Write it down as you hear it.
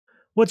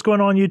What's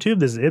going on YouTube?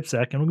 This is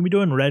Ipsec, and we're going to be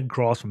doing Red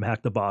Cross from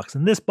HackTheBox.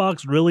 And this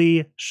box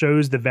really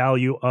shows the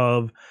value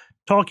of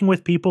talking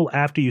with people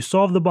after you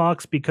solve the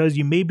box, because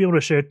you may be able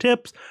to share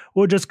tips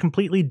or just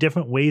completely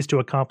different ways to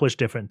accomplish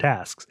different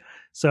tasks.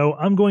 So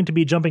I'm going to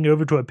be jumping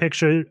over to a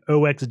picture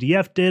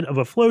OXDF did of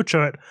a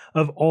flowchart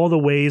of all the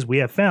ways we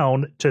have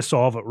found to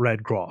solve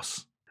Red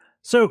Cross.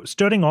 So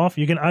starting off,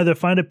 you can either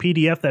find a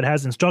PDF that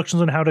has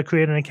instructions on how to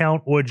create an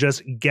account or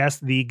just guess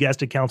the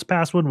guest account's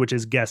password, which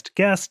is guest.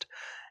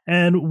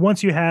 And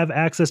once you have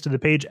access to the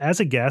page as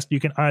a guest,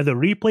 you can either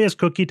replay as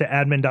cookie to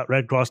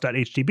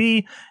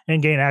admin.redcross.htb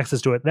and gain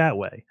access to it that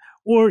way.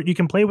 Or you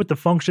can play with the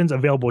functions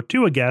available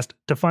to a guest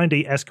to find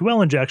a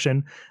SQL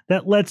injection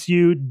that lets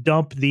you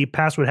dump the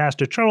password hash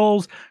to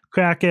Charles,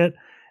 crack it,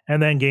 and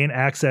then gain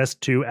access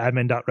to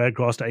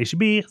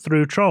admin.redcross.htb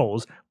through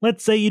Charles.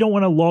 Let's say you don't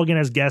want to log in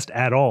as guest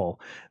at all.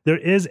 There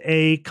is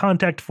a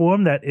contact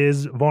form that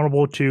is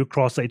vulnerable to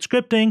cross-site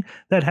scripting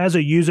that has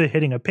a user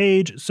hitting a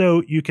page,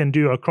 so you can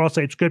do a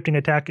cross-site scripting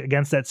attack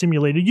against that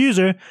simulated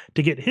user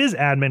to get his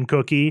admin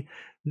cookie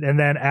and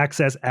then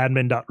access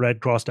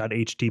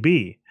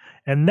admin.redcross.htb.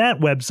 And that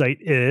website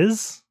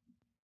is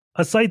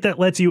a site that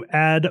lets you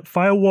add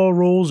firewall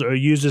rules or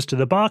users to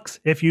the box.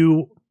 If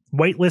you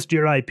whitelist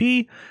your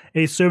IP,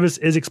 a service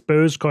is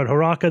exposed called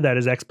Haraka that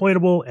is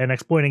exploitable, and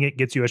exploiting it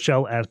gets you a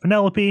shell as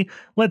Penelope.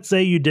 Let's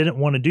say you didn't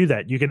want to do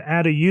that. You can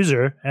add a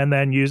user and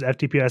then use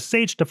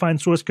FTP-SSH to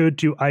find source code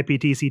to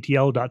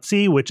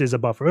iptctl.c, which is a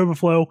buffer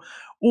overflow,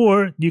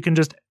 or you can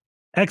just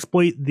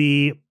exploit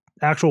the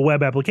actual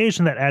web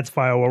application that adds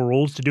firewall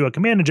rules to do a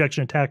command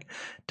injection attack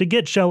to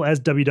get shell as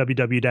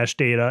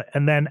www-data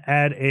and then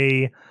add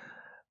a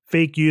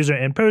fake user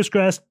in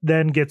Postgres,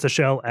 then gets a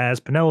shell as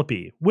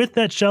Penelope. With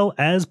that shell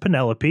as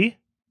Penelope,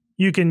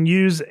 you can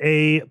use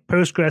a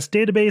Postgres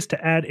database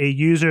to add a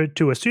user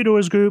to a sudo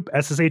as group,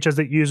 SSH as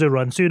that user,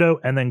 run sudo,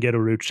 and then get a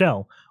root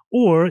shell.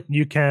 Or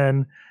you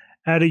can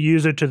add a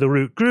user to the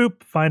root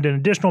group, find an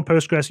additional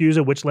Postgres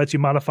user, which lets you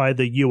modify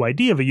the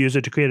UID of a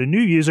user to create a new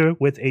user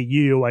with a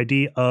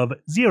UUID of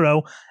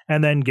 0,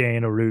 and then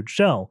gain a root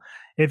shell.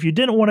 If you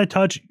didn't want to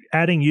touch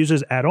adding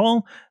users at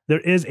all, there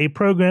is a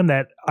program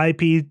that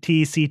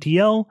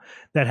iptctl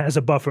that has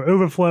a buffer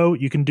overflow.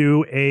 You can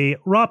do a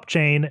ROP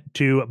chain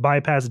to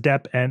bypass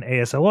dep and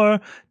ASLR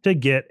to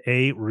get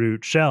a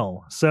root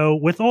shell. So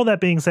with all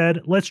that being said,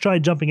 let's try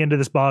jumping into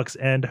this box,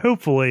 and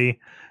hopefully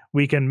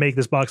we can make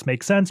this box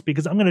make sense,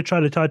 because I'm going to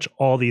try to touch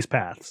all these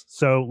paths.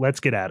 So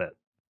let's get at it.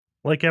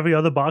 Like every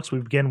other box, we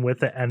begin with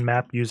the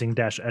nmap using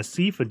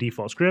 -sc for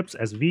default scripts,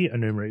 sv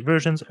enumerate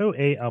versions,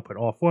 oa output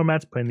all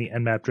formats, put in the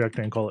nmap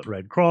directory and call it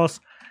Red Cross,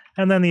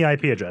 and then the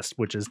IP address,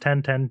 which is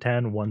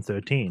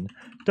 10.10.10.113. It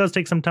does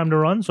take some time to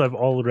run, so I've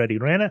already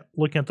ran it.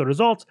 Looking at the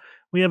results,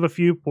 we have a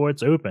few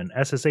ports open.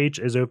 SSH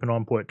is open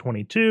on port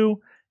 22,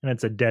 and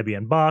it's a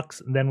Debian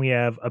box. Then we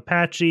have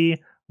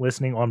Apache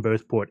listening on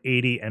both port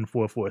 80 and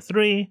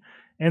 443,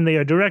 and they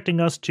are directing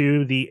us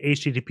to the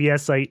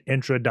HTTPS site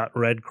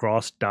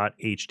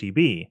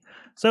intra.redcross.htb.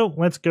 So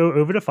let's go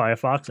over to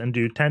Firefox and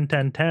do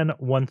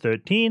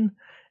 10.10.10.113,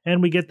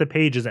 and we get the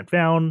page isn't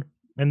found,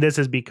 and this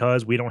is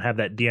because we don't have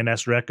that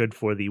DNS record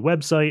for the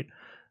website.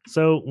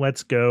 So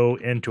let's go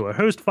into a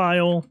host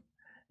file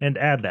and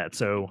add that.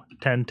 So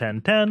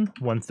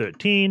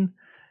 10.10.10.113,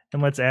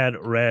 and let's add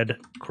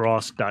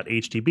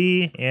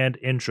redcross.htb and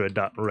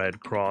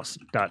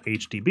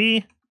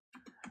intra.redcross.htb.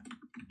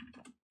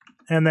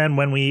 And then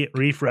when we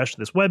refresh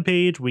this web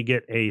page, we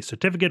get a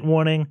certificate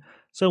warning.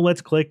 So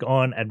let's click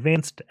on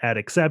Advanced, Add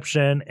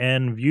Exception,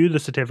 and view the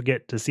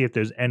certificate to see if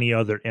there's any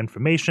other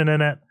information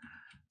in it.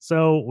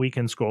 So we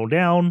can scroll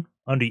down.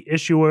 Under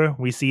Issuer,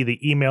 we see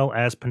the email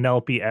as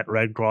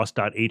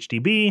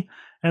penelope@redcross.htb,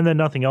 and then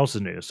nothing else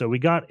is new. So we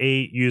got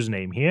a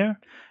username here.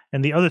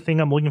 And the other thing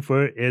I'm looking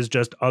for is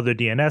just other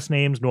DNS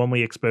names,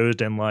 normally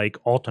exposed in like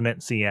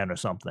alternate CN or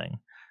something.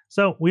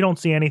 So we don't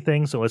see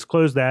anything, so let's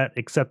close that,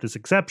 accept this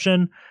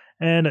exception,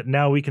 and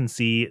now we can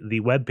see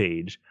the web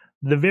page.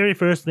 The very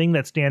first thing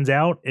that stands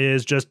out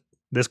is just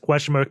this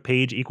question mark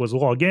page equals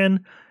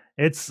login.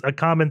 It's a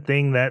common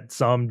thing that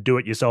some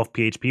do-it-yourself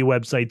PHP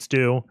websites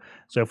do.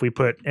 So if we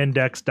put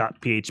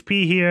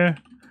index.php here,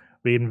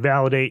 we can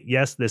validate,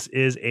 yes, this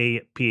is a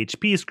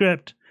PHP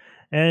script.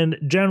 And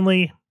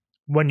generally,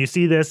 when you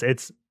see this,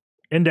 it's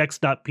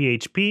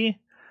index.php,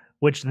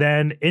 which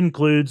then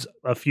includes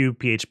a few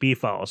PHP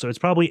files. So it's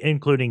probably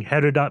including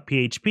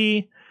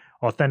header.php,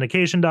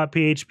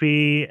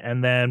 authentication.php,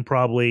 and then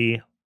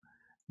probably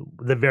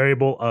the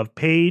variable of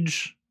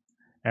page,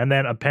 and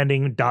then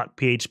appending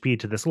 .php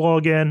to this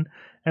login,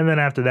 and then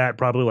after that,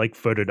 probably like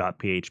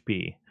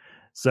photo.php.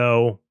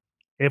 So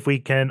if we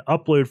can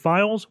upload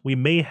files, we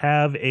may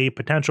have a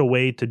potential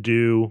way to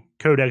do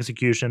code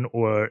execution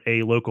or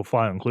a local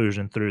file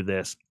inclusion through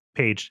this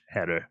page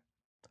header.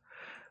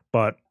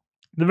 But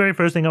the very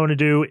first thing I want to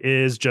do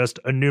is just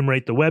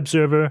enumerate the web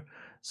server.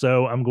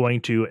 So I'm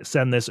going to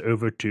send this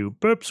over to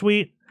Burp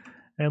Suite,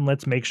 and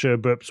let's make sure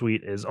Burp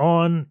Suite is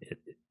on. It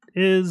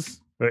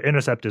is, or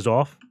intercept is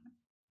off,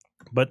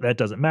 but that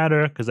doesn't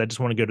matter because I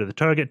just want to go to the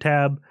target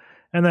tab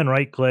and then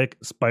right click,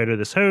 spider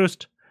this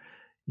host.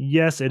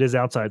 Yes, it is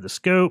outside the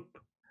scope.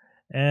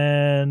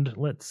 And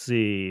let's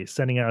see,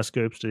 sending out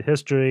scopes to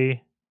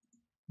history.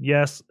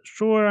 Yes,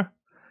 sure.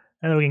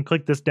 And then we can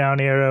click this down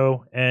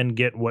arrow and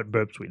get what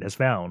Burp Suite has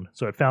found.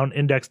 So it found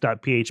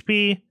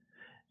index.php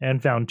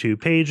and found 2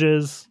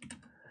 pages.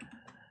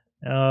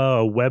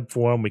 A web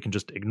form, we can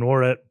just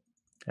ignore it.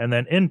 And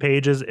then in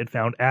pages, it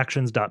found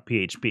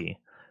actions.php.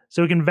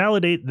 So we can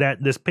validate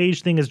that this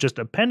page thing is just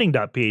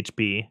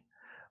appending.php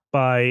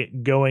by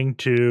going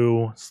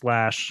to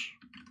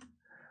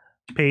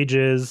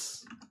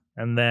 /pages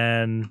and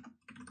then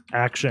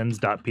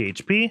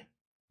actions.php.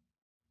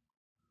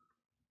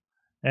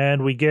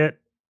 And we get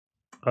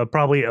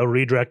probably a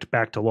redirect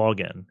back to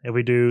login. If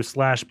we do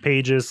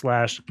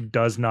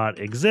 /pages/does not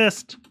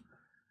exist,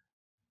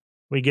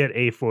 we get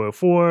a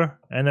 404,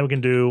 and then we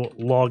can do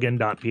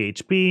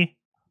login.php,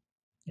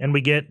 and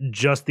we get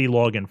just the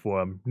login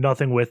form,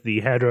 nothing with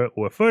the header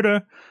or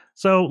footer.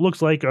 So it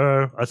looks like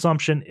our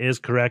assumption is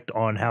correct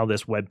on how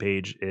this web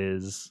page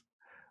is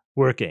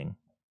working.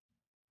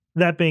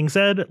 That being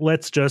said,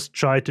 let's just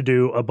try to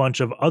do a bunch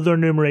of other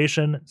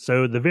enumeration.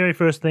 So the very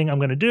first thing I'm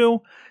going to do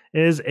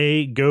is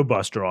a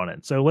GoBuster on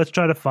it. So let's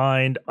try to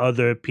find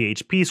other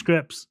PHP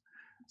scripts.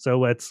 So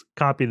let's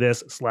copy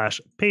this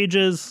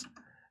 /pages,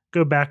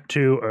 go back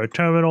to our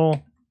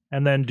terminal,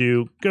 and then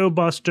do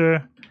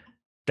GoBuster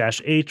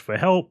 -h for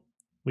help.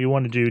 We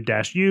want to do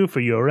 -u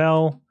for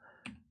URL,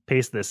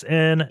 paste this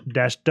in,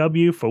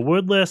 -w for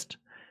word list,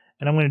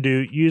 and I'm going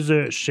to do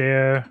user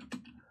share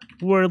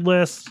word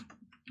list,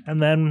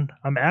 and then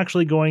I'm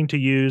actually going to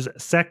use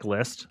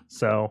seclist.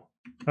 So,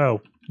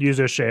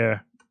 user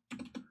share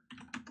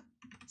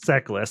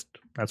seclist,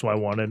 that's what I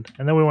wanted.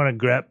 And then we want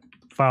to grep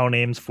file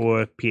names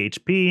for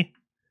PHP.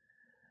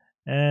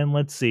 And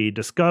let's see,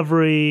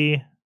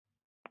 discovery,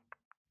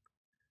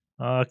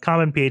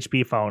 common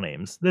PHP file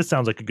names. This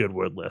sounds like a good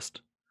word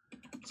list.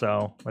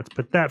 So let's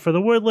put that for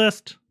the word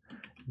list.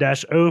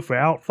 -o for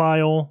out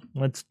file.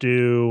 Let's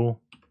do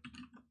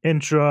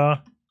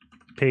intra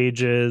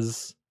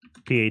pages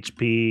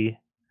php.out.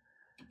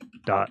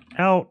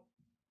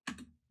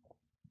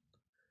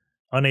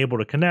 Unable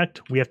to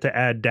connect. We have to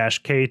add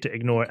 -k to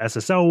ignore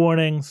SSL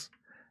warnings.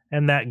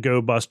 And that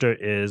GoBuster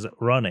is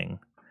running.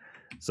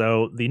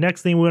 So the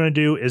next thing we're going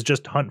to do is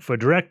just hunt for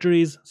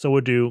directories. So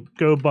we'll do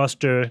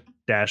GoBuster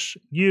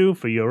 -u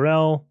for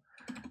URL,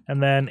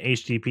 and then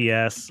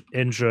https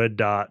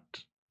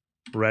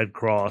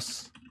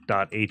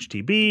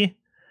intra.redcross.htb,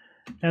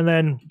 and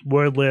then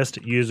word list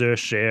user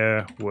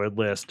share word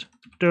list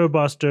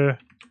GoBuster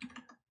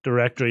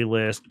directory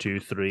list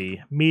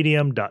 23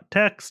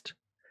 medium.txt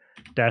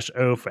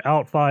 -o for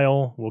out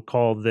file. We'll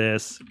call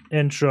this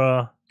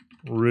intra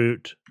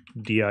root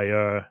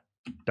dir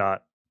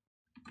dot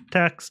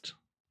text.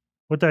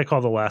 What did I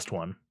call the last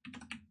one?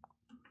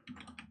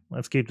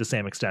 Let's keep the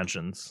same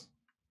extensions.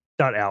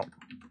 .out.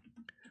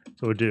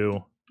 So we'll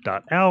do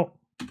 .out.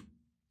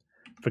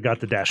 Forgot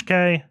the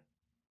 -k.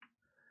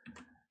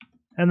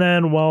 And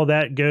then while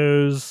that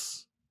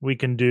goes, we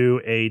can do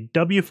a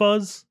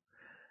wfuzz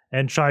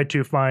and try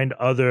to find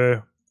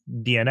other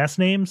DNS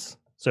names.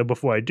 So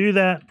before I do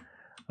that,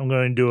 I'm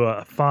going to do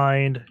a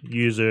find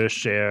user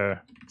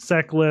share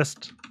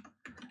seclist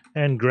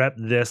and grep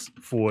this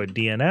for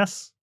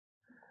DNS.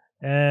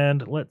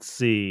 And let's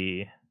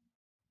see.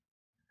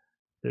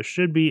 There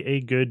should be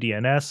a good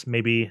DNS.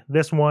 Maybe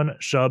this one,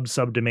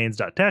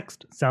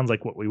 subdomains.txt. Sounds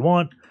like what we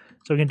want.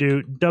 So we can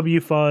do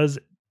wfuzz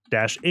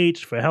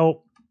 -h for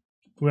help.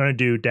 We're going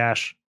to do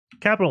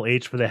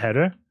 -H for the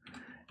header.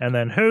 And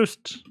then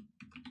host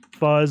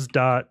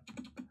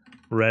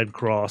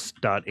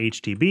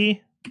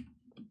fuzz.redcross.htb.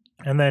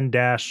 And then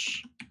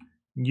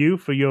 -u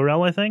for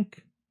URL, I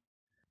think.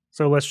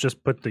 So let's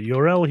just put the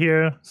URL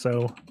here.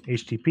 So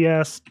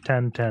HTTPS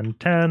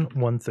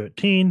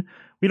 10.10.10.113.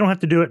 We don't have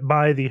to do it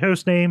by the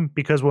host name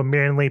because we're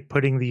manually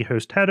putting the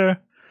host header.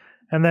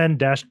 And then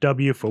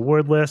 -w for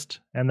word list.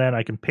 And then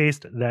I can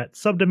paste that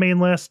subdomain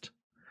list.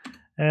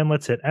 And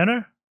let's hit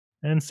enter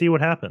and see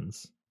what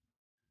happens.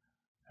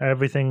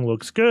 Everything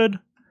looks good.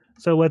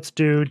 So let's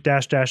do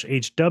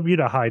 --hw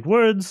to hide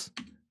words,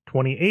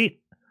 28.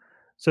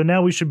 So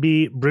now we should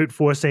be brute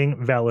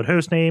forcing valid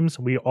host names.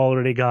 We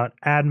already got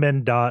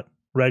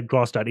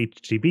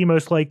admin.redcross.htb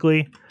most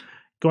likely.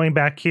 Going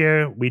back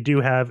here, we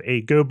do have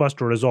a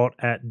GoBuster result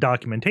at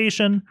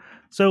documentation.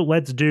 So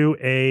let's do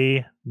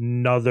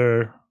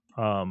another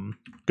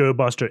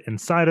GoBuster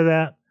inside of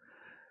that.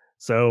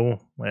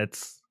 So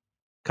let's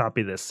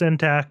copy this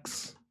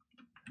syntax,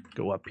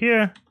 go up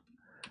here,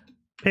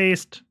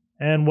 paste,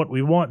 and what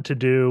we want to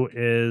do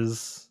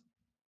is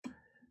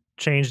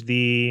change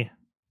the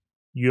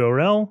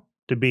URL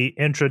to be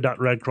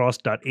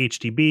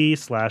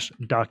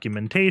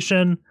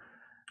intra.redcross.htb/documentation.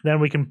 Then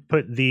we can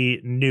put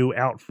the new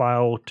out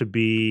file to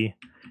be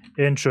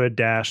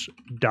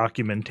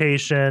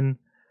intra-documentation,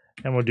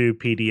 and we'll do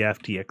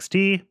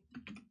pdf.txt.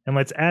 And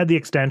let's add the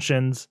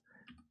extensions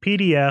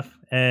pdf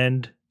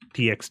and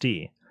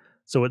txt.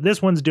 So what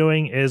this one's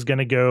doing is going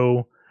to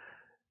go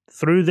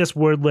through this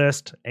word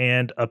list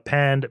and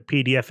append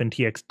PDF and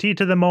TXT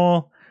to them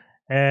all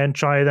and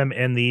try them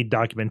in the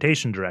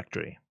documentation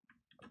directory.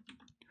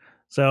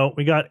 So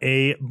we got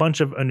a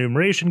bunch of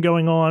enumeration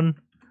going on,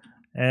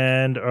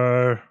 and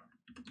our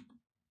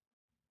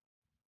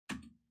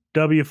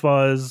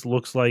wfuzz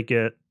looks like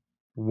it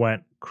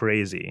went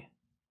crazy.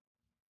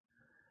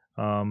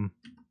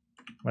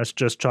 Let's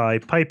just try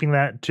piping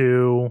that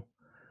to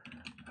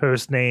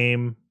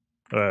hostname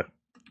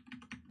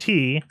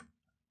t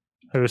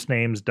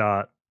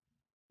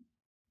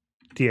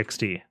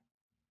hostnames.txt.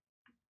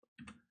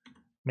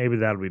 Maybe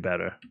that'll be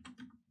better.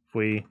 If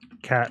we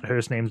cat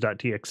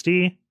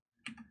hostnames.txt.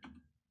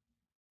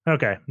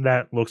 Okay,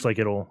 that looks like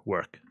it'll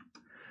work.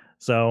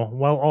 So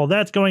while all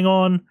that's going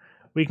on,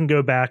 we can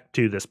go back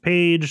to this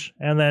page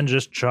and then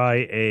just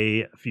try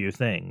a few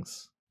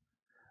things.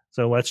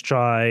 So let's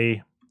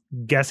try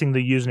guessing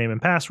the username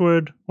and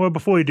password. Or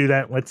before we do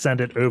that, let's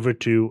send it over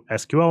to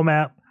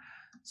SQLMap.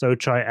 So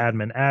try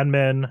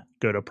admin,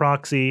 go to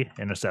proxy,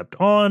 intercept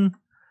on,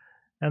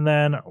 and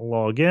then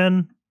log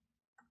in.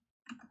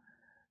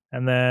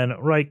 And then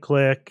right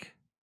click,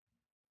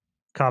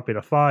 copy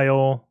the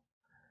file,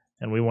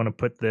 and we want to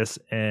put this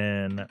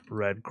in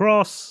Red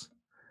Cross,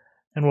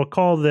 and we'll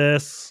call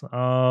this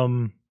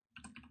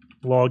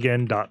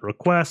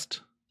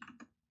login.request.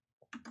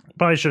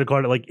 Probably should have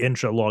called it like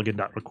intro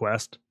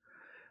login.request,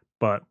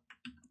 but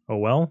oh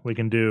well. We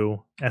can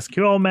do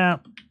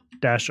SQLMap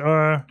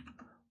 -r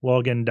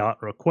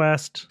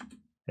login.request,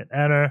 hit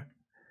enter.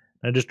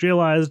 I just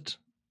realized,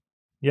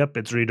 yep,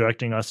 it's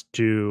redirecting us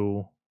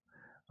to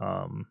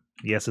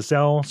the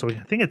SSL. So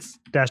I think it's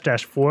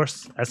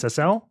 --force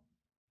SSL.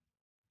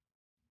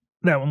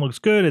 That one looks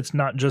good. It's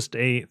not just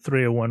a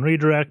 301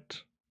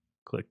 redirect.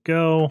 Click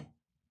go.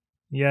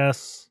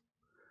 Yes.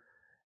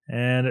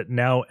 And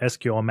now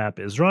SQLMap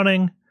is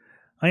running.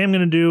 I am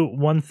going to do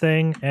one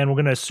thing, and we're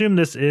going to assume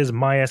this is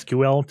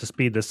MySQL to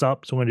speed this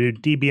up. So I'm going to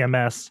do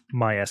dbms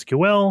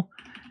MySQL.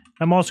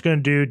 I'm also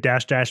going to do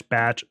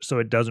 --batch so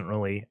it doesn't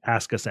really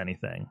ask us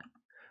anything.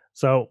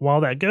 So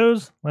while that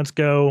goes, let's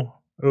go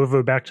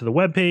over back to the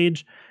web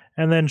page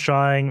and then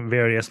trying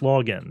various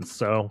logins.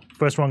 So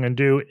first one I'm going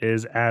to do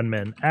is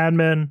admin.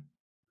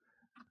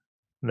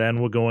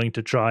 Then we're going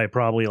to try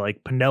probably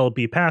like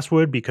Penelope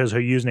password because her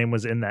username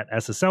was in that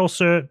SSL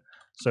cert.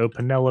 So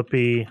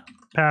Penelope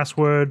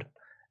password.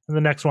 And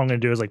the next one I'm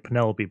going to do is like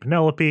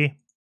Penelope.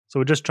 So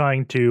we're just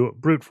trying to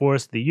brute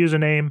force the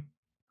username.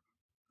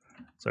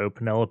 So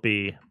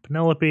Penelope.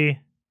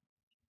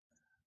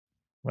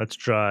 Let's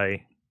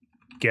try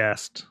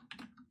guest.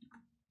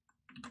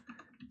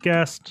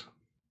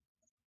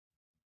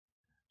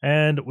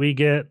 And we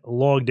get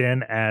logged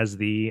in as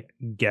the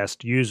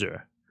guest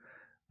user.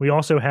 We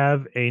also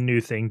have a new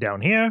thing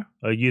down here,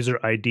 a user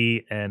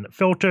ID and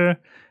filter.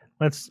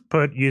 Let's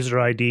put user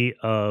ID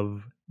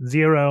of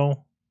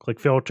 0, click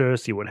filter,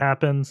 see what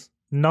happens.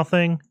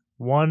 Nothing,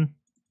 1.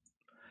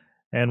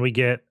 And we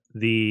get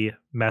the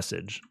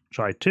message.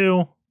 Try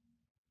 2,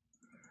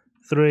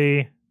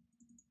 3,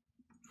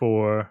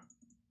 4,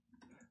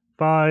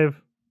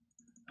 5.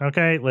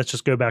 Okay, let's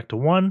just go back to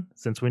 1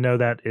 since we know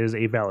that is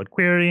a valid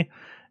query.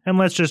 And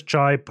let's just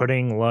try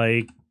putting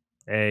like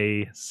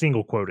a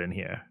single quote in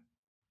here.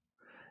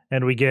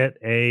 And we get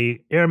a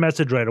error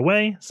message right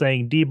away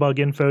saying debug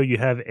info, you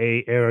have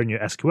a error in your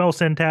SQL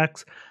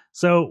syntax.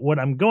 So what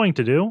I'm going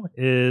to do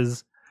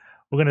is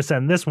we're going to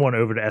send this one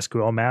over to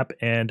SQLMap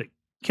and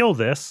kill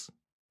this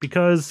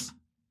because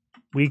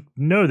we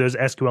know there's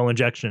SQL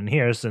injection in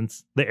here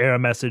since the error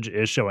message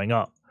is showing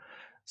up.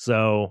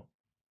 So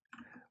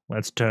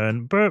let's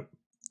turn burp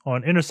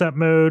on intercept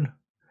mode,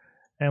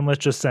 and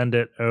let's just send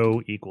it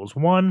O =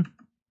 1.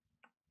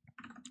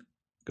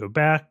 Go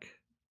back.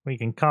 We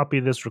can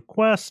copy this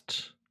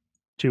request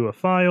to a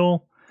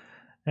file,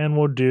 and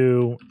we'll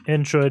do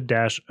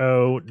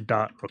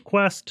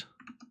intra-o.request.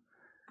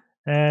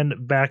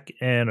 And back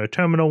in our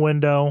terminal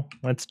window,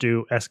 let's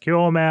do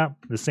SQLMap,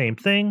 the same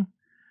thing,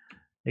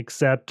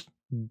 except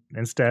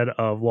instead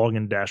of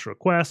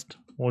login-request,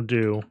 we'll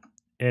do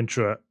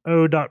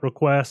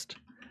intra-o.request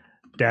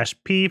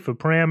 -p for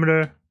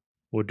parameter,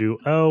 we'll do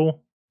O,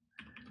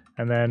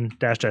 and then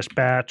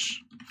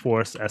 --batch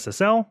force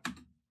SSL,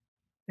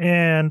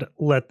 and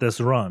let this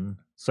run.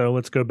 So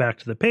let's go back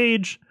to the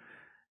page,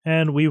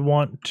 and we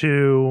want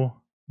to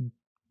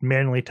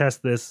manually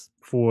test this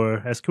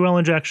for SQL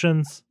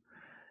injections,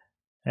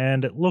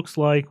 and it looks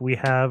like we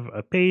have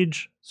a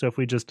page. So if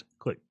we just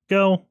click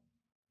go,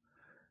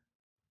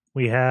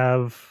 we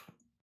have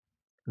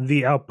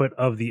the output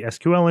of the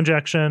SQL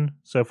injection.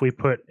 So if we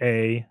put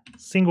a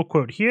single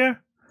quote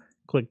here,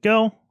 click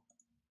go,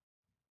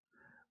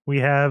 we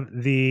have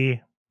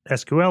the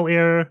SQL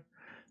error.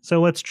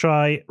 So let's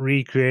try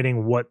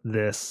recreating what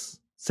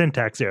this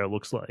syntax error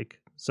looks like.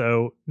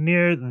 So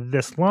near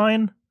this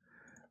line,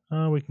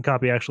 we can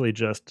copy actually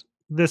just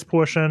this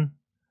portion.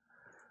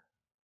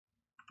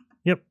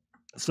 Yep.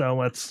 So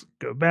let's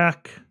go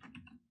back.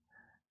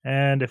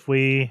 And if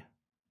we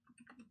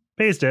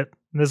paste it,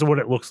 this is what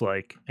it looks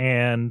like.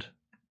 And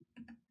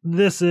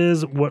this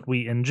is what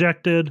we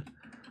injected.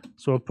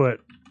 So we'll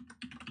put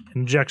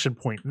injection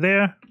point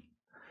there.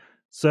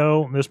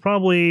 So there's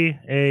probably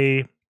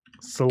a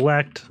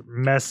select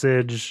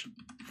message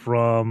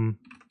from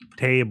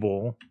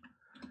table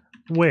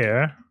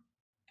where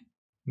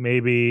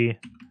maybe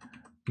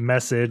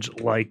message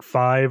like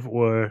 5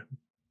 or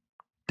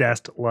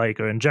dest like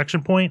or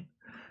injection point.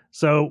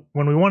 So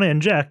when we want to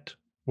inject,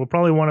 we'll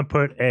probably want to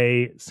put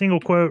a single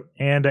quote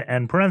and an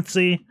end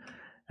parenthesis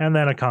and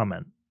then a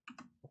comment.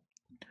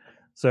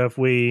 So if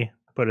we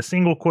put a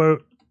single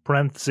quote,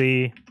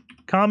 parenthesis,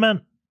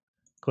 comment,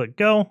 click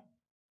go,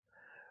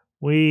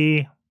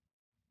 we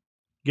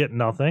get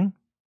nothing.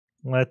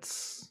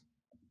 Let's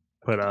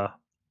put a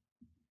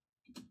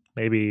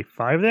maybe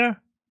 5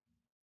 there.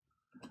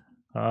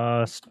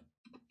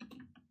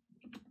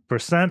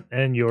 Percent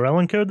and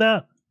URL encode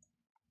that.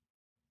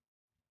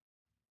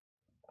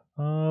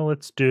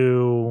 Let's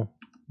do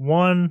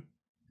 1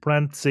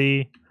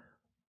 parenthesis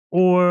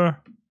or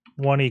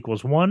 1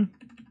 equals 1.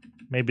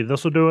 Maybe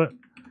this will do it,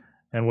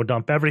 and we'll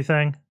dump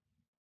everything.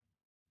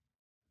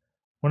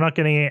 We're not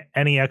getting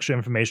any extra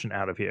information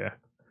out of here.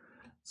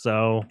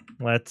 So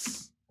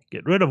let's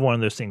get rid of one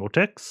of those single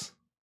ticks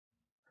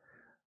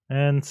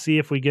and see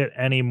if we get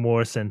any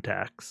more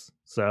syntax.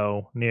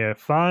 So near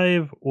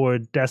 5 or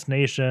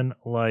destination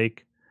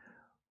like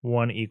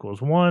 1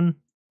 equals 1.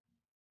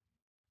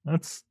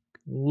 That's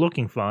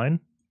looking fine.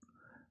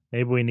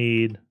 Maybe we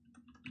need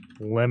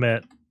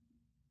limit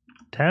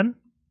 10.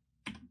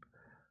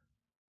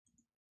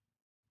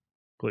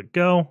 Click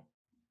go.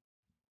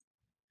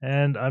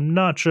 And I'm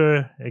not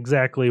sure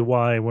exactly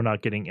why we're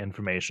not getting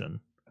information,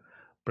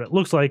 but it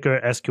looks like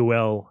our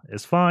SQL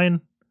is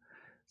fine.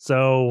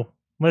 So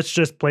let's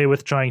just play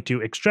with trying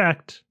to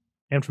extract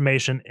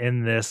information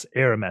in this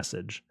error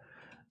message.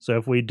 So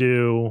if we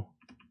do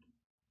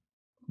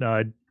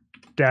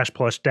dash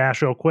plus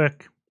dash real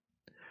quick,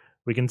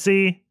 we can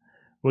see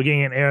we're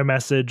getting an error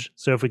message.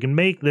 So if we can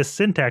make this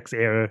syntax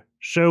error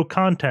show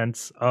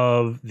contents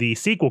of the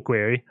SQL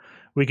query,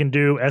 we can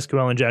do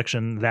SQL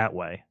injection that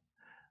way.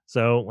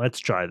 So let's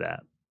try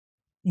that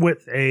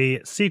with a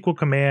SQL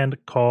command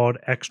called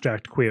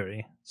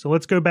extractquery. So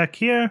let's go back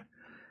here,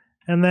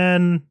 and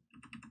then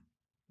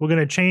we're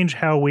going to change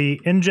how we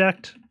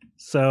inject.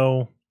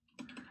 So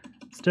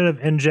instead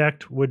of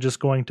inject, we're just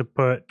going to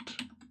put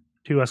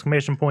 2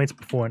 exclamation points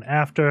before and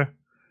after.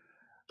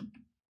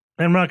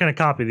 And we're not going to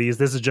copy these.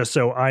 This is just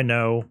so I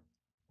know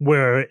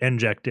where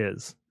inject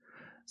is.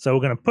 So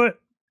we're going to put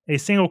a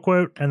single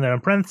quote and then a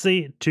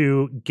parenthesis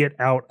to get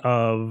out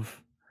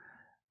of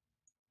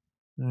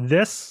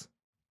this.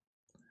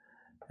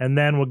 And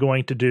then we're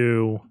going to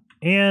do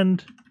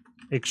and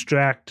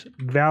extract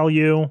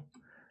value.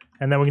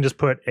 And then we can just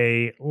put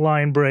a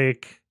line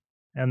break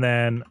and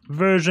then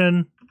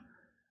version,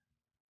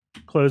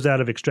 close out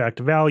of extract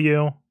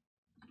value.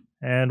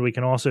 And we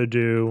can also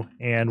do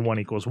and 1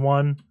 equals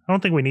 1. I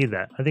don't think we need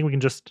that. I think we can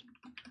just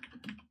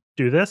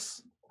do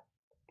this.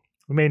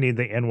 We may need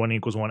the and 1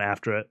 equals 1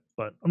 after it,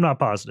 but I'm not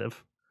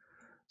positive.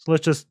 So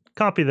let's just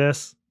copy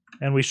this,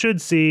 and we should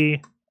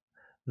see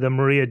the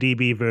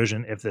MariaDB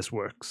version if this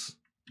works.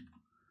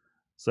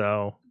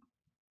 So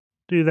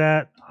do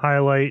that,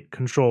 highlight,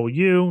 Control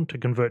U to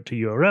convert to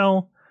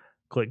URL,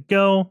 click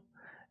go,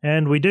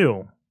 and we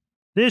do.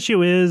 The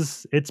issue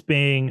is it's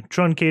being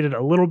truncated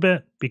a little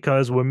bit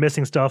because we're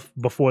missing stuff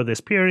before this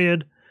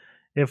period.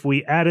 If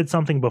we added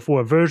something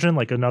before version,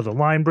 like another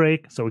line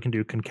break, so we can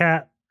do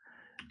concat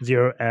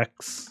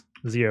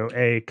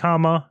 0x0a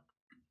comma,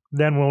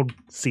 then we'll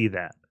see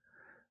that.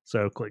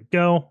 So click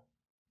go,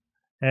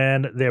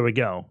 and there we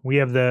go. We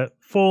have the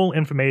full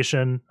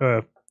information,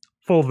 or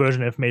full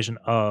version information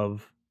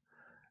of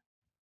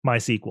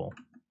MySQL.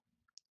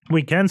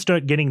 We can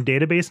start getting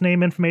database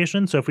name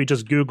information. So if we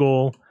just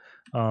Google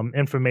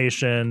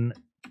information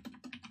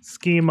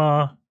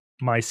schema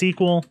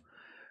MySQL,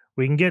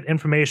 we can get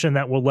information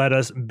that will let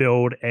us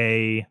build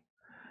a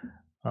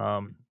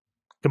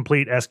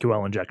complete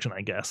SQL injection,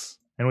 I guess.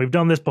 And we've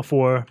done this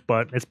before,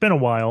 but it's been a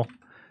while.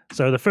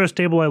 So the first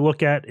table I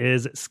look at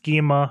is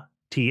schema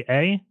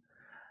TA.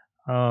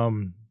 I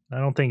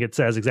don't think it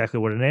says exactly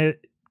what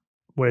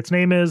its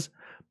name is,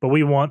 but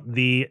we want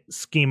the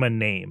schema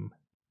name.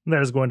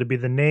 That is going to be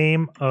the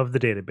name of the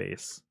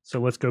database.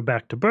 So let's go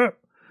back to burp,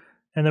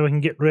 and then we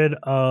can get rid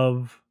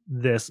of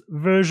this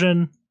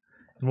version.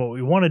 And what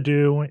we want to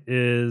do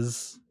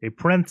is a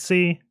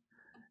parenthesis,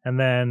 and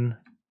then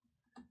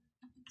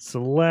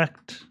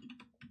select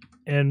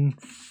in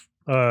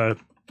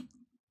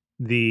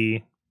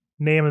the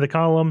name of the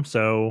column,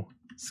 so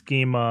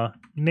schema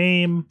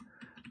name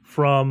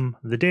from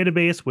the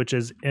database, which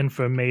is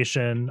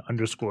information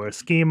underscore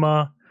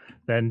schema,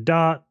 then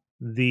dot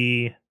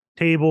the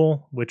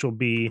table, which will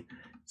be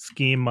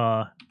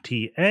schema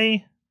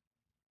TA,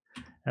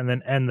 and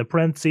then end the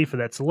parenthesis for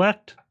that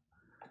select.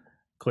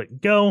 Click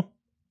go.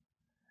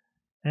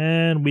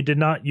 And we did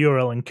not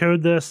URL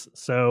encode this,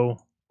 so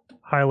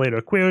highlight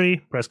our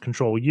query, press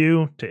Control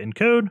U to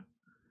encode,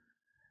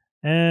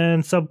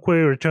 and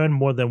subquery return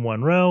more than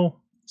one row.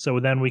 So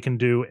then we can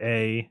do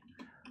a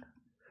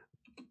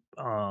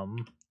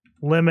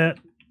limit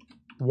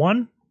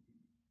 1.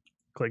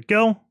 Click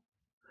go.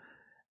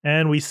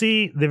 And we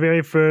see the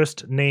very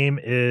first name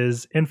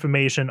is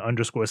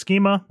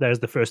information_schema. That is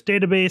the first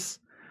database.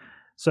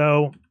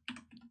 So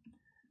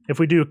if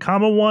we do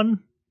 (1),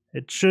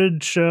 it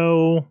should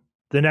show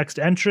the next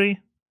entry.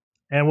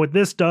 And what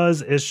this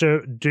does is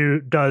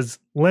does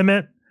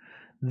limit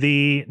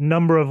the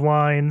number of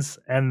lines,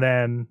 and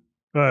then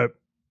I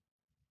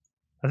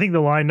think the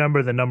line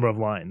number, the number of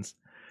lines.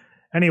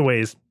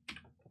 Anyways,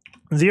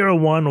 0,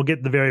 1 will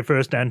get the very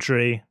first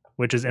entry,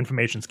 which is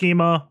information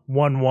schema.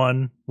 1,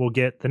 1 will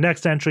get the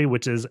next entry,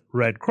 which is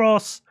red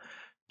cross.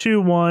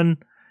 2, 1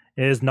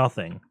 is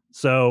nothing.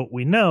 So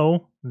we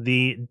know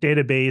the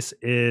database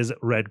is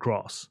red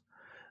cross.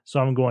 So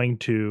I'm going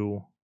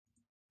to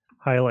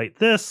highlight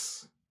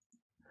this,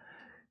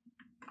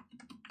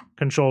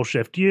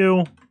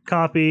 Control-Shift-U,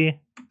 copy,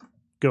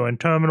 go in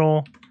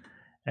terminal,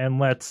 and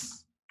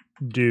let's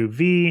do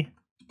v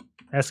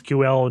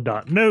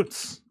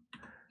sql.notes,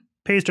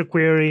 paste a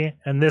query,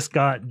 and this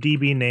got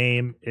DB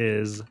name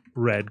is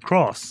red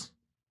cross.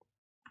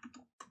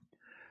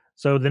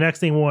 So the next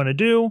thing we want to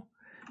do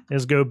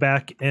is go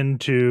back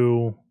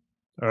into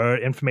our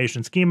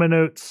information schema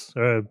notes,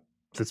 or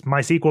it's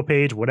MySQL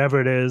page, whatever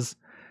it is,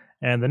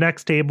 and the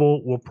next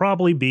table will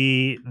probably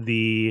be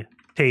the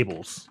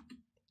tables,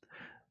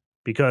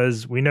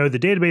 because we know the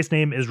database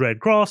name is red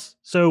cross.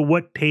 So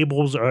what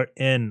tables are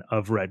in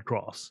of red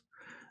cross?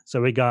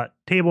 So we got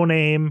table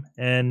name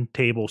and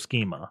table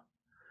schema.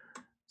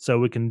 So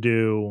we can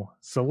do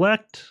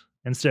select,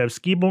 instead of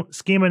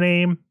schema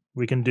name,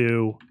 we can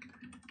do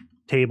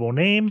table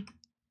name,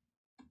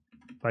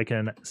 if I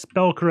can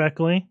spell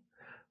correctly,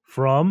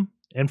 from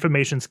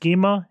information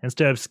schema.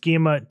 Instead of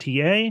schema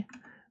TA,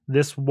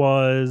 this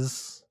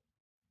was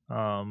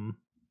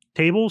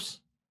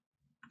tables.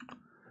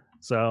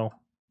 So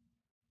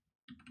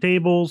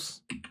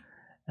tables,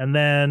 and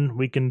then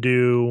we can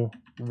do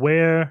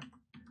where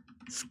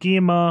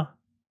schema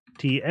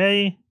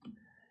TA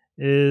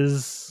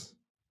is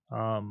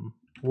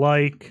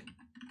like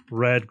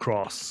red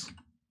cross.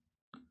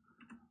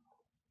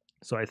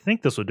 So I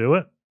think this will do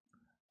it.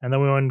 And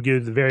then we want to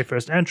do the very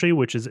first entry,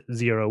 which is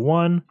 0,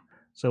 1.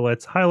 So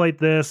let's highlight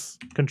this,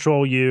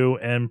 Control-U,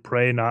 and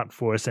pray not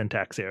for a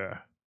syntax error.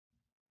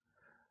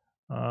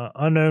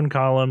 Unknown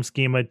column,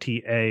 schema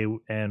TA,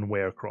 and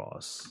where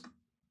cross.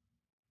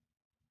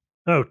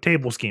 Oh,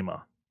 table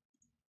schema.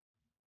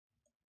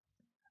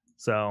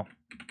 So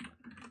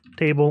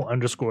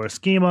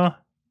table_schema,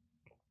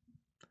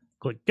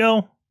 click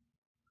go,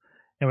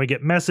 and we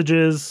get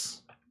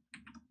messages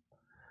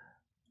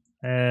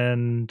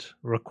and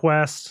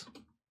requests,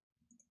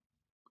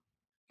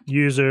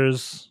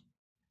 users,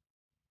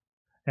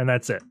 and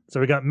that's it. So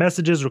we got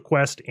messages,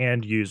 requests,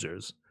 and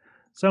users.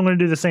 So I'm going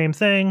to do the same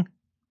thing,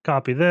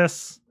 copy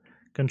this,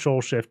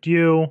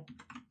 Control-Shift-U,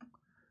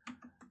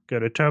 go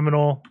to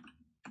terminal,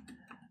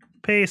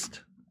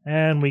 paste,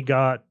 and we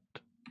got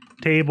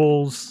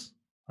tables,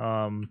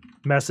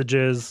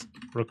 messages,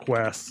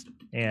 requests,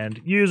 and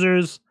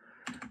users.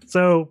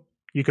 So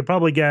you could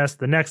probably guess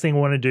the next thing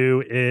we want to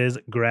do is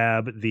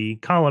grab the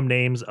column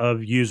names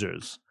of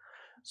users.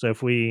 So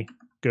if we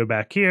go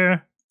back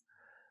here,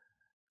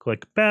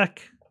 click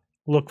back,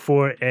 look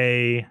for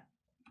a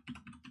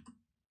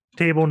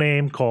table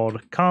name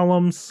called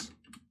columns.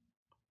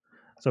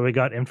 So we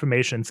got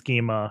information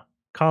schema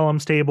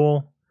columns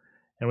table,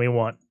 and we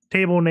want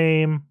table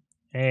name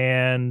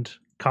and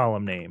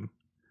column name.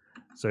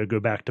 So go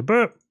back to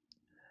burp.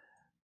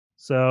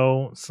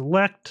 So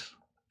select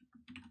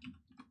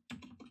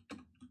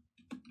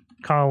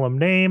column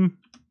name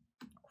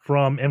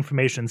from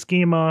information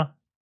schema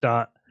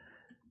dot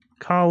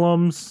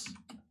columns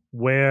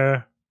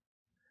where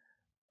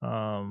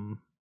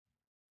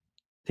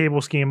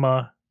table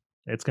schema,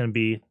 it's going to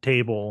be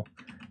table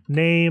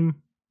name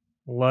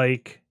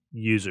like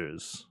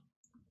users.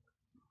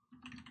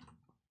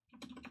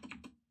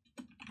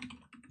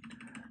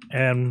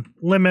 And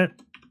limit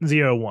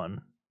 0,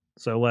 1.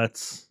 So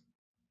let's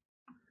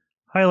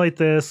highlight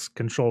this,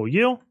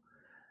 Control-U,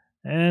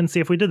 and see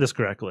if we did this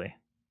correctly.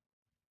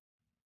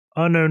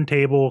 Unknown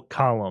table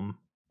column.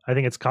 I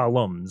think it's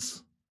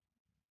columns.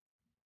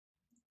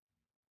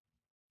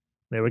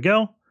 There we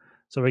go.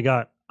 So we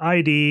got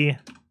ID.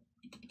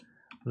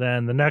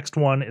 Then the next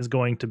one is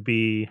going to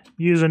be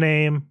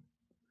username,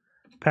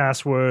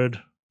 password,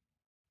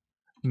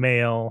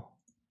 mail,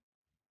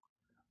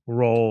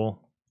 role.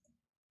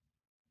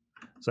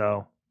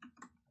 So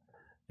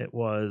it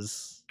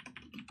was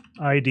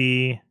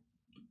ID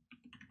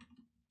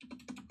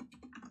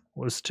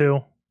was 2,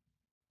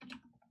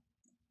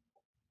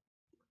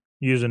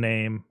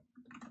 username,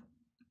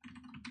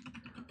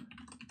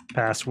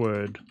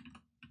 password,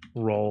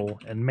 role,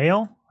 and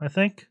mail, I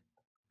think.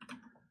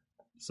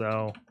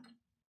 So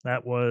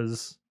that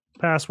was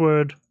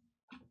password,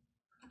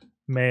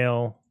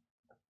 mail,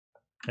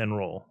 and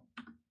role.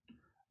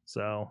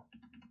 So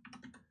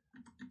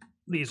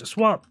these are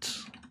swapped.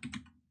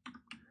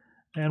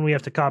 And we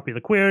have to copy the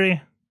query.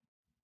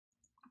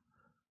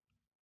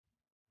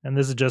 And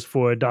this is just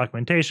for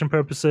documentation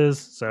purposes.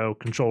 So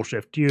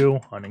Control-Shift-U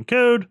on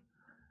encode,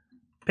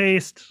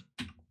 paste,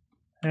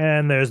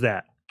 and there's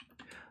that.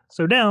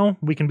 So now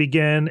we can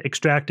begin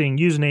extracting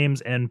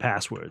usernames and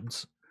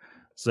passwords.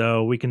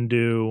 So we can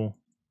do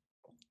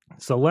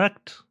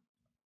select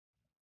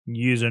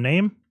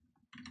username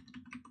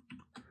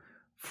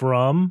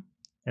from,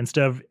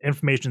 instead of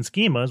information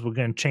schemas, we're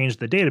going to change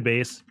the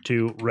database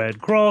to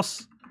Red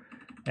Cross,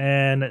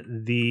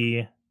 and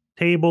the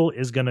table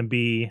is going to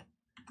be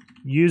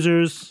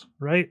users,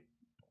 right?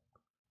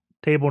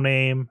 Table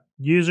name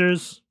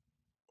users,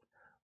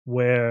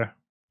 where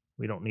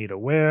we don't need a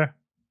where.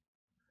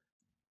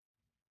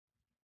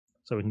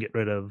 So we can get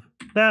rid of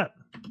that.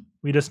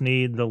 We just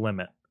need the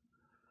limit.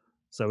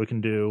 So we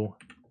can do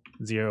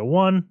 0,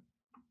 1,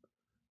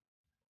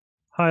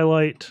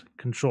 highlight,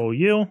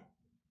 Control-U,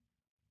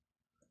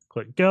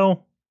 click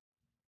go,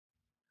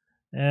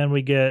 and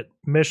we get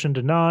permission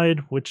denied,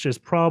 which is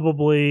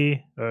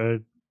probably a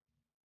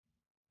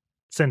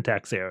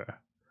syntax error.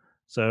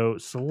 So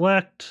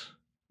select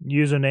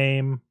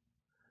username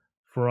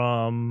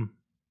from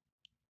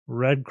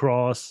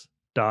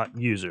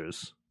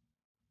redcross.users.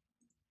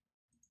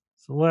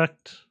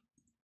 Select,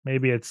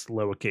 maybe it's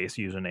lowercase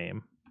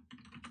username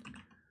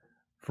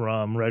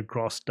from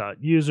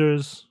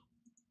redcross.users.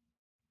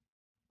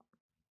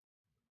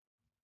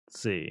 Let's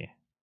see.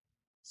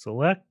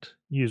 Select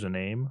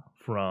username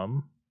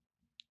from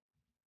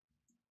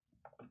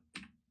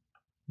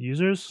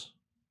users.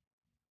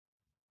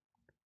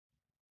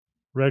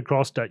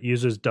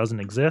 Redcross.users doesn't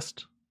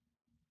exist.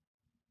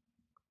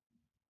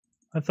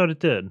 I thought it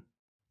did.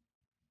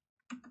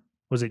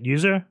 Was it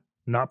user,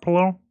 not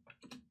plural?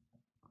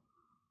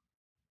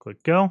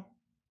 Click go.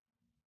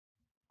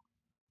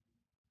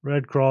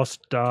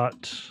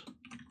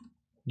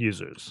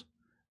 Redcross.users.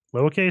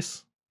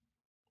 Lowercase?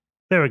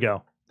 There we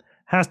go.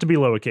 Has to be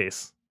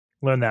lowercase.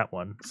 Learn that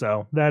one.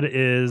 So that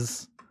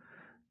is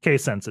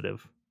case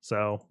sensitive.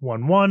 So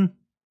 1, 1.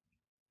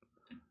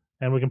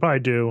 And we can probably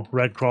do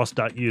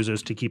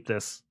redcross.users to keep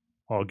this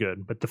all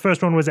good. But the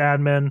first one was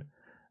admin.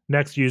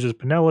 Next user's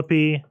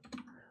Penelope.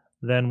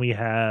 Then we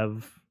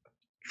have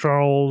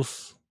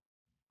Charles,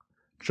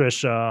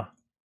 Trisha,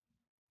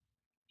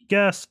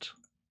 guest,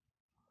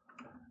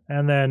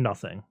 and then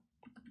nothing.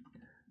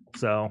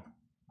 So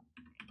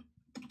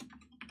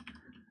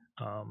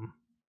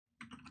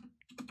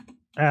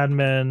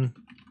admin,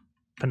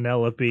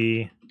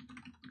 Penelope,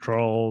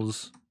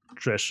 Charles,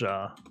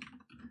 Trisha,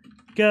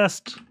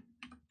 guest,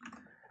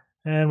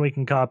 and we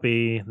can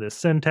copy this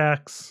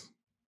syntax,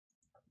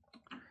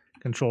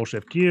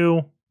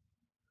 Control-Shift-U,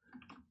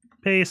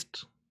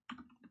 paste,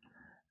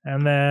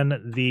 and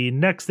then the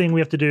next thing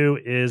we have to do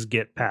is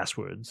get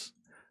passwords.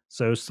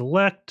 So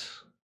select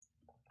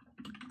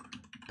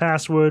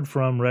password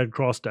from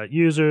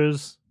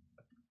redcross.users,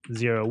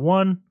 0,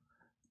 1,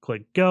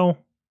 click go.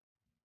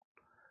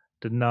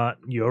 Did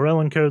not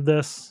URL encode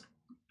this.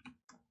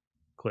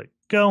 Click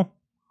go.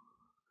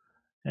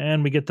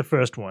 And we get the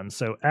first one.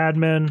 So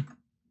admin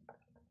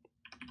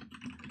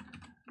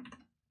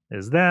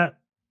is that.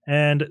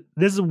 And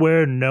this is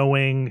where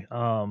knowing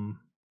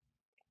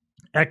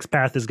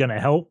XPath is going to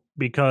help,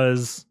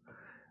 because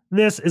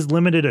this is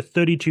limited to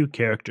 32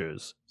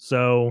 characters.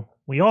 So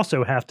we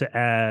also have to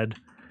add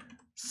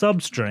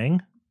substring.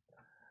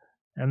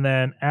 And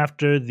then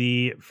after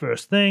the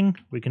first thing,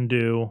 we can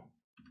do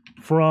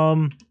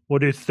from, we'll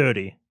do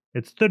 30.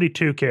 It's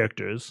 32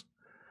 characters.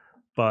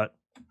 But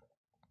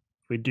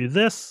we do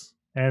this,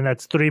 and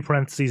that's 3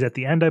 parentheses at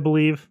the end, I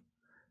believe.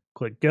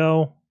 Click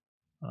go.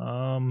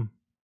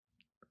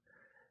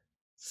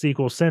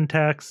 SQL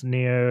syntax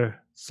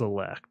near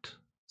select.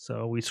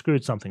 So we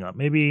screwed something up.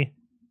 Maybe,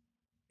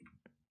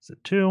 is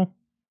it 2?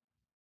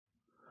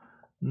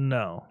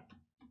 No.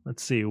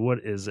 Let's see, what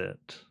is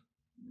it?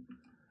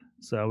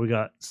 So we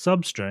got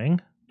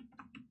substring.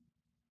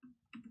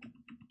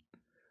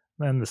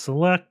 Then the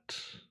select.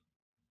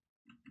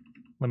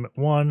 Limit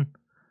 1.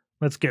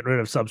 Let's get rid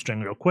of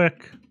substring real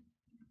quick.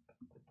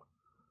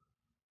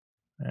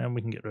 And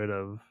we can get rid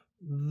of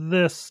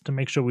this to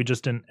make sure we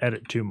just didn't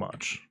edit too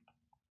much.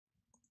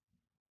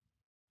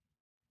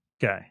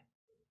 Okay.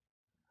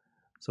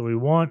 So we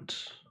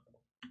want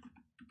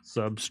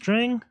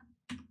substring.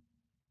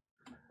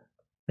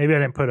 Maybe I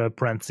didn't put a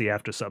parenthesis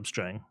after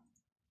substring.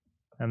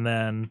 And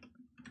then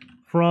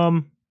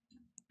from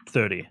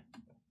 30.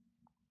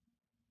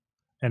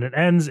 And it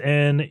ends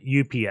in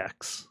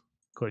UPX.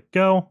 Click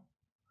go.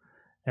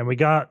 And we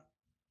got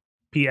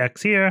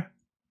PX here.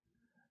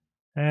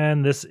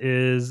 And this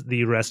is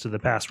the rest of the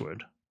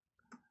password.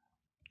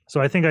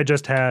 So I think I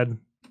just had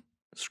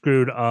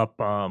screwed up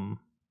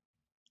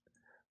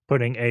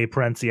putting a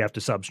parenthesis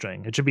after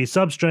substring. It should be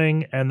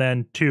substring and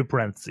then 2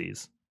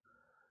 parentheses.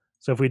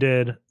 So if we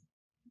did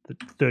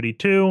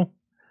 32,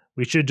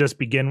 we should just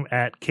begin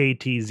at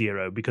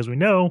KT0 because we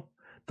know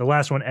the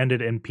last one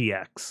ended in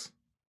PX.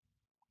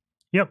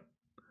 Yep.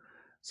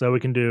 So we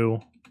can do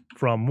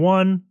from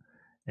 1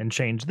 and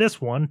change this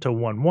one to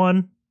 1,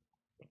 1.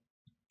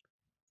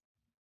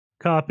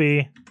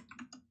 Copy.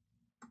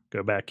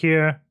 Go back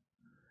here.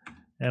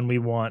 and we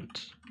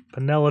want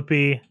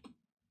Penelope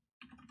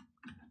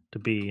to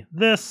be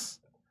this,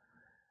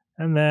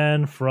 and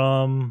then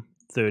from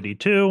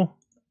 32,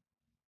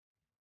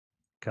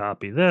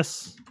 copy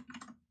this,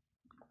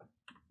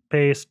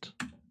 paste,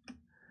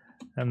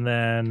 and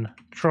then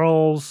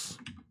Charles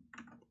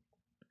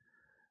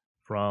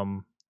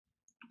from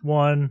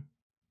 1,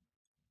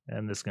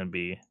 and this is going to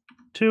be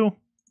 2,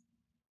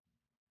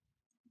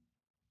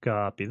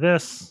 copy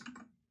this,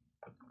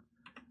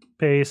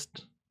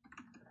 paste,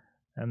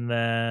 and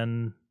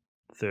then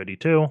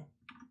 32.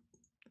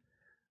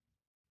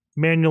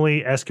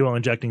 Manually SQL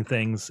injecting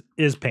things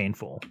is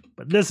painful,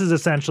 but this is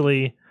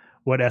essentially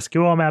what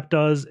SQLMap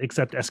does,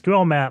 except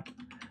SQLMap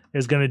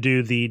is going to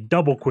do the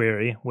double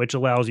query, which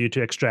allows you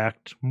to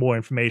extract more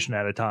information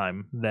at a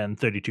time than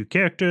 32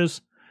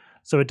 characters,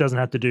 so it doesn't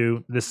have to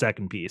do the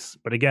second piece.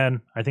 But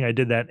again, I think I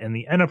did that in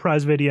the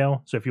enterprise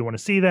video, so if you want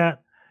to see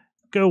that,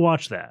 go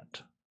watch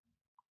that.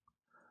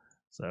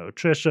 So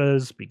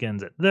Trisha's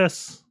begins at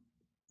this,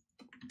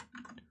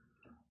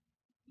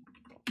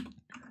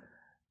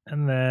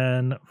 and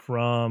then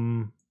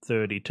from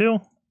 32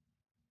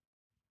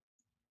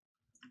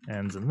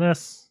 ends in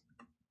this.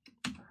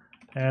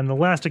 And the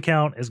last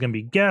account is going to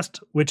be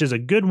guessed, which is a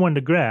good one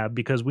to grab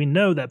because we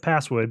know that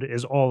password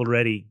is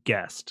already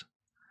guessed.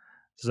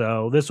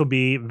 So this will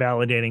be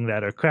validating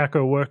that our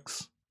cracker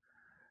works.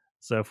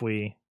 So if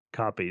we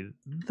copy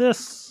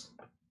this,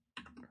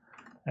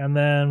 and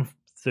then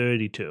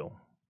 32.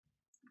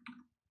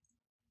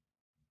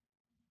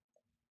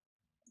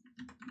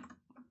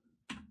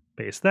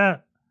 Paste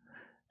that,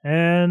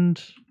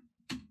 and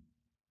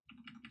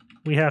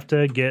we have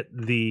to get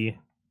the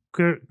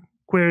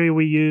query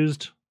we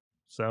used.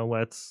 So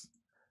let's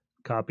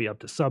copy up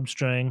to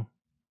substring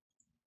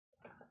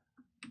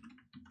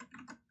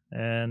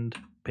and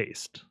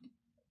paste.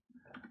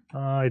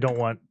 I don't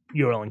want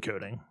URL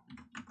encoding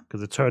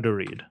because it's hard to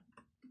read.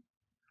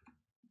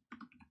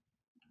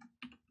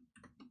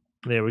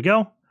 There we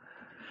go.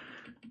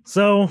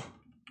 So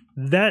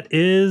that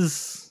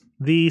is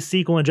the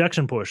SQL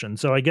injection portion.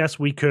 So I guess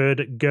we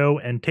could go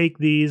and take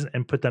these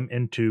and put them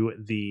into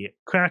the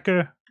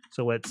cracker.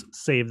 So let's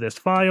save this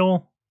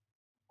file.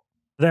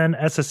 Then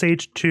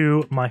SSH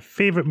to my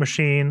favorite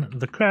machine,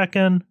 the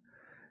Kraken,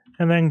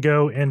 and then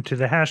go into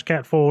the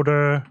hashcat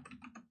folder,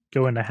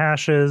 go into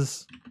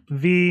hashes,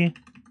 v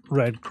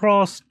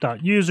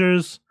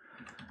redcross.users,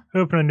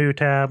 open a new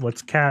tab,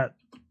 let's cat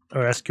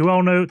or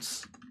SQL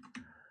notes,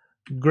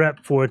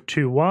 grep for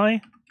 2y,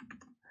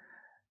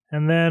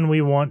 and then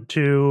we want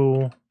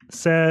to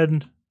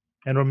sed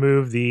and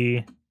remove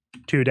the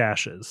 2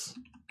 dashes.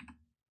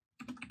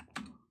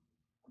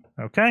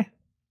 Okay.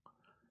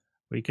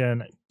 We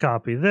can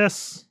copy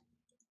this,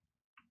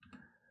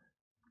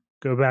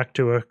 go back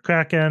to our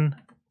Kraken,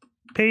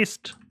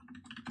 paste,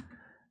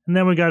 and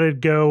then we got to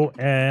go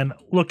and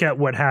look at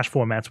what hash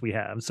formats we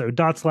have. So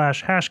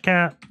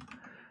 /hashcat,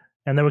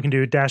 and then we can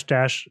do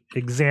 --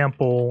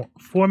 example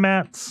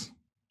formats,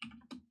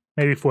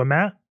 maybe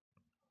format,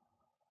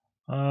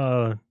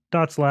 /hashcat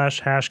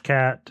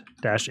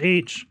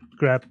 -h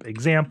grep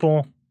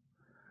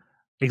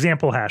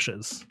example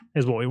hashes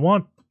is what we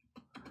want.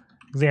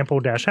 Example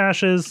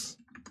 -hashes.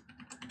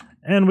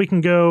 And we can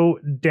go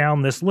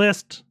down this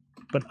list,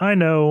 but I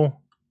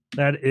know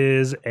that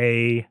is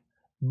a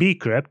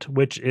bcrypt,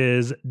 which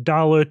is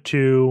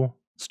 $2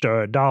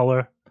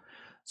 $.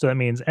 So that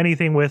means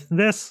anything with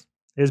this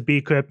is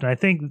bcrypt. And I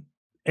think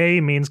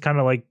A means kind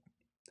of like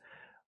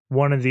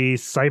one of the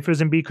ciphers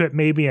in bcrypt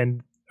maybe,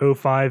 and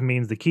 05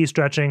 means the key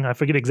stretching. I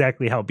forget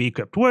exactly how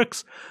bcrypt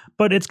works,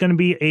 but it's going to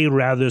be a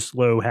rather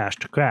slow hash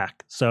to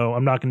crack. So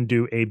I'm not going to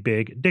do a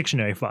big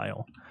dictionary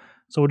file.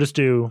 So we'll just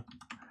do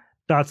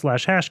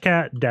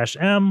 /hashcat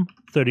 -m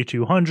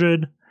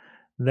 3200.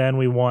 Then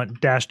we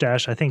want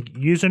 -- I think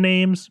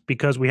usernames,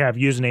 because we have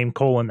username :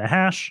 the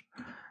hash.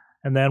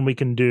 And then we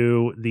can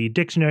do the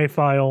dictionary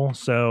file,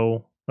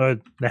 so or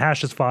the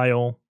hashes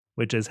file,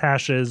 which is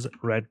hashes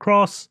red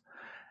cross,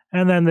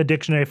 and then the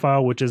dictionary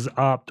file, which is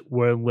opt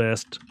word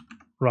list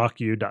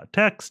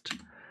rocku.txt.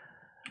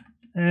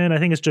 And I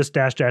think it's just --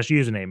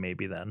 username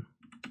maybe then.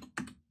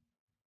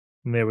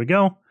 And there we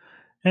go.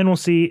 And we'll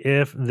see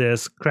if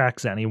this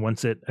cracks any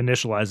once it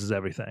initializes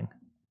everything.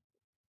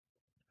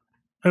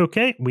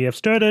 Okay, we have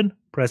started.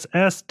 Press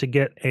S to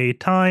get a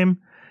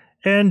time,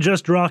 and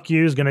just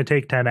rocku is going to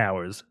take 10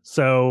 hours.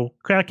 So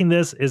cracking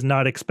this is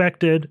not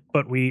expected,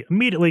 but we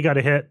immediately got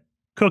to hit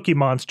Cookie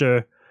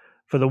Monster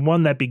for the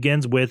one that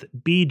begins with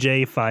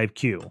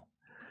BJ5Q.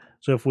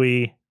 So if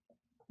we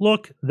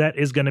look, that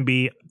is going to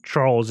be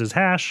Charles's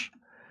hash.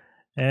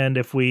 And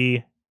if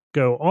we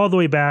go all the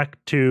way back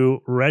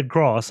to Red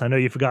Cross, I know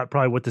you forgot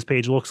probably what this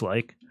page looks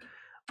like,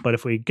 but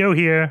if we go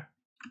here,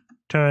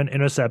 turn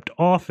intercept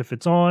off if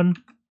it's on,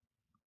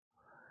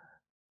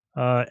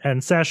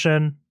 end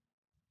session,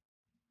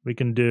 we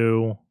can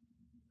do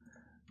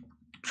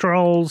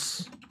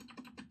Charles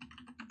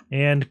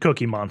and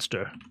Cookie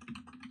Monster.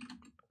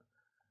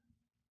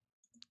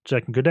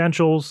 Checking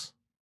credentials,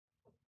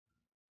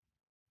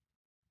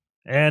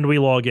 and we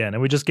log in,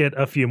 and we just get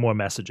a few more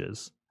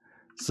messages.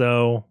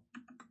 So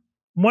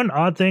one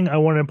odd thing I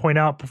wanted to point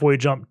out before we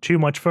jump too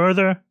much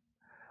further,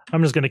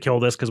 I'm just going to kill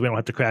this because we don't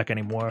have to crack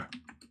anymore.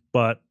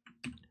 But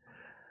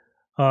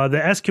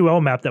the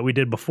SQL map that we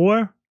did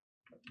before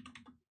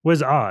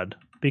was odd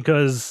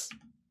because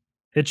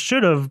it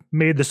should have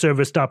made the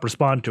server stop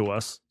respond to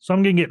us. So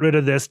I'm going to get rid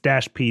of this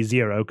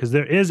 -p0 because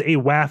there is a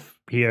WAF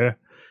here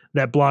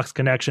that blocks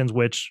connections,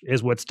 which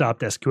is what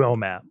stopped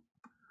SQLMap.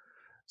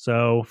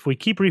 So if we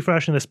keep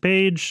refreshing this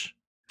page,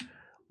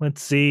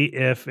 let's see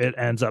if it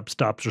ends up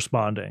stops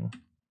responding.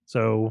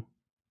 So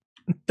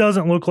it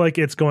doesn't look like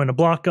it's going to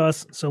block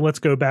us. So let's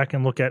go back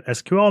and look at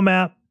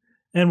SQLMap.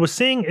 And we're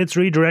seeing it's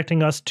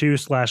redirecting us to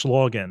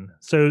 /login.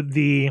 So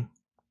the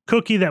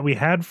cookie that we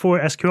had for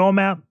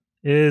SQLMap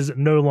is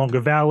no longer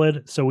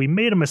valid. So we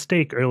made a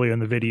mistake earlier in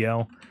the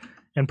video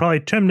and probably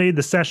terminated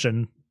the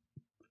session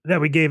that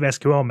we gave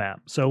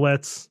SQLMap. So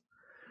let's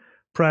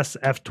press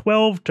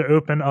F12 to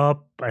open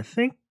up, I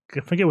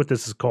forget what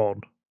this is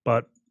called,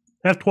 but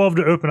F12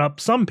 to open up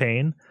some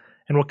pane,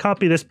 and we'll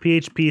copy this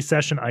PHP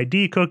session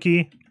ID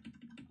cookie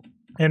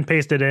and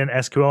paste it in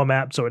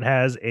SQLMap so it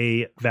has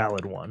a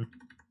valid one.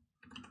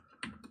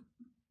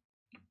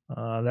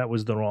 That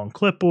was the wrong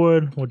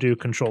clipboard. We'll do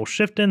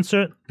Control-Shift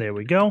insert. There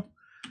we go.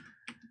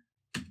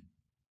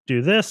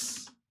 Do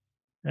this.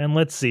 And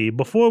let's see.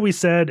 Before we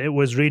said it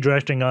was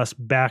redirecting us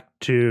back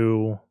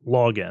to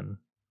login,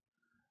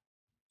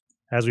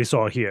 as we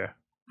saw here.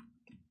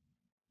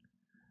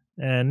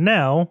 And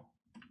now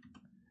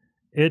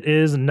it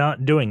is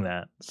not doing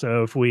that.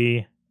 So if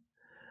we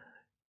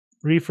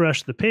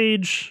refresh the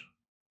page,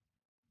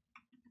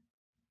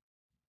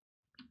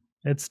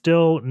 it's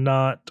still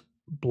not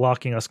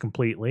blocking us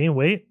completely.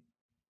 Wait,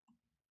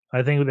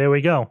 I think there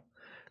we go.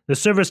 The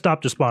server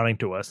stopped responding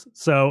to us.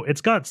 So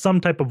it's got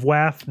some type of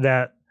WAF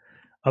that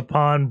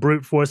upon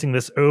brute forcing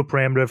this O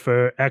parameter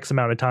for X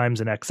amount of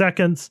times in X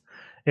seconds,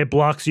 it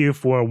blocks you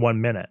for 1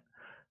 minute.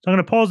 So I'm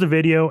going to pause the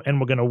video and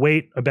we're going to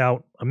wait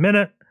about a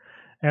minute,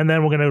 and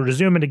then we're going to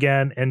resume it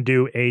again and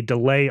do a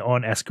delay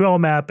on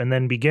SQLMap and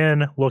then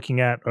begin looking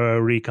at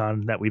our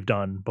recon that we've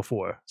done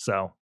before.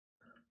 So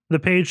the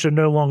page should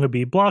no longer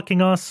be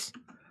blocking us.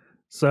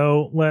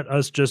 So let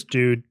us just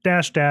do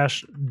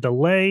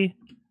 --delay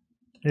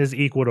is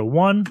equal to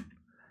 1.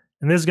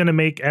 And this is going to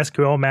make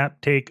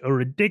SQLMap take a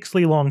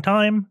ridiculously long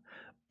time,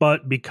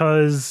 but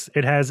because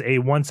it has a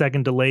 1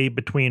 second delay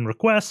between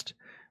requests,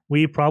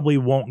 we probably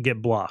won't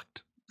get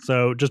blocked.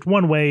 So just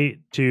one way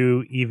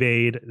to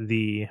evade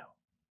the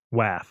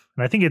WAF.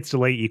 And I think it's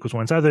delay equals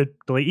 1. It's either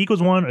delay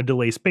equals 1 or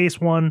delay space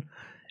 1.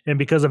 And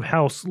because of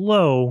how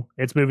slow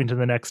it's moving to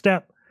the next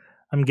step,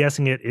 I'm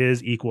guessing it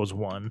is equals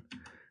 1.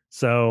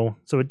 So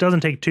it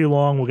doesn't take too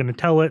long. We're going to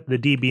tell it the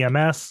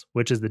DBMS,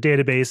 which is the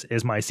database,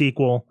 is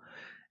MySQL,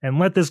 and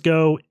let this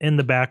go in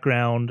the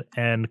background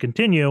and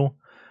continue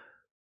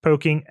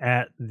poking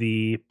at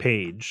the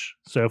page.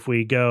 So if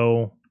we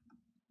go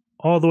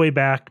all the way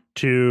back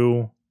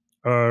to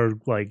our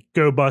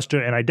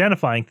GoBuster and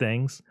identifying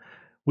things,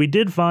 we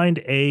did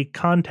find a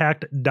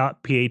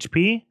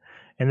contact.php,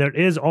 and there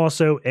is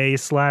also a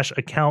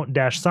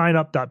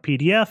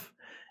 /account-signup.pdf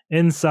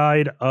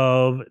inside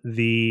of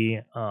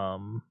the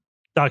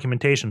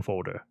documentation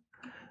folder.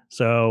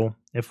 So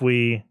if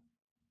we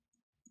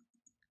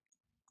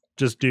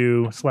just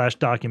do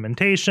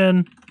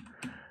 /documentation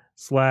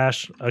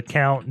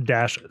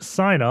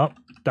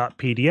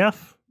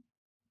 /account-signup.pdf,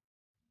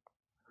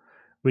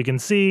 we can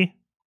see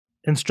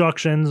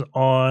instructions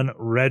on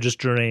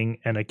registering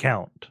an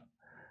account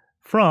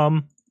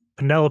from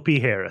Penelope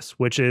Harris,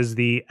 which is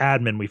the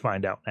admin we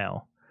find out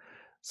now.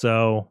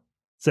 So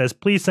it says,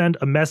 please send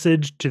a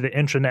message to the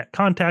intranet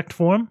contact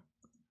form.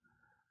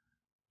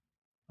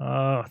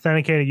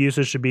 Authenticated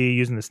users should be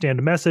using the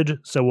standard message,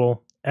 so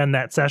we'll end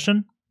that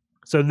session.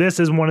 So this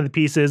is one of the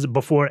pieces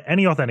before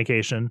any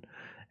authentication,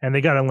 and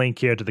they got a link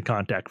here to the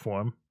contact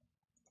form.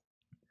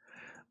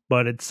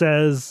 But it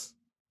says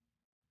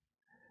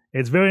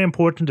it's very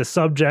important to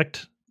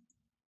subject,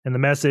 and the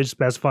message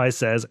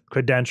says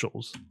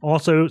credentials.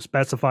 Also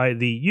specify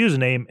the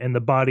username in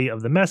the body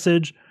of the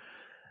message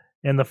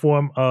in the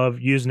form of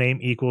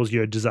username equals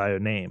your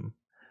desired name.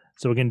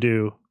 So we can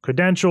do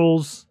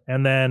credentials,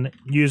 and then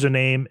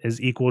username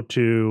is equal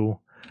to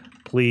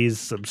please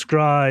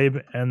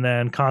subscribe, and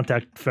then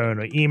contact phone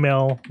or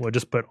email. We'll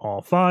just put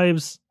all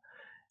 5s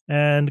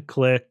and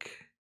click.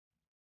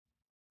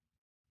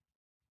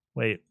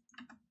 Wait,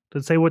 did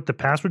it say what the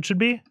password should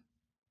be?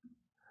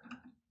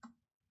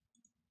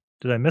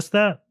 Did I miss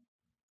that?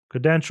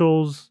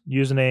 Credentials,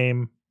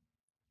 username,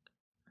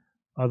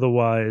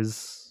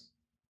 otherwise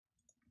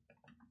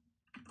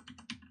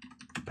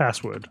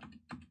password.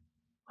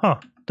 Huh,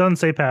 doesn't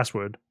say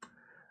password.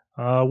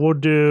 We'll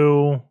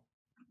do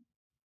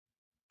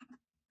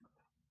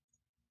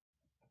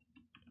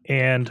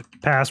and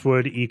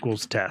password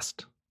equals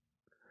test.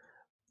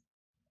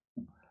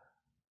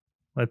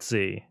 Let's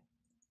see.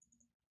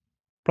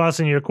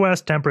 Processing your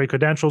request, temporary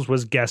credentials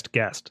was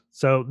guest.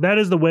 So that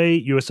is the way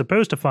you are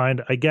supposed to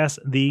find, I guess,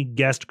 the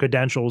guest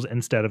credentials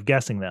instead of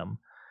guessing them.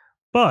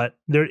 But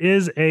there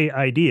is an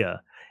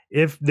idea.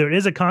 if there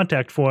is a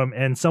contact form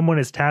and someone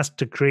is tasked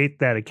to create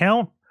that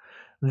account,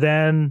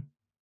 then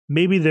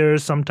maybe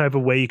there's some type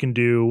of way you can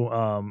do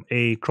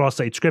a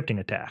cross-site scripting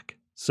attack.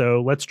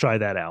 So let's try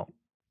that out.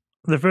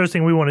 The first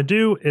thing we want to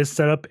do is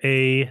set up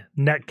a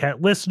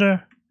netcat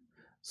listener.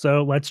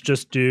 So let's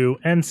just do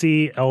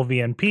nc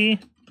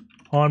lvnp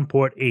on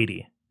port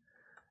 80.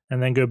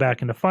 And then go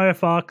back into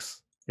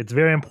Firefox. It's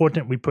very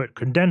important we put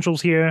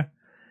credentials here.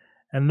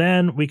 And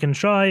then we can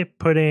try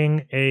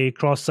putting a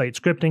cross-site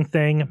scripting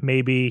thing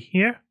maybe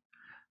here.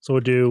 So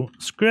we'll do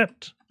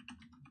script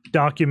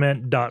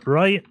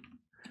document.write.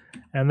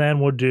 And then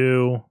we'll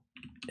do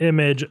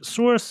image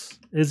source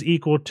is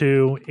equal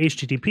to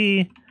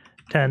http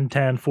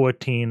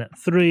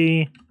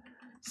 10.10.14.3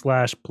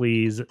 /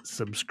 please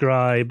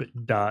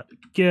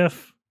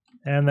subscribe.gif.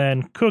 And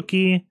then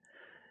cookie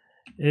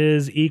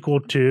is equal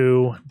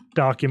to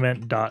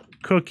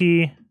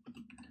document.cookie.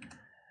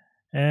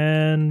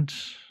 And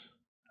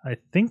I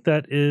think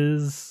that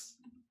is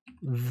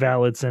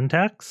valid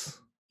syntax.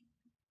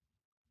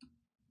 I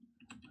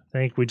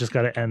think we just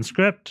got to end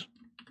script.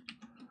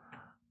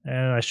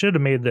 And I should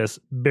have made this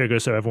bigger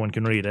so everyone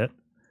can read it.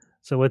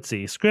 So let's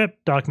see,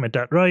 script,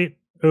 document.write,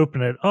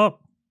 open it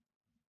up,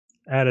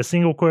 add a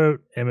single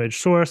quote, image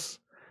source,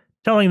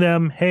 telling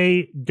them,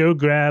 hey, go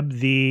grab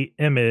the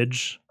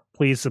image,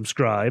 please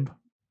subscribe,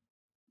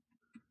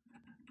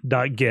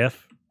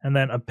 .gif, and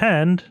then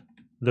append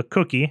the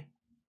cookie,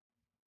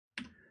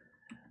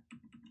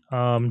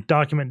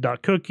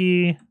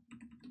 document.cookie,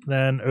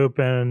 then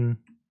open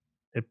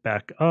it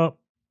back up.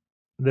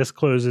 This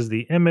closes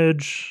the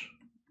image.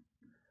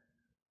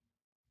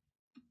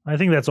 I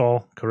think that's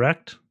all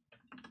correct.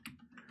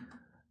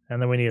 And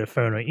then we need a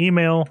phone or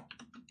email.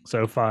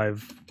 So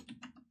 5,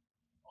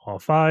 all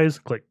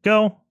 5s, click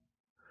go.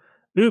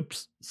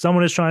 Oops,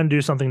 someone is trying to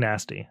do something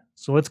nasty.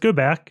 So let's go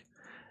back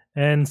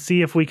and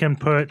see if we can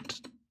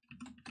put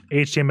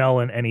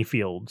HTML in any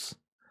fields.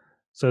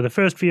 So the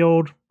first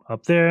field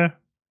up there,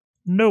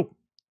 nope.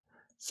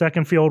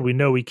 Second field, we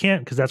know we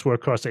can't because that's where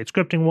cross-site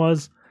scripting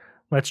was.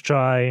 Let's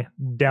try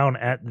down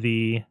at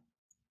the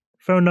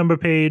phone number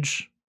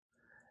page,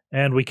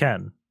 and we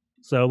can.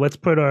 So let's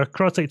put our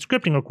cross-site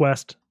scripting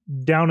request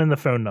down in the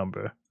phone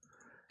number.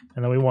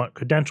 And then we want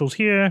credentials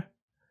here.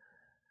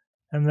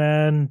 And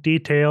then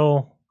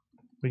detail,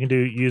 we can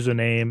do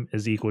username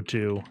is equal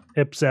to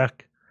IPsec,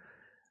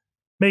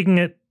 making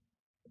it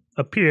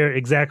appear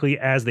exactly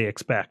as they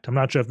expect. I'm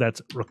not sure if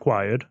that's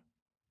required.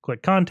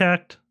 Click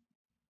contact,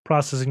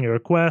 processing your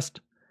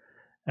request,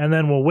 and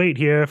then we'll wait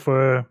here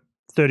for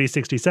 30,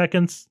 60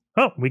 seconds.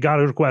 Oh, we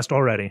got a request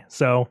already.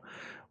 So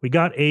we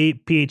got a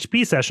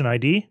PHP session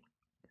ID.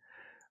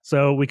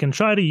 So we can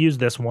try to use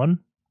this one.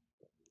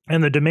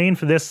 And the domain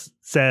for this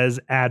says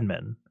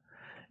admin,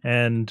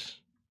 and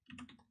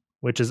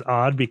which is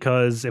odd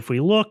because if we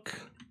look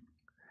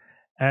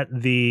at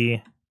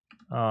the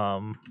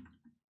host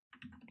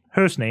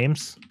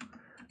names,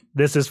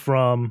 this is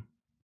from,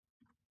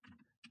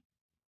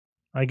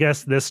 I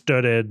guess this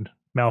started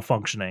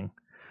malfunctioning,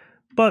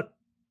 but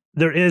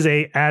there is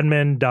a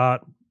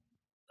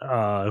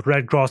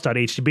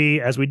admin.redcross.htb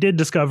as we did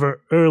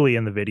discover early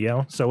in the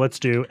video. So let's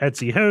do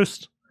etc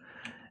host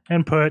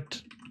and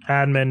put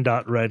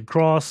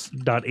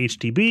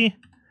admin.redcross.htb,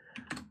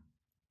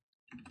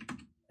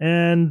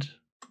 and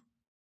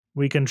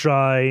we can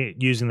try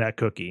using that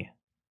cookie.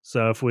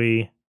 So if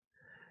we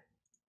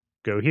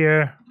go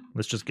here,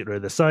 let's just get rid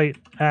of the site,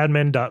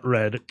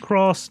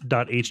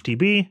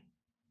 admin.redcross.htb,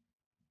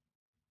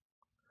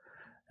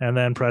 and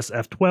then press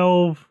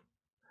F12,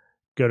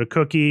 go to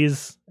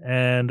cookies,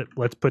 and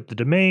let's put the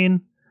domain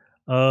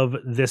of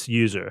this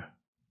user,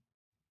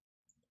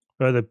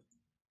 or the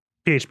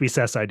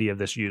PHPSESSID of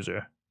this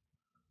user.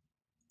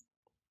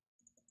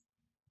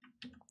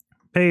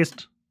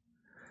 Paste,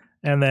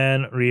 and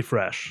then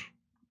refresh.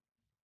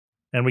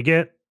 And we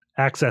get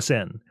access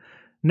in.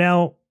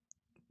 Now,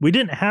 we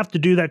didn't have to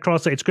do that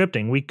cross-site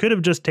scripting. We could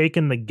have just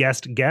taken the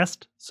guest.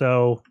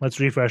 So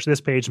let's refresh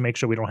this page to make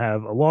sure we don't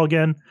have a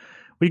login.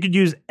 We could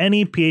use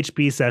any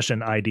PHP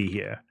session ID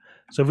here.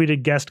 So if we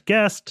did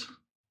guest,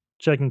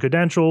 checking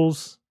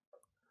credentials,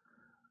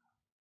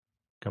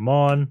 come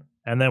on,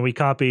 and then we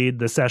copied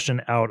the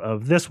session out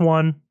of this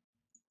one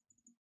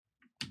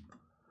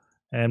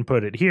and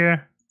put it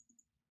here.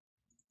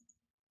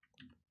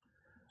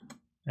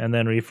 And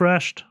then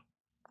refreshed,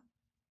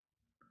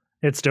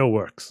 it still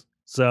works.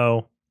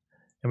 So,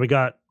 and we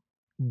got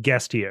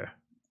guest here.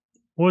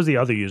 What was the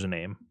other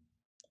username?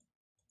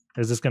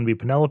 Is this going to be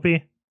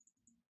Penelope?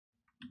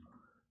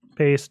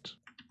 Paste,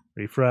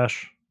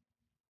 refresh.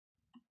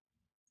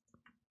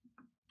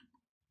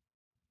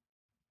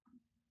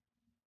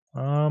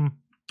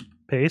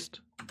 Paste,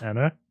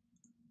 enter.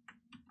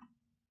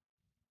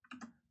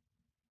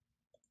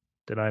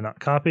 Did I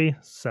not copy?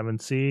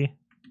 7C,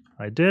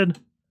 I did.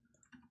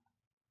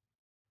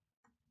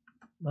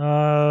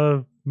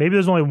 Maybe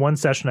there's only one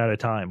session at a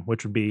time,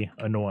 which would be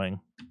annoying.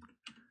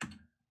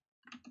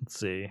 Let's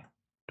see.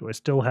 Do I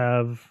still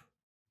have...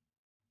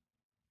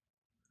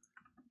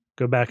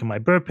 Go back in my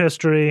burp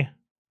history.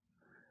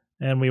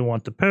 and we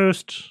want the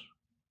post.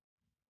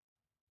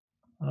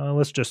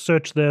 Let's just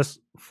search this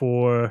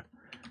for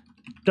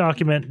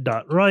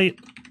document.write,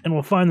 and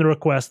we'll find the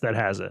request that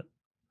has it.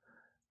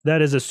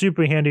 That is a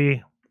super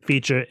handy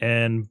feature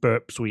in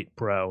Burp Suite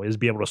Pro, is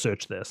be able to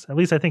search this. At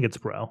least I think it's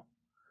Pro.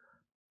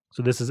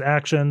 So this is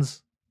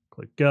actions,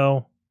 click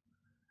go,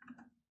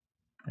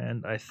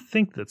 and I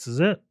think this is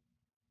it.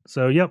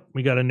 So yep,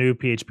 we got a new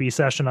PHP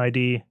session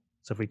ID.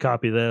 So if we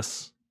copy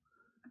this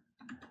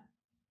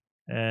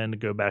and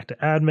go back to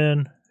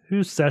admin,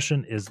 whose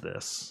session is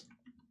this?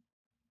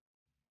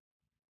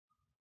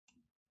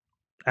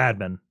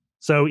 Admin.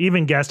 So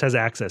even guest has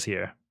access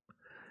here.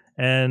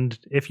 And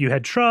if you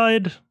had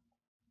tried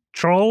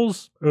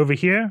Charles over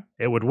here,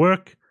 it would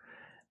work.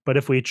 But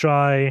if we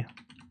try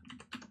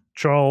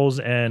Charles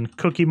and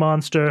Cookie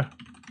Monster,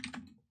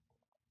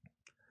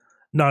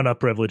 not enough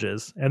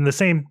privileges. And the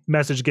same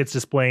message gets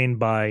displayed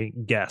by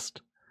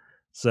guest.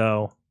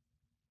 So,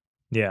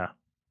 yeah.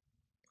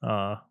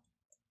 And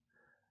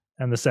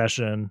the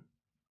session,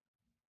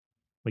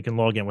 we can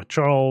log in with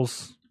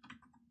Charles,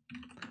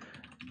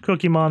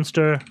 Cookie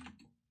Monster,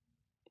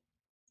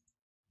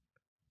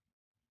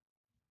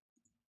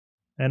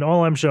 and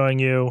all I'm showing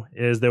you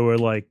is there were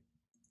like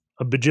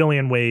a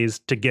bajillion ways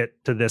to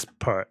get to this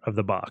part of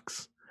the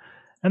box.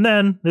 And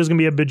then there's going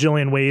to be a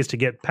bajillion ways to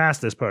get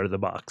past this part of the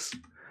box.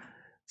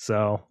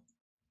 So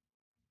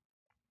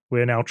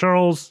we're now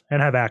Charles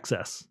and have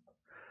access.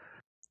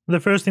 The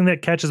first thing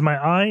that catches my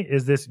eye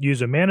is this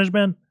user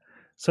management.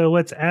 So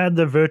let's add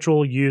the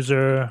virtual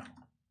user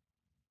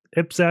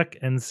IPsec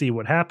and see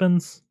what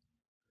happens.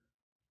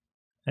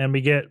 And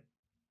we get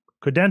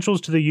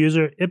credentials to the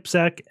user,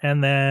 IPsec,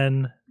 and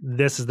then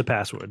this is the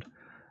password.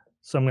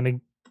 So I'm going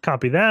to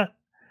copy that,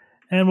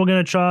 and we're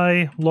going to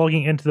try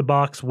logging into the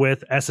box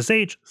with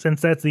SSH,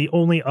 since that's the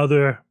only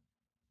other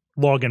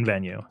login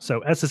venue.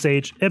 So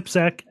SSH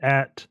IPsec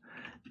at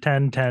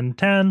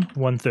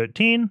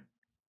 10.10.10.113,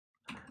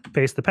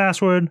 paste the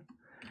password,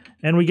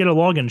 and we get a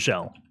login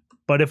shell.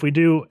 But if we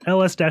do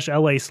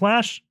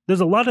ls-la/,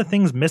 there's a lot of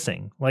things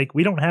missing. Like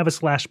we don't have a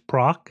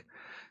 /proc,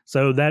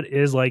 so that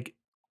is like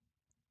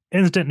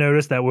instant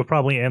notice that we're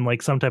probably in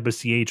like some type of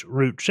ch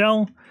root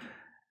shell.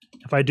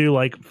 If I do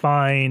like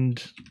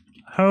find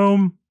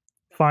home,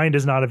 find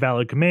is not a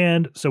valid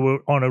command, so we're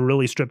on a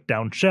really stripped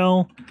down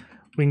shell.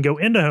 We can go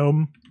into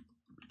home,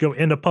 go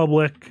into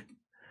public,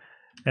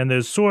 and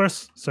there's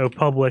source, so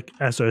public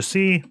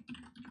src,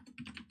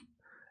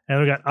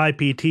 and we got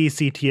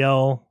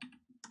iptctl.c,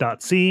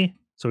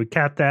 so we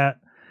cat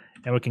that,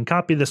 and we can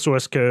copy the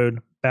source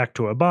code back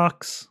to our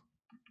box.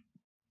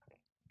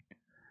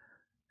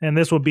 And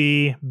this will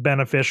be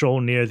beneficial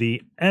near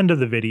the end of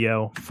the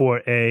video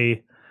for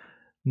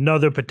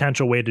another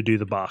potential way to do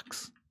the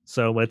box.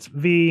 So let's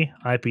v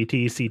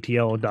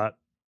iptctl.c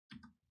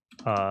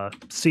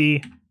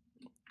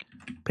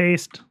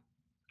paste.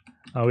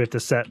 We have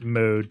to set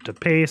mode to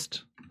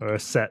paste, or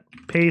set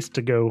paste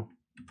to go.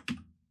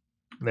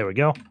 There we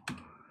go.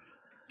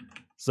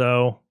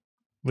 So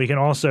we can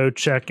also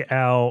check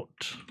out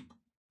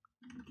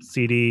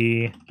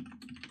cd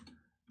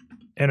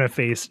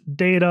interface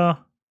data.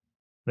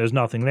 There's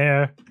nothing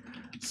there.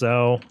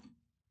 So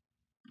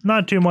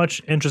not too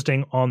much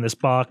interesting on this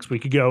box. We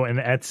could go in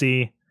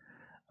Etsy.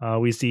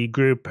 We see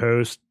group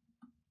host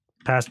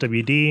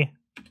passwd.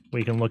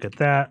 We can look at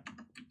that.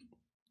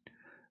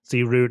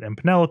 See root and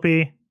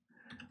Penelope.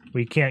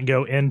 We can't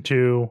go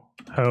into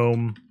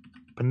home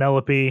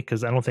Penelope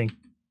because I don't think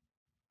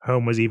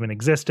home was even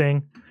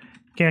existing.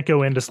 Can't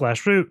go into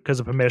 /root because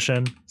of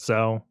permission.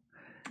 So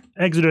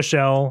exit a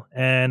shell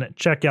and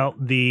check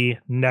out the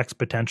next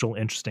potential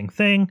interesting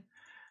thing.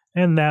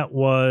 And that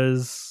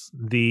was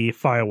the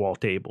firewall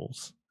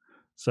tables.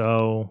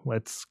 So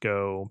let's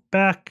go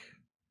back.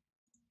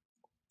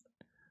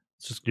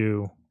 Let's just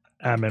do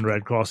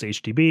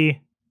admin.redcross.htb.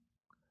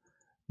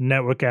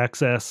 Network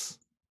access,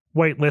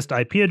 whitelist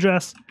IP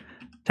address,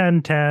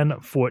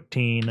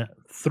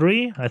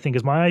 10.10.14.3, I think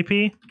is my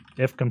IP.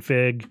 If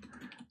config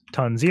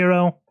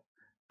ton0,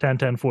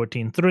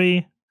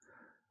 10.10.14.3.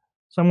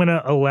 So I'm going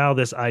to allow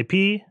this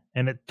IP,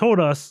 and it told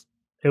us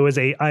it was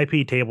a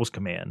IP tables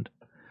command.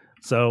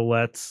 So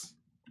let's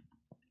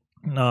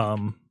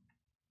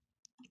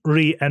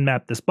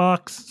re-nmap this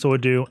box. So we'll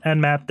do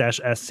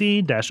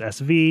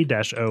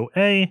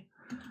nmap-sc-sv-oa,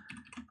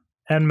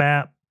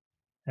 nmap,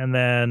 and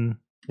then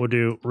we'll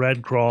do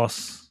red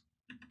cross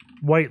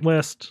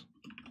whitelist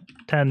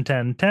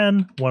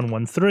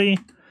 10.10.10.113.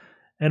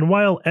 And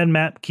while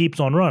nmap keeps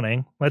on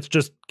running, let's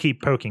just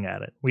keep poking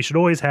at it. We should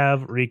always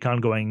have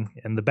recon going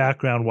in the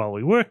background while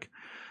we work.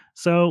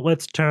 So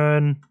let's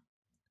turn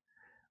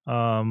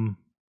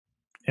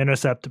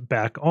intercept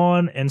back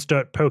on and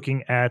start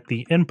poking at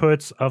the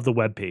inputs of the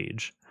web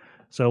page.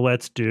 So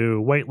let's do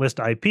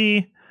whitelist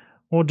IP.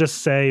 We'll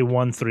just say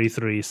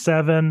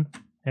 1337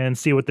 and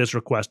see what this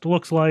request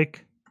looks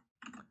like.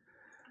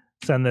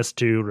 Send this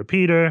to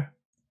repeater.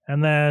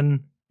 And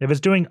then if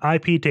it's doing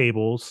IP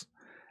tables,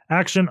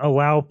 action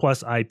allow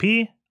plus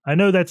IP. I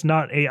know that's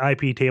not a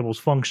IP tables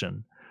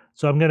function.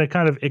 So I'm going to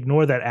kind of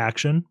ignore that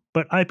action,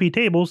 but IP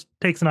tables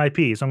takes an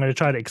IP. So I'm going to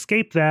try to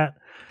escape that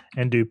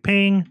and do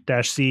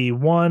ping-c1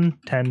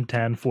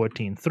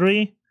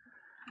 10.10.14.3.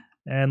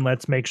 And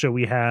let's make sure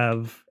we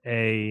have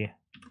a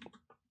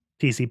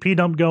TCP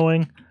dump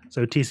going.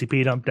 So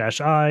TCP dump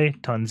 -I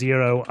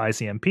ton0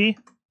 ICMP.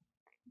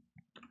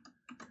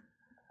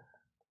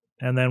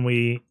 And then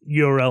we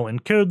URL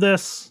encode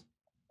this,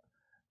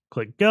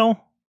 click go,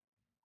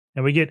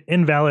 and we get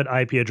invalid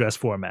IP address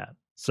format.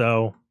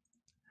 So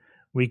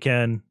we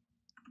can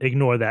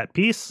ignore that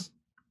piece.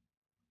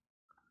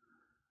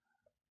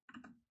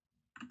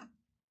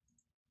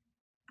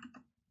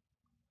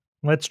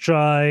 Let's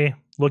try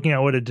looking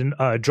at what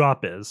a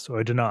drop is, or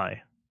a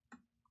deny.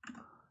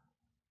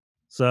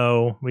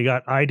 So we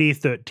got ID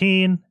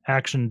 13,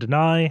 action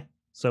deny.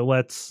 So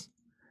let's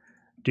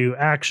do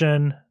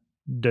action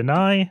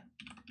deny,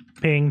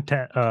 ping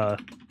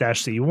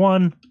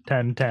 -c1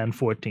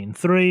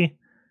 10.10.14.3.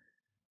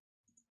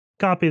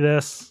 Copy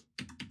this,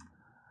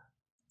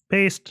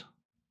 paste,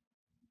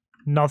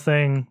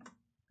 nothing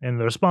in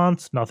the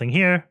response, nothing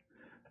here.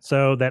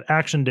 So that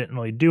action didn't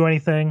really do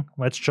anything.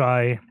 Let's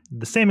try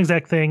the same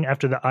exact thing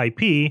after the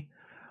IP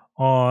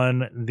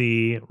on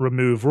the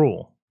remove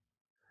rule.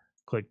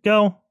 Click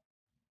go,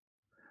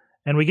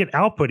 and we get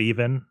output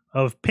even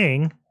of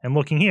ping, and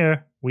looking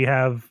here, we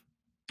have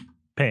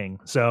ping.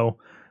 So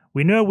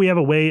we know we have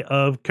a way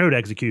of code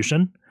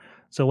execution.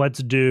 So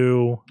let's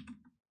do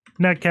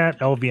netcat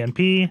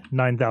lvnp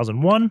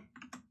 9001,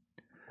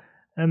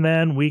 and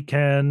then we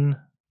can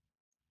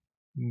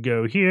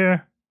go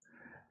here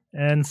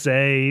and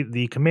say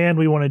the command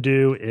we want to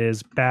do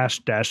is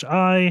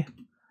bash-i.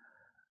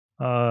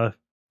 I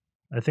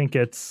think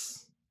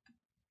it's,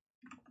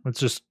 let's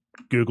just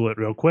Google it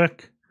real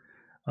quick.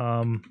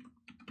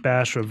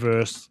 Bash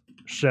reverse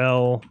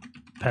shell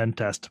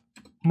pentest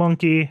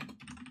monkey.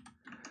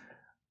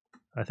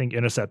 I think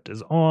intercept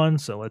is on,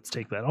 so let's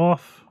take that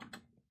off.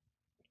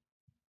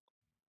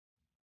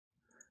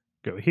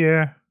 Go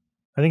here.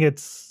 I think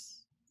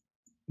it's,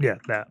 yeah,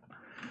 that.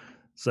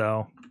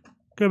 So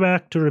go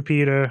back to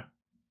repeater.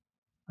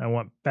 I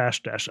want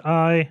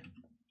bash-i,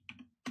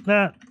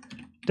 that,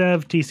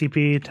 dev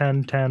tcp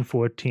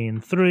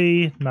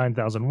 10.10.14.3,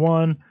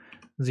 9001,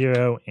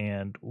 0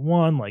 and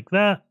 1, like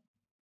that.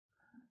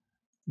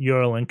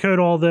 URL encode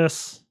all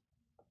this.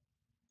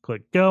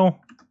 Click go.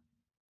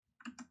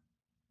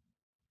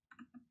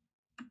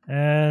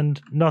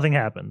 And nothing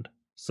happened.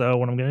 So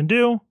what I'm going to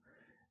do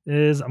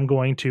is I'm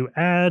going to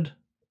add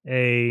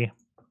a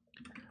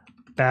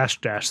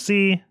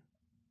bash-c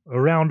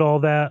around all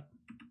that,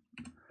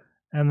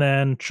 and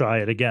then try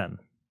it again.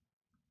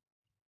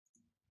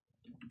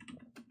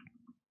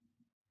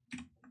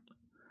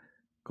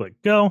 Click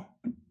go.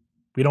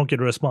 We don't get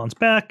a response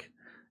back.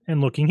 And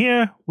looking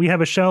here, we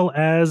have a shell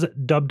as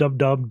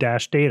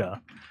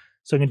www-data.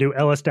 So I can do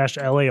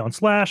ls-la on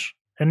slash,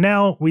 and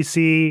now we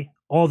see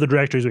all the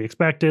directories we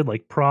expected,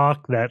 like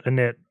proc, that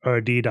init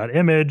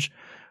rd.image,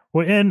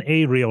 were in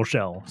a real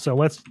shell. So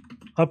let's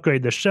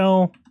upgrade the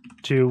shell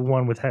to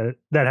one with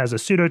that has a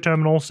pseudo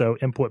terminal. So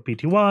import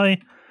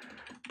pty,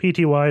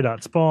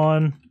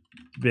 pty.spawn,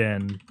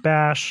 bin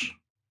bash,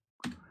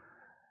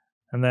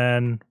 and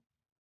then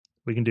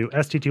we can do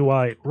stty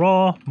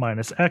raw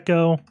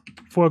 -echo,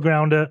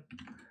 foreground it,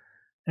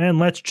 and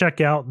let's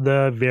check out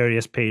the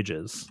various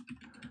pages.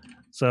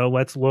 So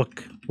let's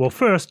look, well,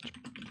 first,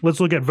 let's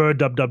look at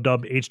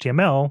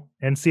ver.www.html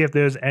and see if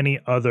there's any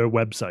other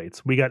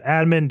websites. We got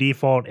admin,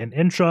 default, and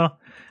intra.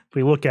 If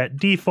we look at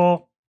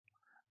default,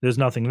 there's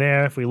nothing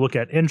there. If we look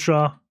at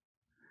intra,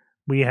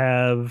 we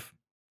have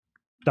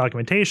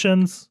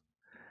documentations,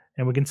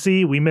 and we can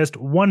see we missed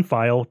one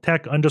file,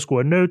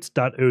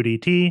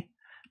 tech_notes.odt.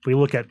 If we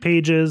look at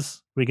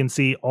pages, we can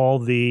see all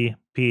the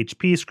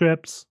PHP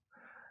scripts.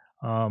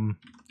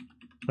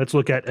 Let's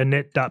look at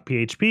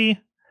init.php,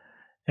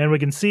 and we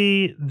can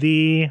see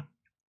the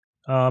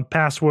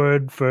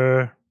password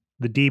for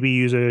the DB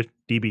user,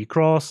 DB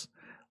cross.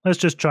 Let's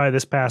just try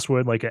this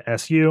password like a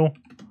SU.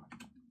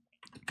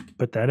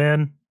 Put that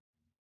in.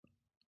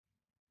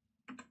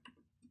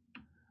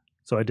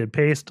 So I did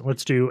paste.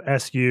 Let's do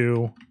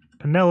SU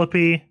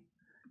Penelope,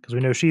 because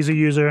we know she's a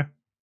user.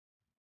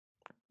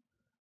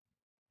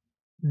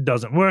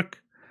 Doesn't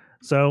work.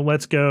 So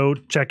let's go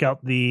check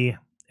out the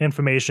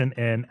information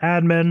in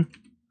admin.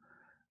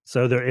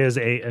 So there is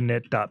a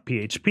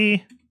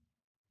init.php.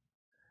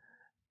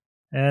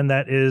 And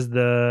that is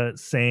the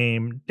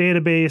same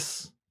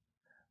database.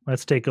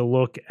 Let's take a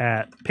look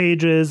at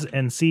pages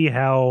and see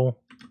how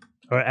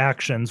our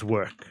actions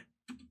work.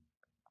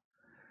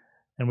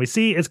 And we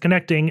see it's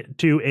connecting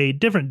to a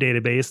different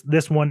database.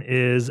 This one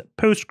is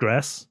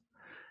Postgres.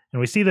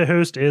 And we see the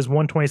host is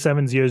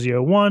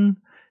 127.0.0.1.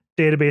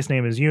 Database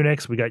name is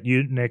Unix. We got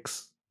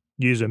Unix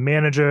user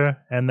manager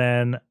and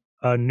then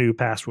a new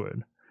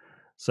password.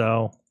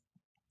 So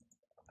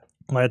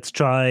let's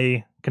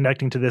try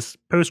connecting to this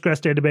Postgres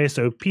database.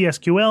 So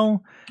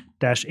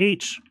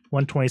PSQL-H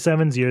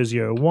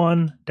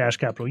 127.0.0.1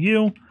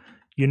 -U,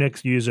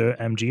 Unix user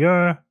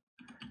MGR,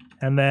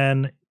 and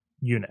then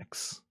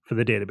Unix for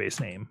the database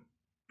name.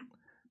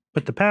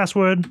 Put the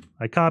password,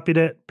 I copied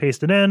it,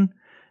 pasted in,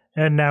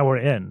 and now we're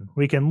in.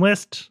 We can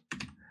list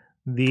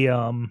the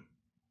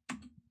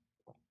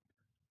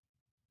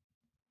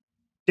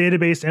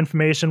database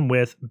information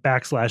with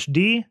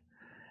 \d,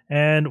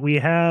 and we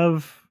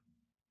have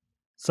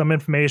some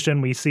information.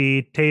 We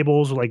see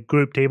tables like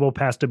group table,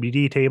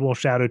 passwd table,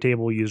 shadow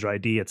table, user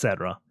ID,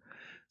 etc.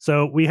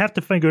 So we have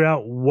to figure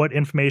out what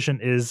information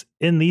is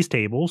in these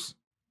tables.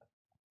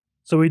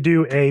 So we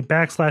do a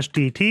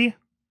 \dt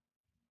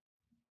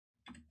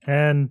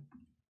and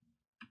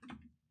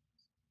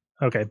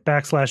okay,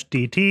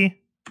 \dt.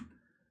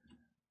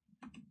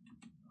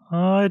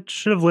 It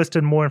should have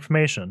listed more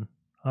information.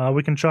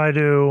 We can try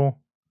to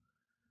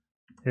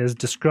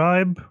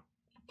describe.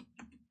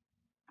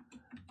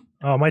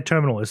 Oh, my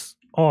terminal is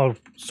all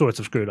sorts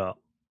of screwed up.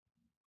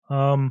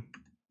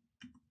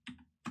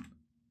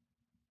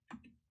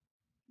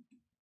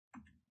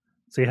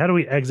 See, how do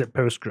we exit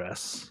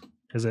Postgres?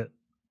 Is it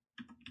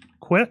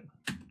quit?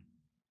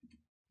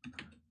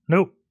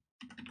 Nope.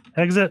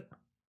 Exit?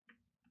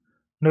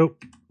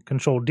 Nope.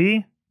 Control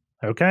D.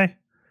 Okay.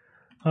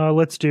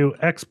 Let's do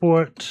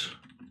export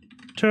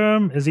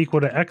term is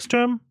equal to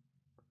xterm.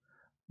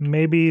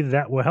 Maybe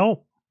that will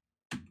help.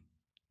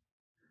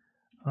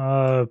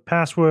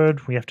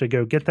 Password, we have to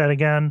go get that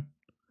again.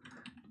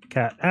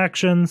 Cat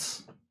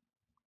actions.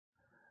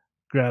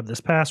 Grab this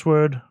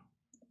password.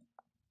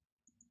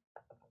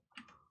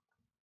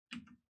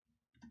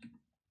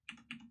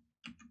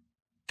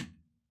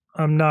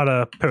 I'm not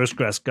a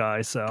Postgres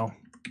guy, so.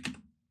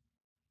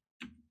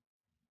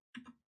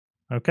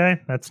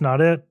 Okay, that's not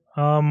it.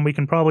 We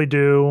can probably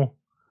do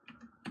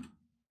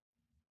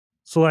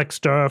select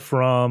stir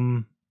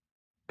from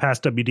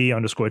passwd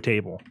underscore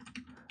table.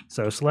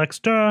 So select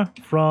stir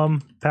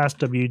from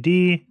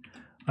passwd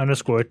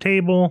underscore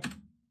table.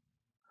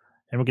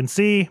 And we can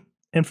see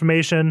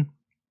information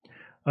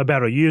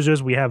about our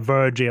users. We have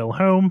var jail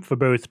home for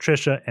both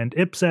Trisha and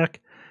IPSEC,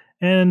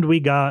 and we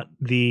got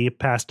the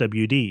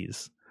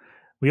passwds.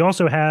 We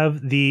also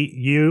have the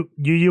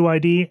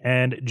UUID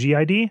and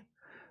GID.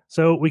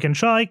 So we can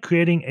try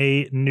creating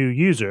a new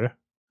user.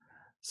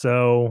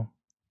 So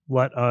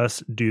let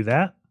us do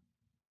that.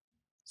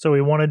 So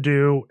we want to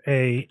do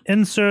a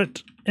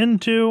insert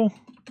into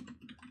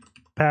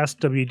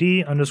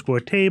passwd underscore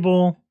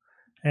table.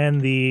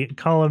 And the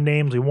column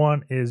names we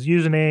want is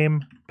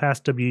username,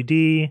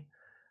 passwd,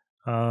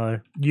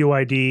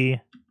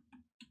 UID,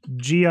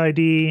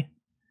 GID,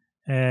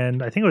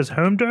 and I think it was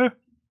homedir.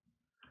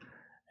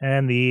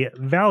 And the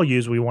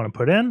values we want to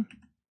put in,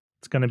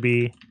 it's going to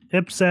be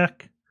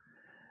IPSEC,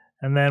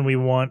 and then we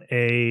want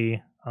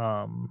a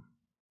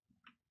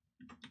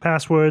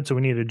password, so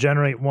we need to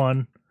generate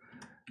one.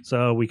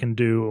 So we can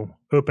do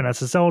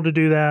OpenSSL to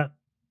do that.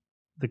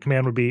 The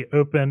command would be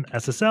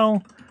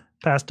OpenSSL,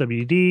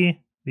 passwd.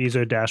 These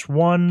are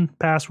 -1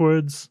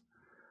 passwords.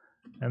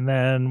 And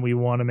then we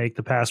want to make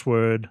the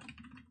password,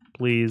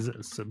 please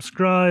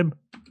subscribe.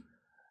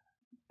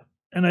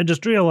 And I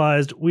just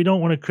realized we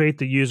don't want to create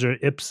the user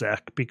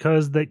IPSEC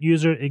because that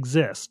user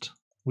exists.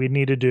 We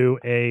need to do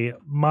a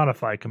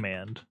modify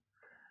command.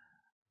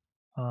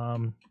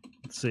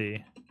 Let's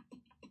see.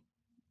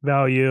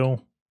 Value.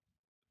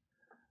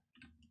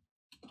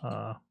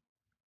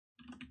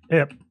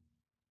 IP.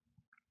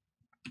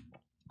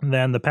 And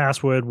then the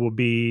password will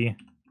be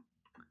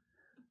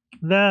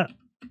that.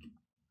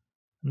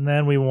 And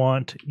then we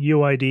want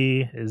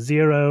UID is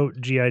 0,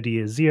 GID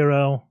is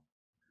 0.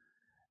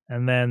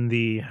 And then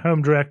the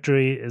home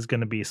directory is going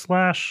to be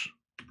 /.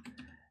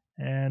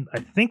 And I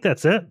think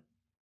that's it.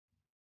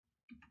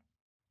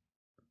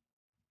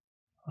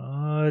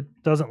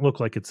 It doesn't look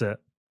like it's it.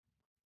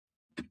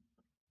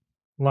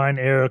 Line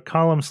error,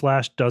 column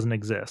 / doesn't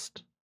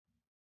exist.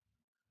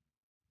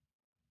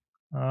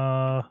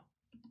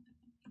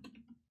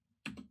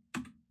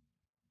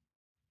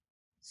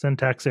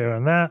 Syntax error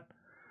on that.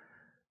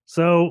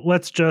 So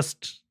let's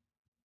just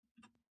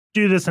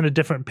do this in a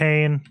different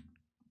pane.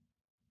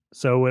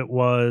 So it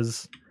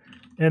was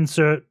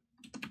insert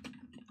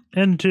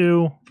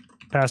into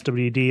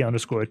passwd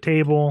underscore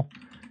table,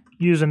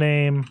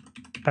 username,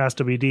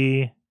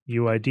 passwd,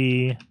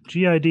 UID,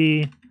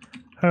 GID,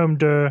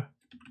 homedir,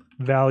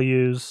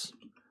 values,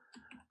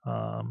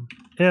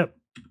 IP,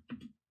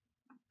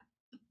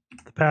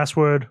 the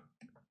password.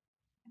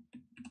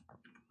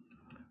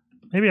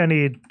 Maybe I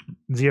need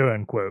 0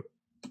 in quote.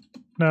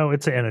 No,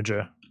 it's an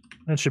integer.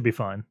 That should be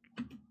fine.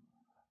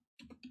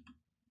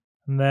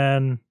 And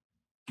then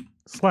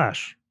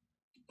 /.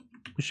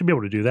 We should be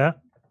able to do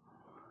that.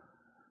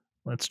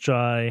 Let's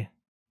try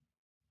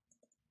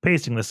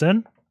pasting this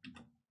in.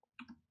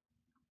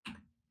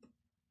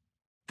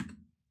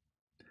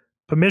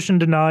 Permission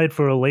denied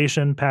for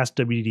relation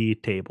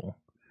passwd table.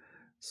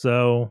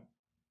 So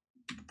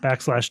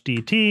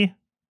 \dt.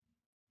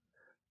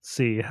 Let's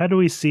see, how do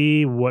we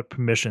see what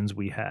permissions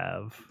we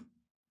have?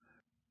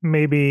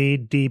 Maybe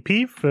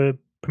DP for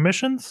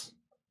permissions?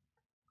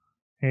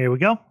 Here we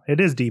go.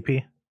 It is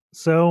DP.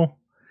 So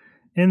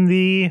in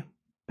the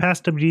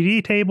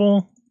passwd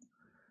table,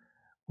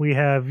 we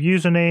have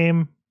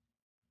username,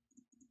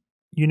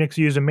 Unix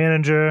user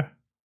manager.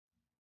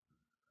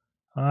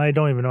 I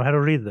don't even know how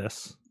to read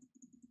this.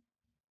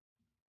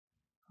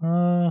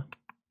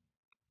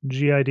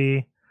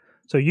 GID.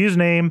 So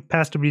username,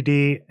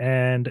 passwd,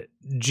 and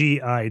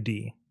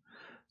GID.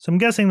 So I'm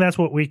guessing that's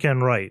what we can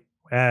write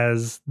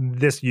as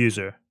this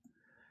user.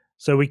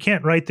 So we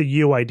can't write the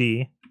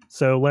UID.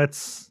 So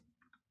let's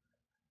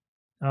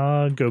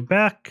go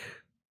back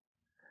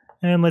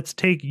and let's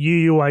take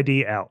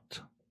UUID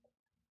out.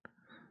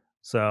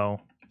 So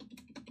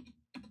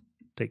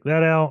take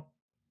that out,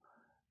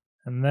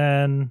 and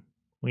then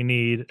we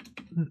need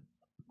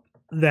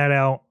that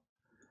out.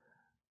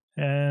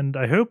 And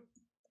I hope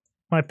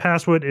my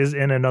password is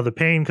in another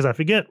pane because I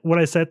forget what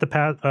I set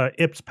the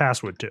IPS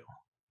password to.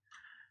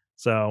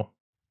 So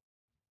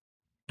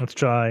let's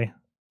try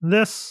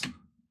this.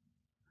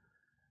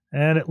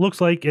 And it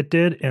looks like it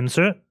did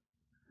insert.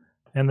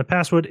 And the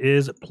password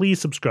is please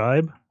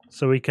subscribe.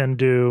 So we can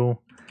do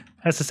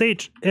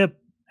SSH IP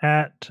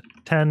at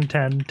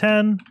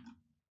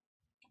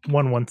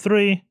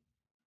 10.10.10.113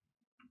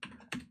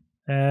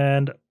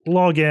 and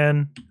log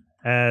in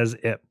as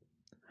IP.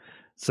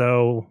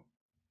 So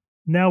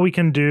now we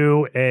can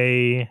do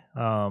a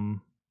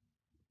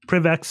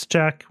privx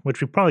check,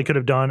 which we probably could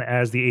have done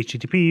as the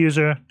HTTP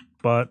user,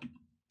 but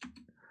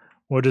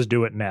we'll just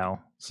do it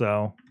now.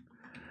 So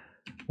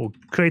we'll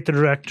create the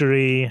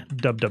directory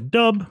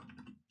www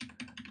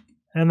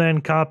and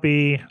then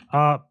copy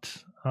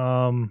opt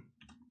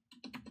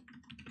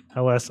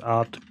ls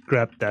opt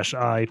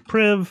grep-i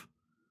priv.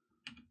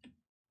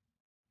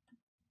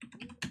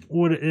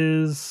 What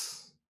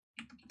is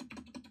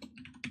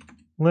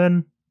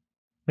lin?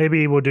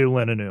 Maybe we'll do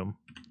linenum.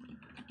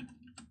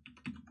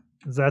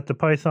 Is that the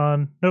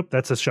Python? Nope,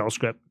 that's a shell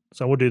script.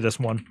 So we'll do this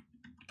one.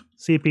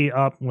 cp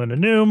opt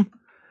linenum,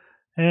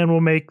 and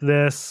we'll make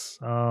this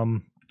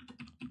lin.sh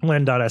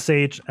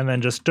and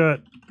then just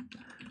start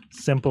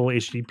simple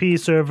HTTP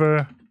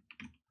server.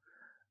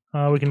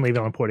 We can leave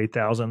it on port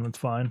 8000, that's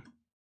fine.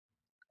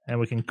 And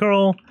we can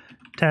curl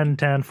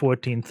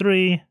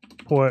 10.10.14.3,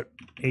 port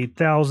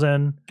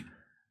 8000,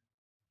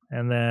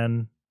 and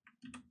then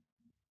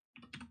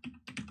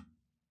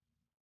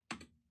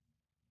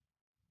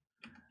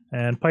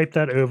pipe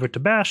that over to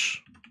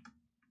bash.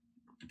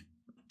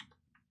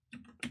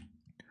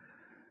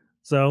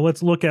 So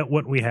let's look at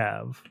what we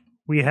have.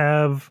 We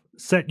have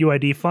set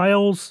UID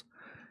files,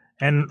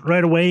 and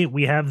right away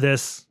we have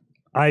this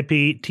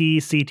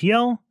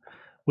IPTCTL,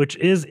 which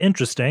is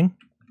interesting,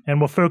 and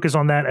we'll focus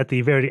on that at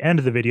the very end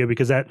of the video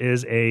because that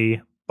is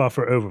a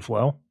buffer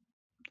overflow.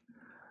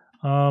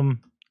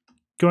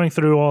 Going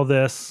through all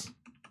this,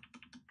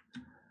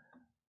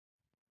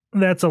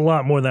 that's a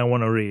lot more than I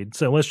want to read,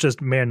 so let's just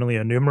manually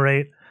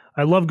enumerate.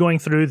 I love going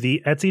through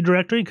the Etsy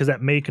directory because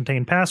that may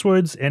contain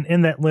passwords, and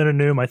in that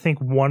linenum, I think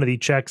one of the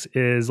checks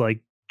is like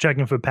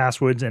checking for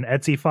passwords in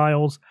Etsy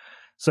files.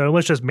 So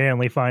let's just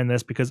manually find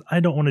this because I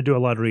don't want to do a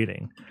lot of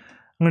reading.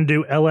 I'm going to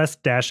do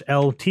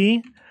ls-lt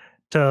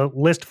to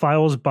list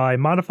files by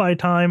modified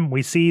time.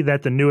 We see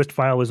that the newest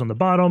file is on the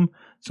bottom,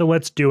 so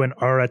let's do an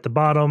R at the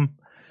bottom,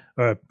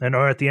 or an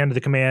R at the end of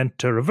the command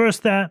to reverse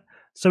that,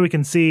 so we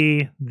can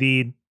see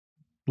the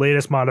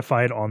latest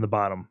modified on the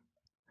bottom.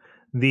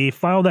 The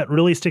file that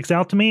really sticks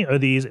out to me are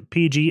these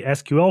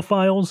pgsql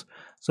files.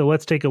 So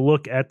let's take a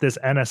look at this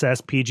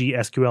nss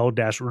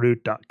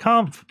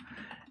pgsql-root.conf.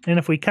 And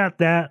if we cut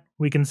that,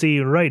 we can see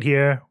right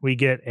here, we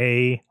get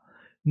a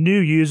new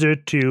user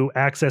to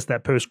access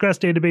that Postgres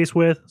database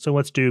with. So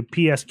let's do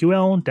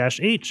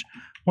psql-h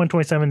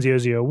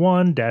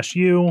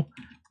 127.0.0.1-u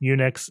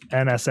Unix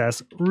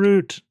NSS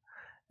root.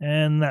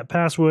 And that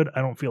password,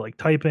 I don't feel like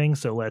typing,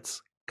 so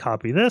let's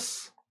copy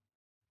this.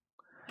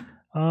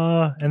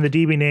 And the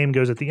DB name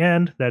goes at the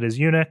end. That is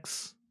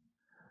Unix.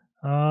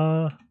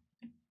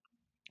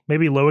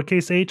 Maybe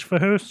lowercase h for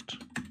host.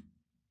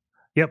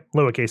 Yep,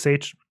 lowercase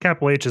h.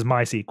 Capital H is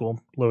MySQL.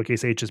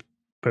 Lowercase h is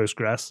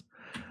Postgres.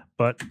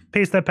 But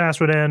paste that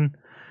password in,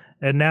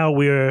 and now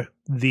we're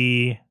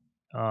the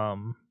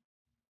Unix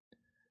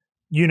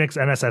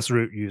NSS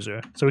root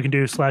user. So we can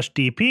do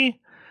 /dp,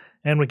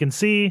 and we can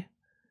see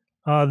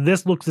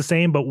this looks the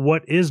same, but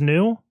what is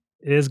new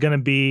is going to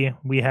be,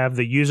 we have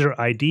the user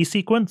ID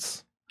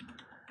sequence.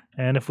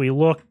 And if we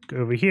look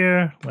over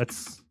here,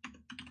 let's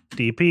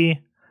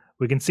DP,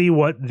 we can see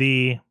what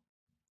the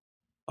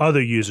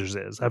other users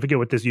is. I forget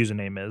what this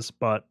username is,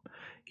 but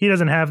he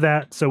doesn't have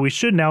that. So we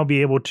should now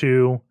be able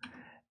to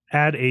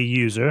add a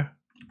user.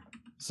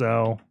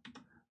 So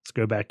let's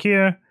go back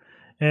here,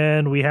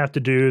 and we have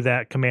to do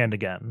that command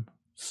again.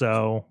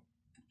 So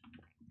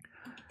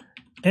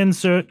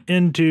insert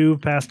into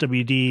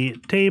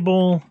passwd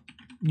table,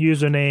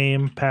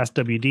 username,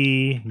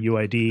 passwd,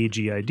 UID,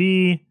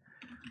 GID,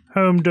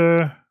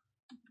 homedir,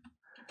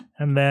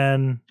 and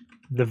then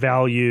the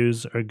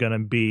values are going to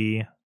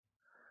be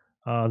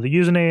the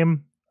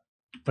username.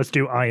 Let's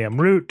do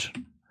imroot.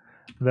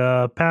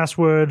 The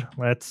password,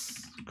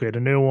 let's create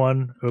a new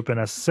one, open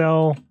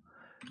SSL,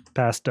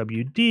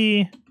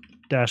 passwd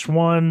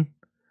 -1,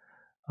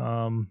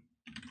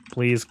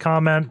 please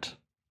comment.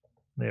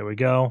 There we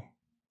go.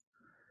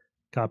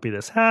 Copy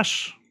this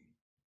hash.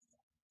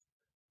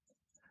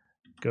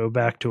 Go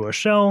back to our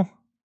shell.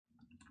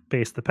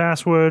 Paste the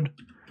password.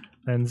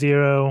 Then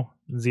 0,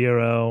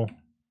 0,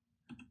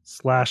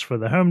 / for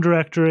the home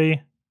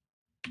directory.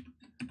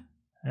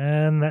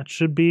 And that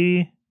should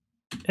be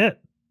it.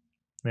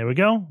 There we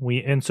go.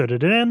 We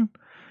inserted it in.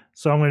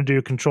 So I'm going to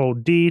do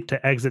Control-D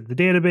to exit the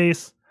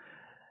database.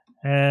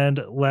 And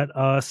let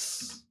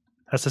us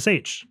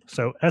SSH.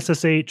 So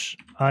SSH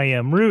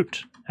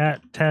imroot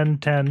at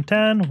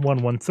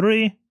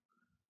 10.10.10.113.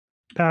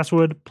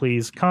 Password,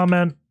 please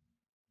comment.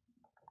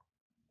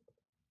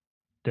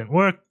 Didn't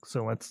work,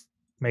 so let's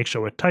make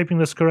sure we're typing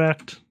this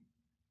correct.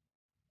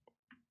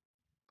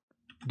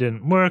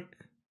 Didn't work.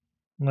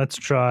 Let's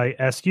try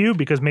SU,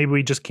 because maybe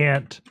we just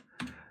can't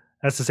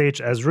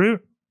SSH as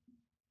root.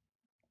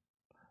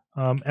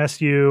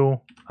 SU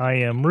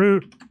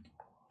imroot,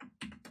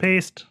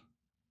 paste.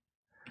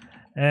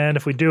 And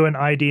if we do an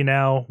ID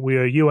now, we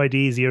are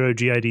UID 0,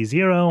 GID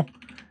 0.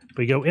 If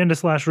we go into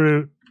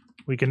 /root,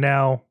 we can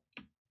now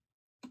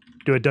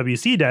do a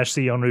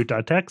wc-c on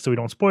root.txt so we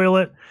don't spoil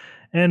it,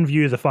 and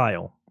view the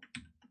file.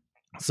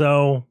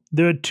 So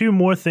there are two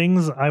more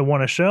things I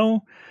want to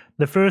show.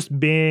 The first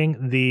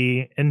being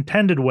the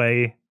intended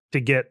way to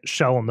get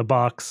shell in the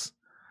box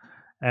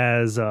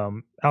as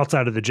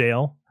outside of the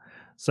jail.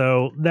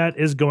 So that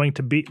is going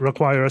to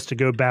require us to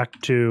go back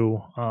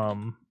to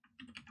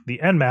the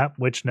Nmap,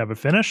 which never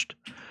finished.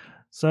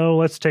 So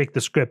let's take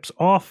the scripts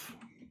off.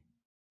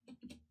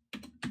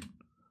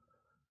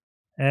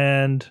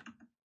 And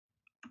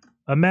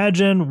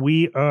imagine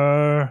we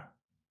are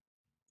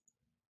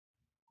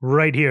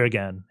right here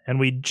again, and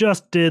we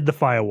just did the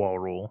firewall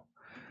rule.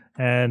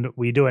 And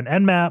we do an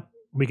Nmap,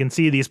 we can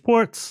see these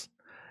ports,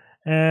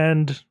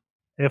 and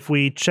if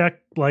we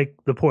check like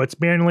the ports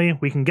manually,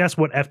 we can guess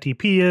what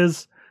FTP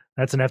is.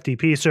 That's an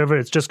FTP server.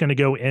 It's just going to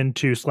go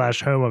into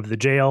 /home of the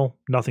jail.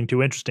 Nothing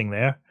too interesting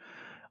there.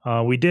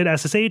 We did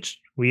SSH.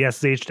 We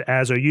SSH'd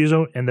as our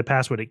user and the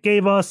password it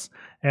gave us,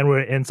 and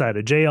we're inside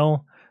a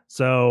jail.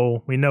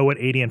 So we know what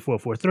 80 and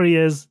 443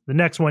 is. The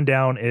next one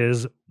down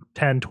is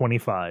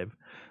 1025.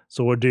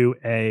 So we'll do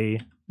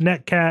a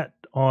netcat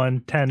on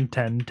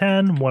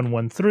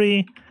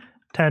 10.10.10.113,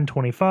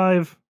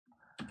 1025,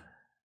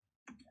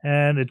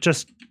 and it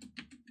just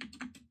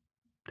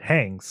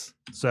hangs.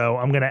 So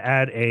I'm going to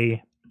add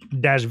a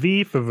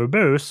 -v for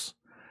verbose,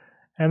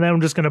 and then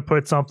I'm just going to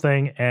put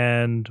something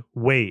and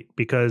wait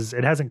because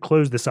it hasn't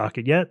closed the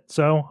socket yet.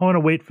 So I want to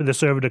wait for the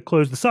server to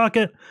close the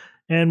socket,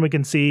 and we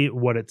can see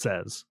what it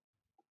says.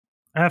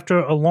 After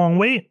a long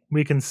wait,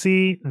 we can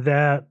see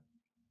that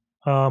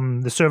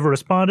the server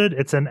responded.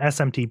 It's an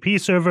SMTP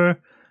server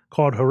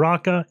called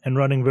Haraka and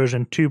running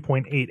version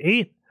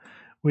 2.88.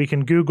 We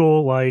can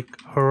Google like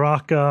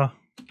Haraka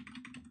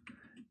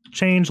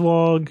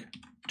changelog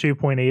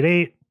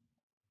 2.88,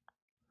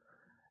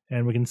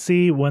 and we can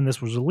see when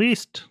this was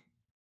released.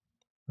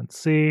 Let's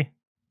see.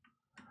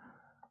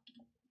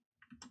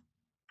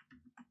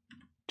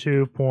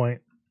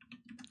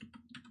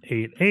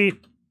 2.88.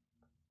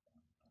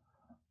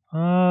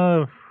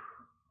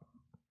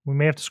 We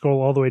may have to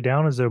scroll all the way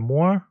down. Is there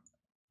more?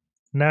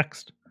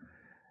 Next.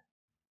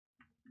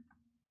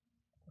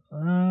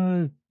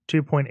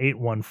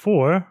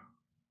 2.814.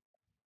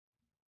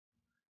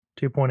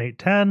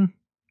 2.810.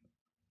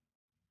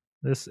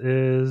 This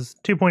is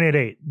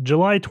 2.88.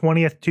 July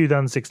 20th,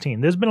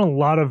 2016. There's been a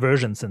lot of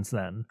versions since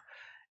then.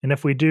 And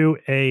if we do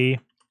a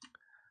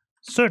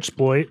search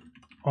exploit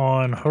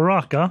on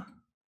Haraka,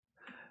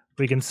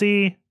 we can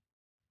see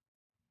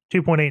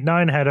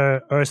 2.89 had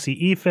a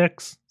RCE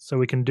fix, so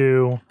we can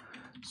do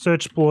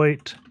search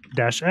exploit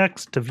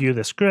 -x to view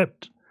the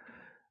script,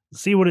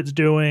 see what it's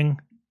doing,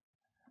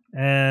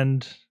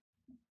 and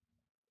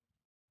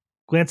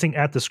glancing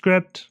at the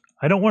script,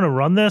 I don't want to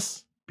run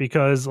this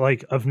because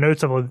like of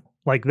notes of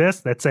like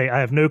this that say I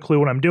have no clue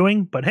what I'm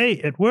doing, but hey,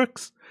 it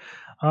works.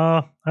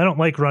 I don't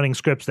like running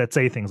scripts that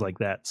say things like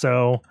that.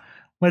 So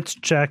let's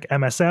check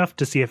MSF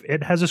to see if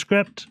it has a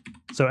script.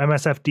 So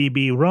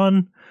msfdb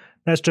run,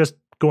 that's just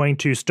going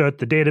to start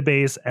the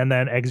database and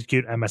then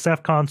execute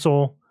MSF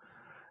console.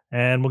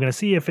 And we're going to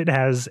see if it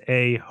has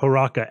a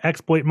Haraka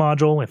exploit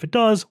module. If it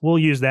does, we'll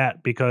use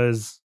that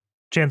because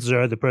chances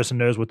are the person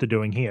knows what they're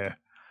doing here.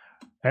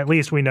 At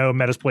least we know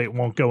Metasploit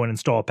won't go and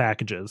install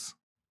packages.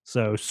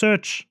 So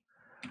search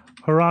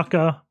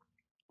Haraka.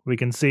 We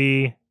can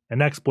see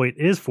an exploit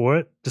is for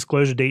it.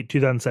 Disclosure date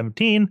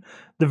 2017.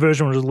 The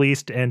version was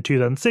released in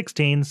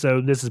 2016,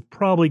 so this is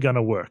probably going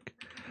to work.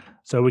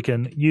 So we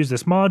can use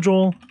this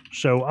module,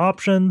 show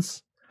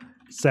options,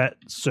 set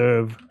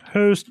serve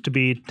host to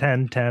be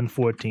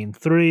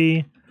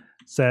 10.10.14.3,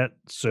 set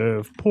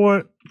serve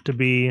port to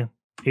be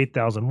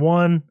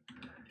 8001,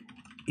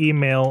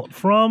 email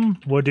from,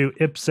 we'll do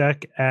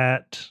ipsec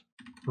at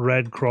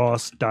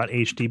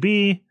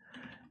redcross.htb,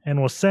 and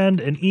we'll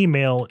send an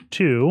email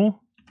to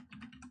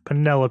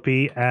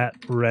Penelope at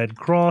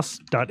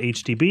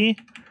redcross.htb.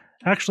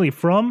 Actually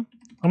from,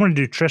 I'm going to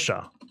do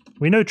Trisha.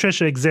 We know Trish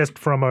should exist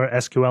from our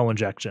SQL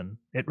injection.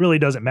 It really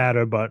doesn't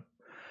matter, but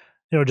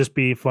it'll just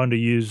be fun to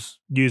use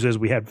users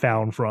we had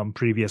found from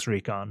previous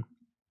recon.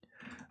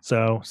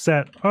 So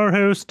set our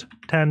host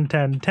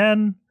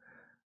 10.10.10.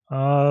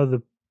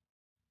 The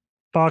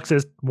box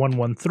is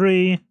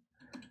 113.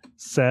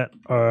 Set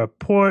our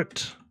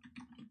port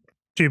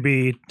to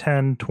be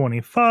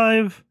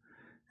 1025,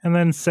 and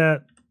then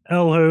set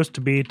lhost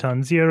to be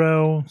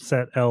ton0,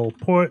 set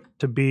lport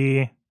to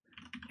be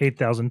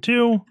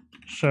 8002,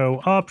 show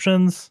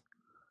options,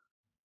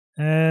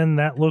 and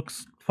that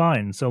looks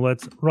fine. So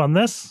let's run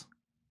this.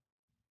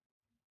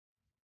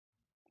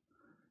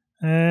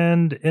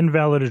 And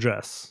invalid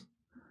address.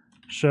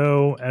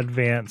 Show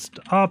advanced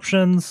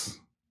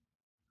options.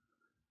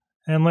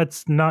 And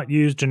let's not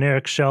use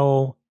generic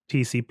shell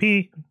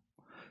TCP.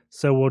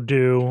 So we'll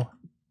do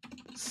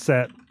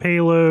set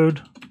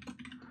payload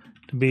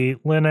to be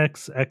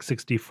Linux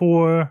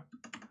x64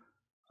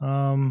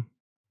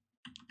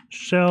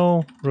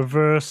 shell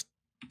reverse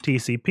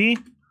TCP.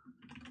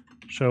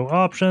 Show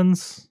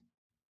options.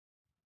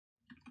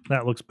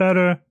 That looks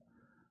better.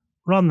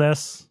 Run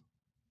this.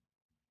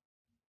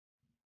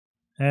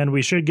 And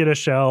we should get a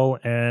shell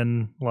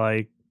in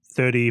like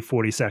 30,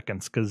 40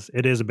 seconds because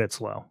it is a bit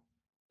slow.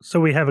 So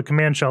we have a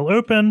command shell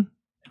open.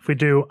 If we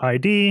do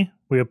ID,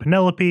 we have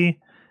Penelope.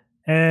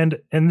 And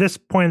in this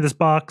point of this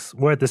box,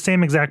 we're at the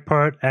same exact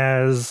part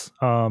as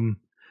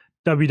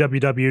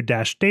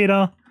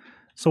www-data.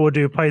 So we'll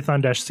do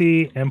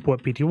python-c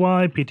import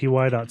pty,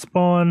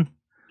 pty.spawn,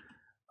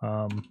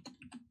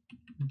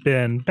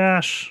 bin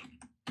bash,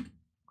 and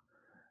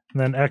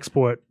then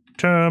export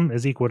term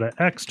is equal to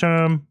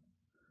xterm.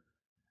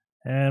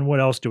 And what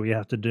else do we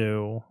have to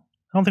do?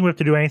 I don't think we have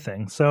to do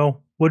anything.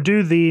 So we'll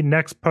do the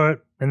next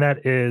part, and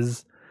that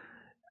is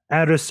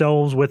add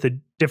ourselves with a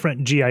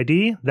different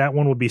GID. That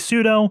one will be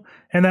sudo,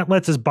 and that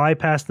lets us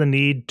bypass the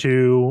need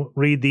to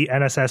read the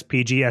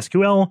NSSPG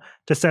SQL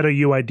to set a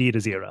UID to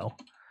 0.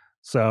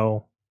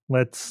 So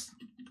let's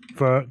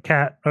go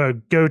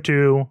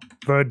to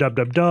var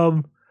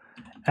www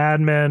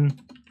admin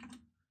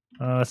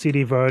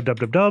cd var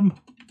www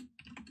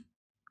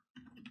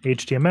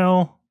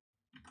HTML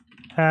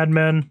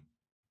admin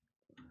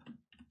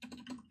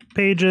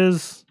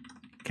pages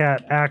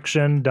cat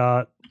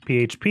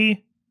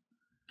action.php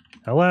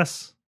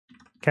ls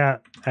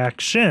cat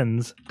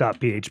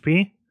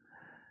actions.php,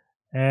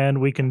 and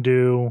we can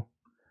do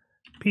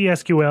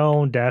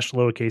psql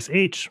 -lowercase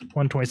h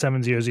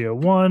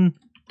 127001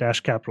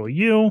 -capital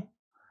U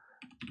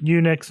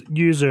Unix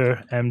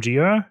user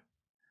mgr,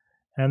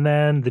 and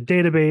then the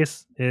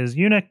database is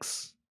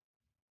Unix.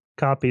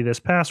 Copy this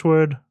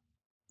password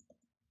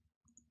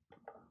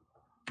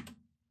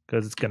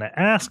because it's going to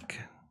ask.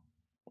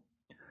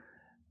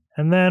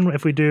 And then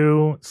if we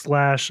do /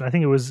 I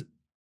think it was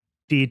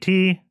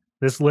dt,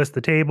 this lists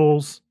the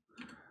tables.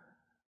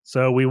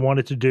 So we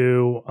wanted to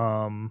do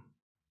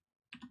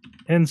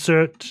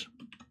insert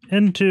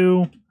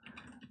into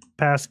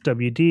pass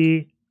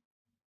wd.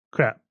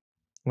 Crap.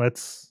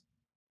 Let's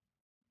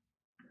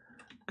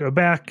go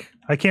back.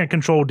 I can't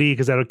control D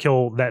because that'll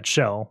kill that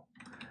shell.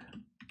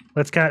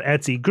 Let's cat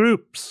etsy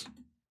groups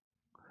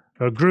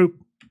or group.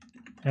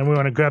 And we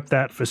want to grep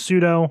that for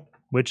sudo,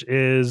 which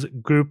is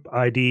group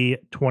ID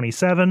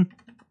 27.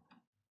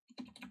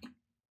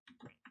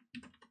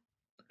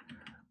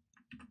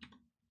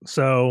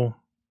 So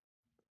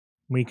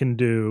we can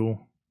do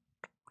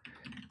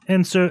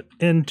insert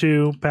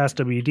into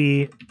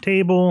passwd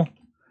table,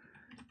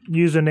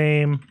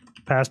 username,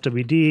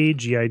 passwd,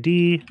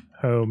 gid,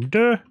 home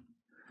dir,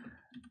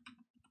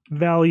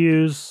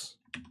 values,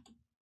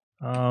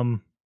 I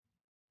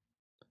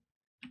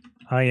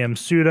am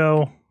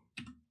sudo.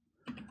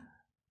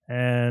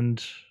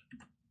 And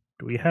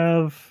do we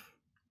have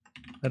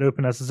that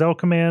open SSL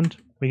command?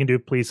 We can do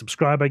please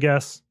subscribe, I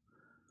guess.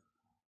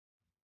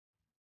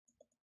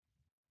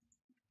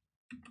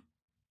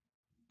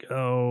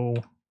 Go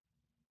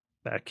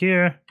back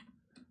here,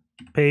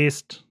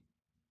 paste,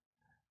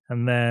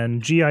 and then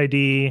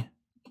GID, I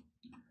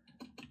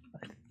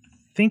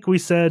think we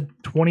said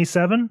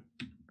 27,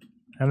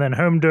 and then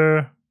home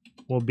dir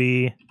will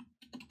be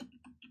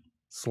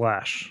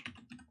 /.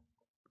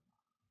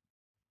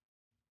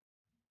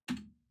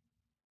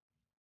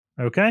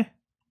 Okay.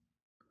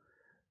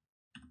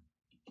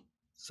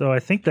 So I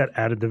think that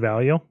added the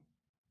value.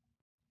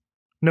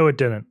 No, it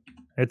didn't.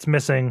 It's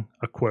missing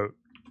a quote.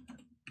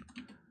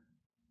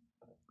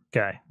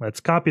 Okay, let's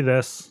copy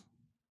this.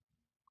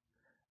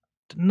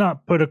 Did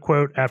not put a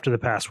quote after the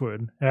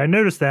password. And I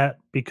noticed that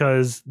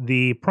because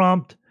the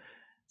prompt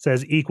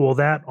says equal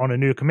that on a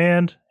new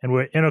command, and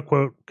we're in a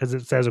quote because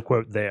it says a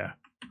quote there.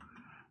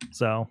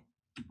 So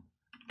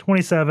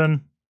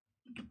 27,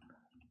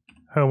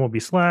 home will be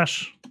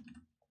 /.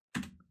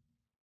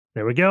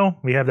 There we go.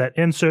 We have that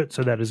insert,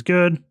 so that is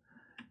good.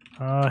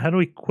 How do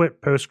we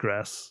quit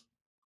Postgres?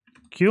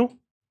 Q?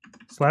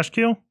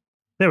 /Q?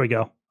 There we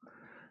go.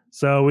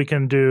 So we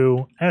can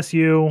do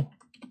su,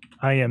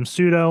 I am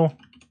sudo,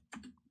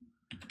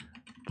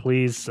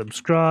 please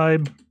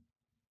subscribe.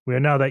 We are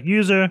now that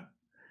user.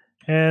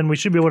 And we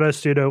should be able to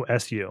sudo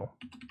su.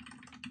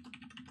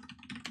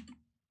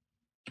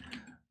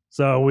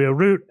 So we are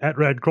root at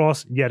Red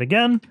Cross yet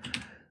again.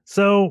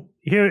 So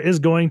here is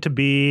going to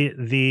be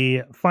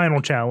the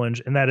final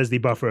challenge, and that is the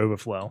buffer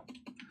overflow.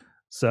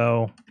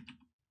 So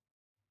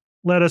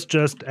let us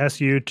just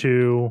su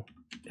to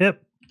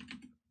IP,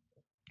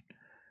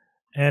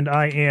 and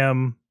I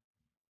am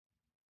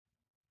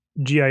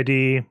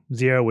GID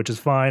 0, which is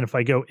fine. If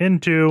I go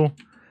into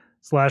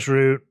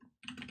 /root,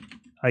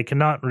 I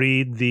cannot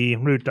read the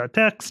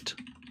root.txt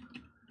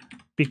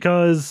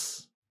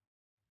because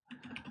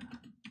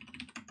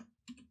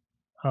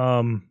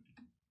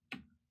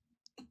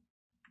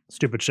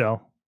stupid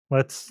shell.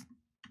 Let's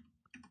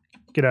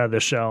get out of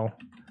this shell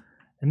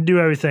and do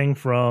everything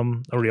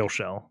from a real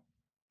shell.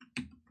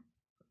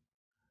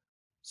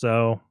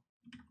 So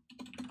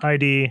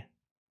ID,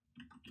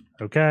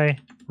 okay,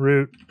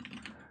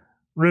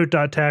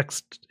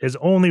 root.txt is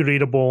only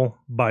readable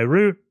by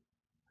root,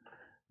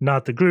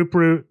 not the group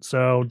root.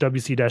 So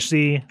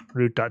wc-c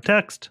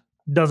root.txt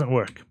doesn't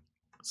work.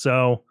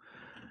 So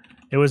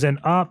it was an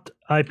opt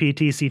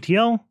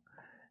iptctl,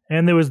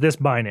 and there was this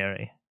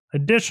binary.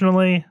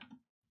 Additionally,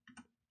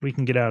 we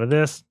can get out of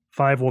this.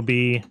 5 will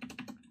be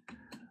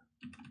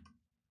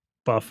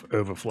buff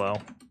overflow.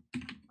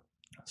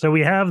 So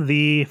we have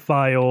the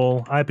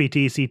file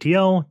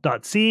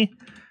iptctl.c.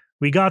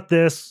 We got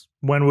this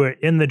when we're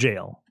in the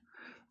jail.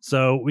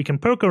 So we can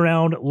poke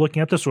around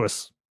looking at the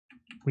source.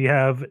 We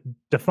have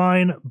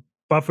define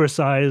buffer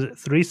size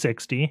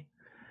 360,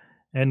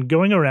 and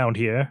going around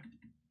here,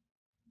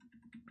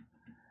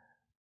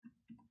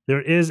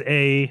 there is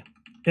a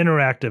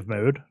interactive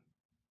mode,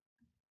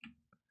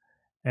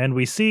 and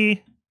we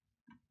see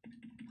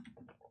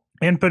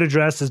input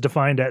address is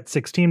defined at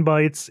 16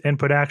 bytes,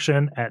 input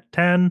action at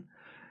 10.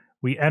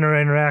 We enter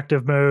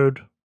interactive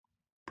mode,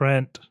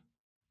 print.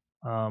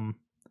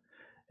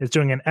 It's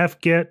doing an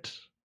fget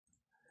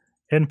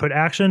input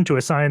action to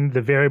assign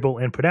the variable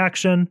input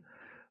action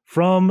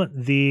from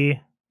the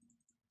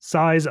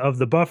size of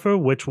the buffer,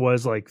 which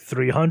was like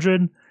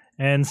 300,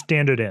 and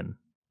standard in.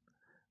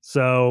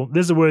 So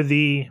this is where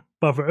the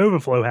buffer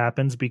overflow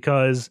happens,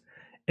 because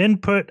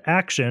input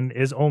action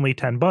is only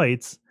 10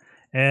 bytes,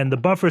 and the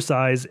buffer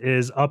size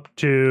is up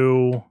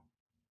to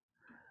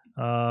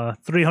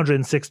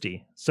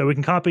 360. So we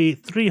can copy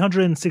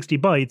 360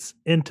 bytes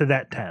into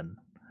that 10.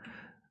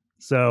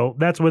 So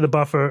that's where the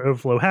buffer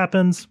overflow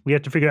happens. We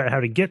have to figure out how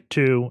to get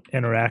to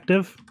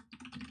interactive.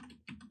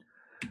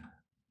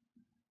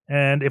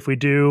 And if we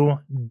do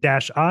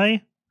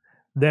 -i,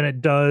 then it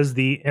does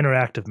the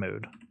interactive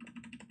mode.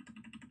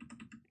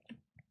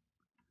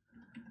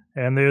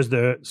 And there's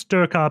the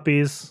stir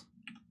copies.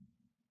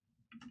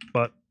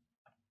 But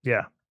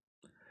yeah.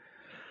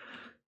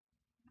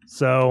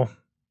 So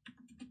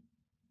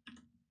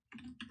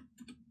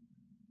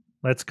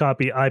let's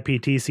copy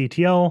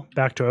iptctl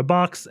back to our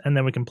box, and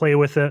then we can play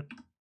with it.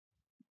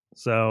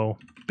 So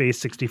base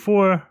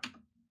 64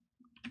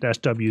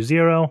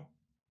 -w0,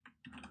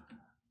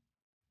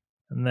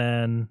 and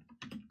then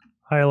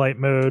highlight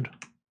mode.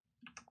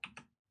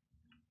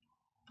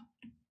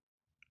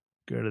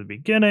 Go to the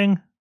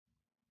beginning.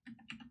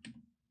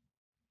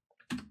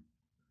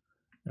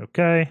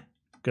 Okay,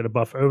 go to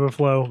buffer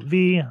overflow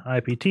v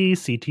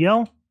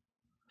iptctl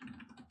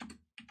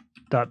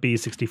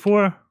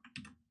 .b64.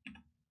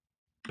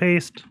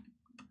 Paste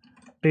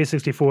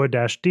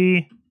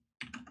base64-d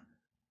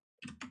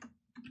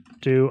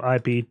to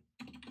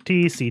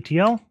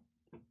iptctl.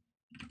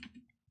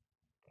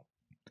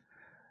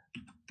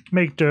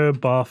 Make dir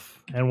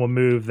buff, and we'll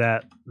move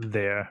that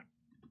there.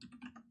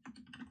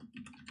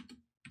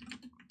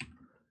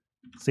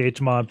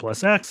 chmod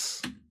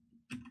 +x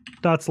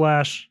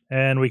 /,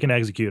 and we can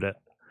execute it.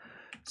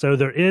 So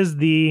there is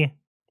the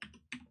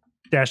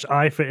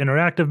 -i for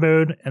interactive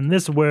mode, and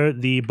this is where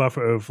the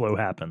buffer overflow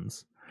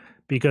happens.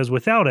 Because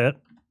without it,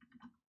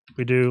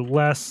 we do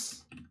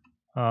less,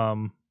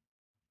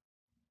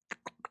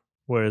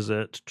 where is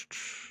it?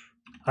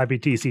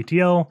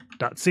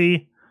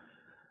 iptctl.c.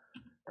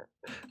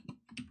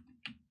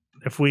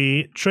 If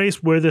we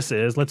trace where this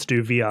is, let's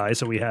do vi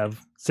so we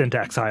have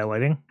syntax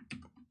highlighting.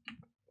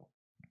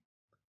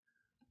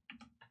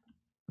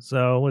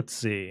 So let's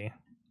see.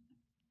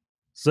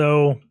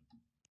 So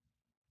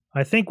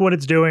I think what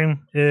it's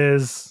doing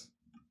is,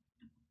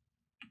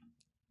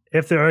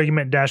 if the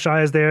argument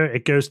 -i is there,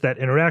 it goes to that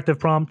interactive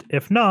prompt.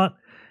 If not,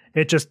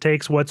 it just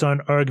takes what's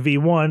on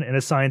argv1 and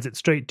assigns it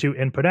straight to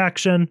input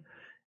action,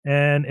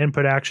 and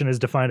input action is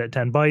defined at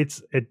 10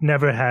 bytes. It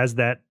never has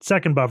that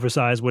second buffer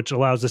size, which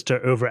allows us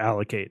to over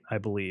allocate, I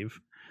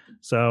believe.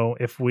 So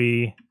if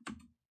we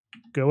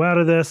go out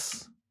of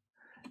this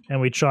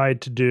and we tried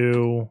to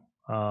do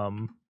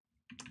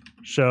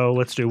show,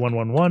 let's do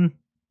 111,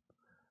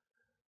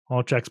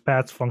 all checks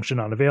paths function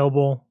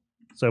unavailable.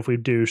 So if we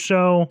do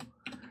show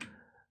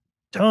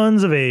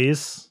tons of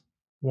A's,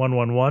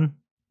 111,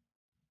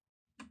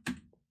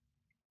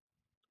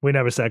 we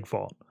never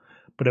segfault.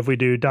 But if we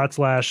do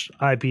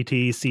 /iptctl-i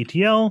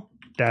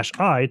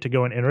to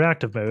go in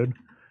interactive mode,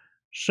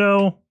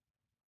 show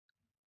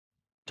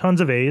tons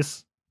of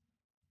A's.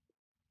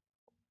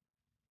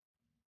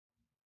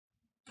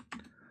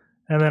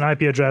 And then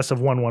IP address of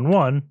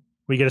 111,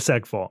 we get a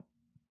seg fault.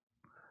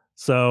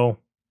 So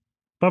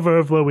buffer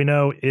overflow we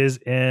know is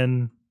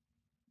in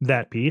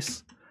that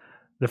piece.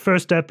 The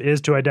first step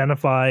is to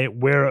identify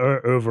where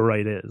our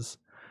overwrite is.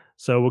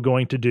 So we're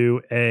going to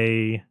do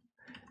a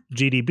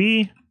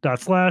gdb./iptctl.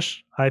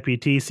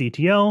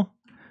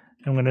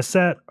 I'm going to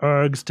set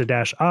args to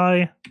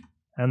 -I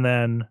and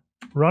then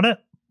run it.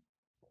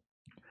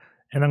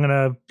 And I'm going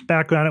to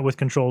background it with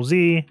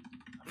Control-Z.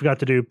 I forgot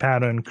to do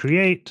pattern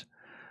create.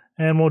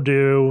 And we'll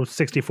do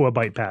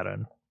 64-byte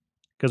pattern.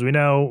 Because we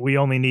know we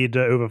only need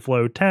to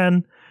overflow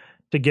 10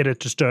 to get it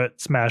to start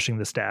smashing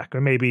the stack.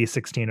 Or maybe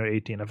 16 or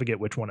 18. I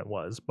forget which one it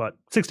was. But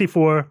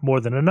 64,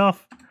 more than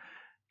enough.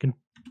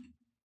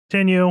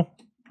 Continue.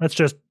 Let's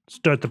just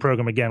start the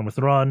program again with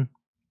run.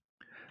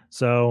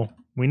 So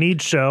we need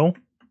show.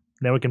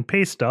 Then we can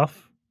paste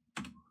stuff.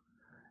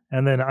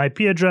 And then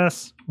IP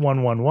address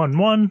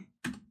 1111.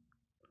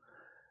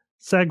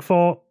 Seg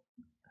fault.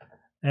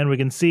 And we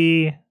can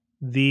see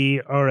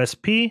the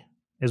RSP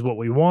is what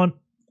we want.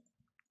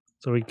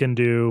 So we can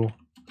do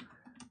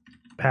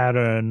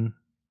pattern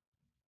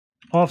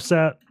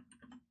offset.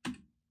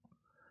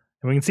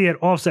 And we can see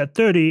at offset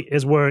 30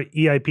 is where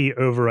EIP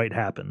overwrite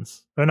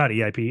happens. Or not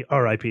EIP,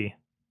 RIP.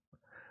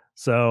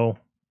 So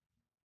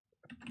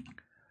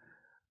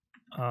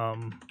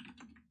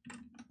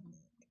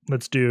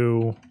let's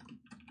do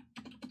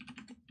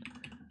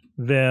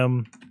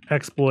vim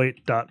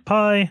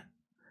exploit.py.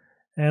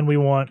 And we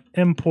want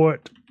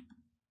import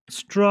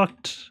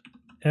struct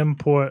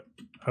import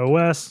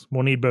OS.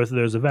 We'll need both of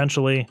those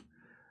eventually.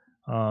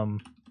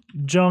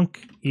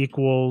 Junk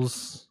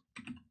equals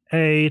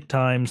A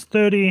times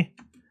 30.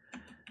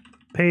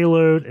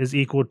 Payload is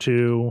equal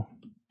to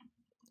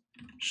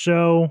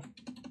show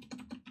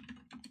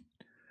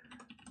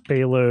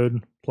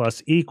payload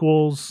plus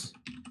equals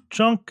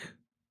chunk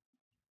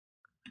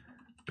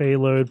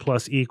payload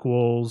plus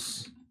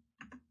equals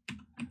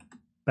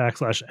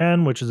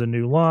 \n, which is a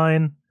new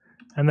line,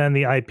 and then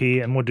the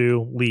IP, and we'll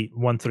do leet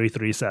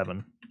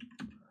 1337.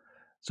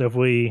 So if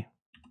we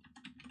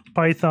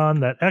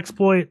Python that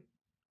exploit,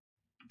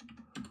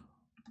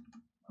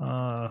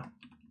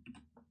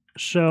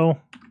 show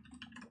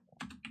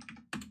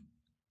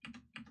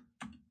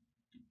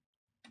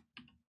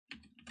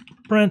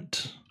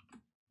print,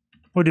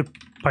 we'll do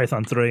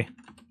Python 3,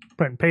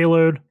 print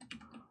payload.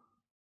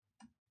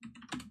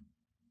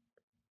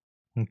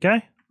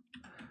 Okay,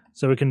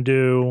 so we can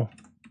do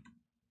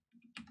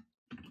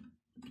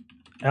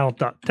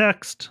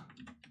out.text,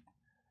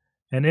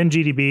 and in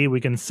GDB we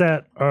can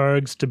set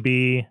args to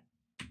be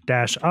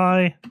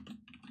 -I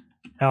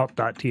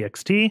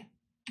out.txt.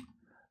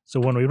 So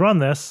when we run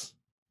this,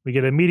 we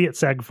get immediate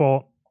seg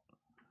fault,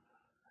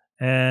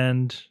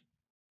 and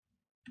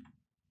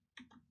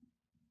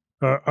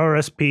our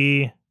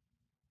RSP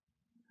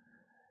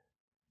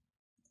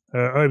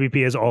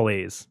RBP is all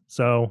A's.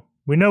 So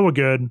we know we're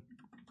good.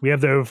 We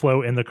have the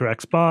overflow in the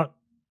correct spot.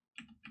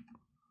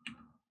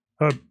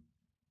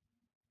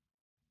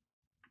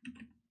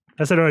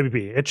 I said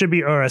RBP. It should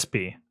be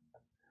RSP.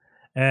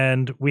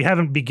 And we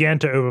haven't began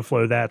to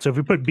overflow that. So if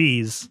we put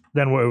B's,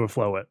 then we'll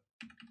overflow it.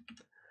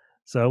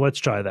 So let's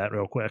try that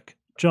real quick.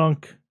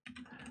 Junk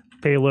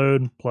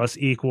payload plus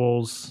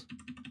equals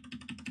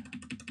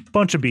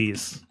bunch of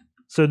B's.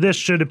 So this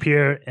should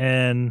appear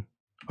in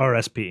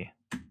RSP.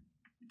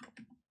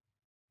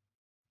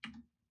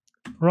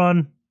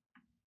 Run.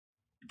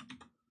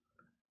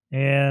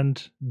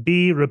 And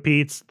B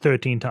repeats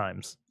 13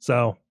 times.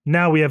 So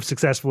now we have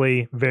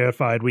successfully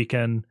verified we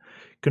can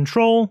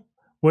control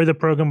where the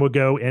program will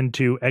go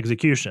into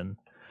execution.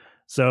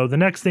 So the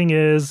next thing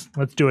is,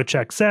 let's do a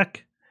check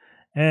sec.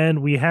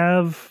 And we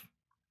have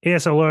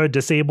ASLR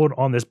disabled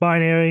on this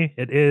binary.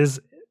 It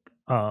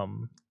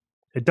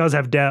does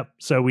have dep,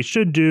 so we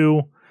should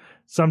do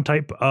some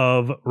type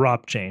of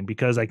ROP chain,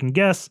 because I can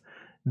guess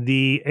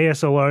the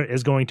ASLR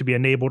is going to be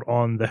enabled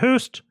on the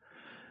host.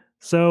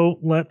 So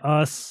let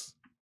us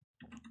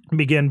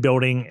begin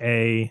building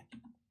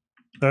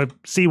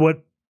see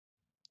what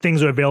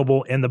things are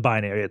available in the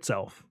binary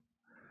itself.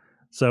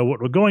 So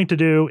what we're going to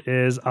do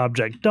is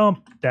object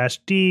dump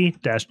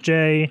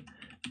 -d-j.plt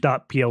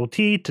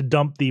to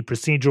dump the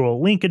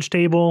procedural linkage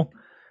table.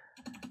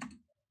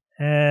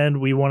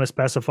 And we want to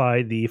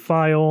specify the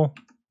file.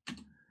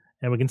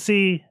 And we can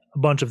see a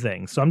bunch of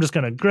things. So I'm just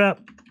going to grep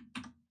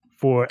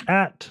for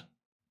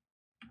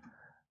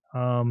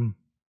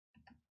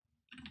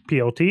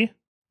 @plt.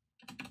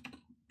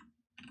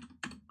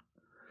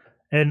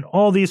 And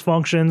all these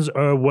functions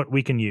are what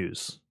we can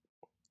use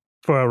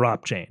for a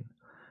ROP chain,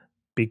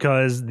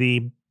 because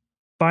the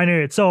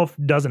binary itself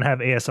doesn't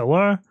have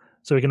ASLR,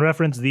 so we can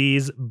reference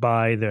these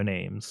by their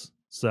names.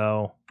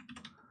 So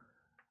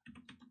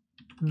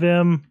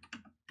vim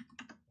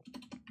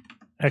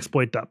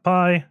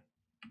exploit.py,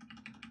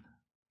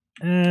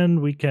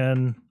 and we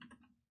can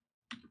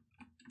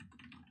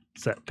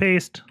set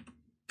paste.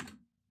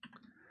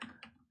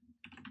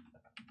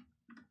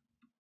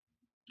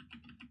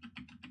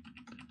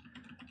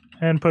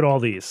 and put all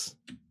these.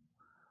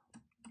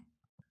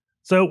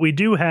 So we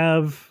do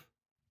have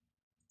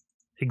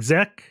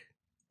exec,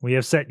 we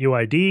have set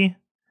UID,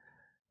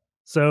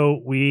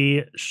 so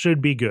we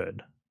should be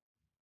good.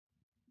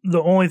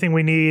 The only thing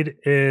we need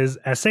is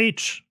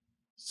sh,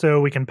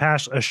 so we can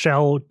pass a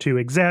shell to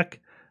exec,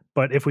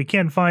 but if we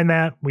can't find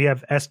that, we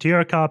have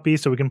str copy,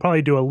 so we can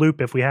probably do a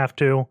loop if we have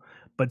to,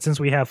 but since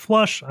we have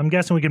flush, I'm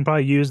guessing we can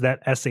probably use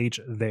that sh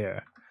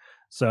there.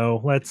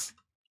 So let's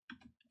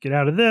get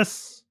out of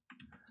this,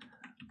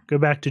 go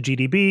back to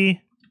GDB,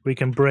 we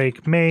can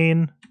break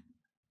main,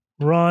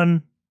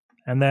 run,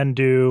 and then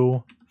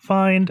do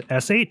find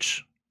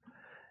sh,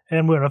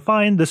 and we're going to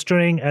find the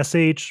string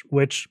sh,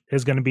 which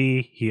is going to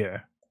be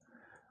here.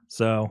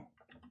 So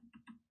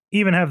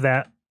even have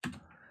that.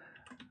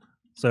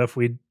 So if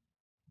we,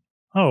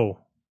 oh,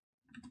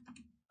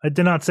 I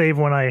did not save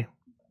when I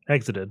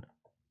exited.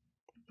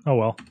 Oh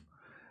well.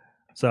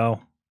 So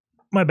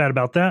my bad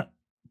about that.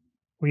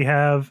 We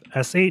have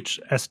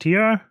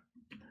str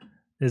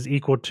is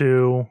equal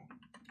to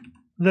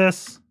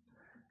this,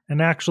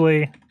 and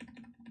actually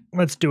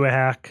let's do a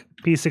hack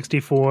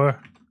p64,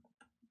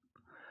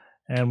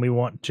 and we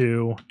want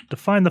to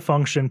define the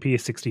function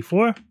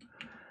p64,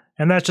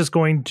 and that's just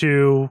going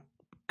to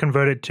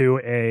convert it to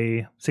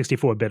a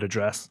 64-bit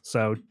address.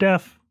 So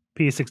def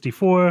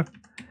p64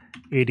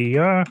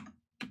 adr,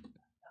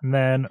 and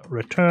then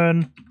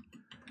return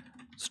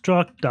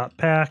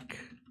struct.pack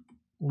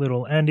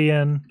little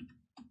endian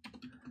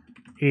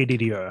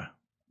addr.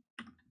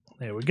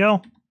 There we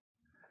go.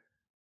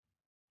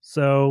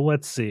 So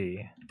let's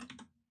see.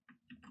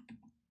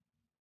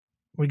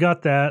 We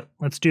got that.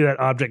 Let's do that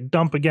object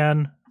dump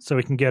again so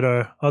we can get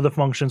our other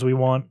functions we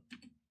want.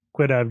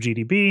 Quit out of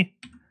GDB.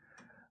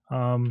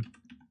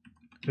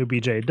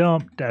 obj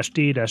dump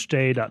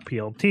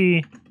 -d-j.plt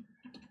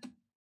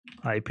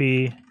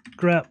ip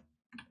grep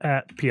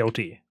at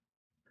plt.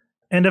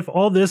 And if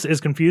all this is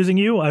confusing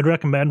you, I'd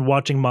recommend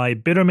watching my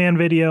Bitterman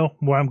video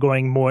where I'm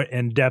going more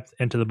in depth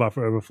into the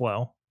buffer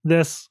overflow.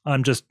 This,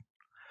 I'm just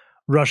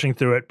rushing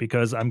through it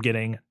because I'm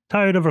getting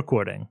tired of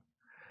recording.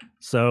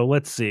 So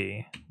let's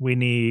see. We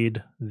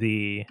need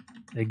the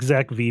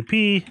exec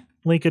VP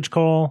linkage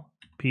call.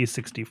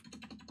 P60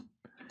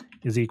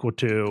 is equal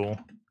to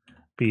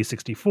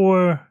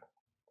P64,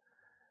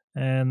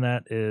 and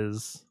that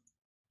is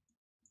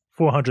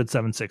 400,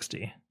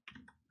 760.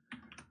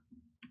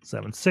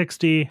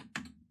 760,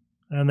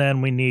 and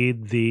then we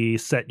need the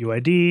set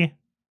UID.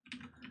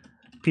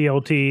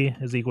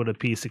 PLT is equal to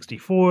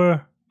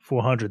P64,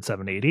 400,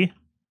 780.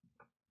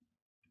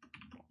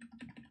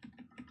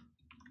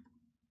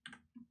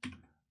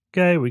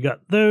 Okay, we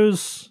got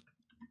those.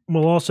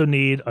 We'll also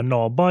need a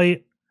null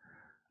byte,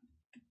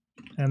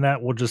 and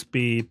that will just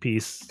be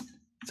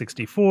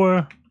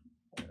P64.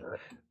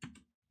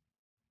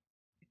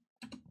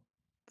 Let's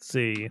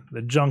see,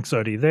 the junk's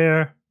already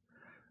there.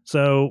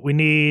 So we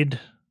need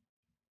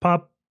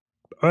pop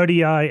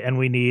RDI and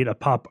we need a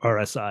pop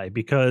RSI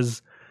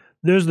because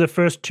those are the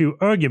first two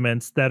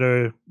arguments that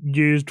are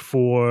used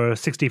for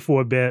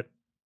 64-bit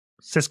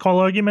syscall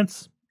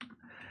arguments.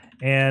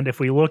 And if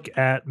we look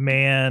at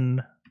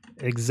man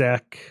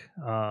exec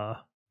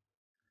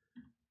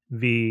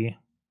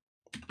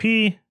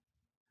VP,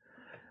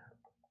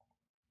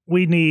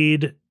 we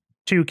need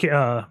two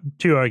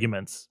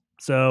arguments.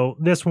 So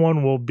this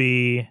one will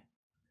be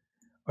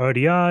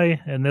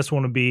RDI, and this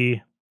one will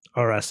be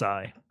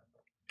RSI.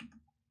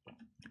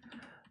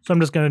 So I'm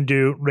just going to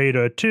do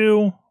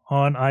radar2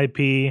 on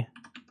IP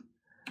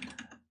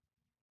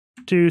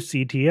to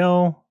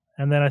CTL,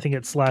 and then I think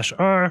it's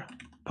 /r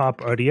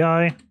pop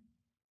RDI,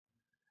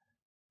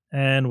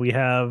 and we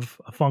have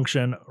a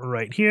function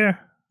right here,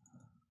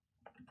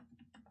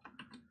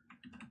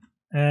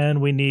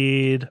 and we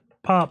need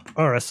pop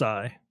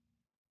RSI,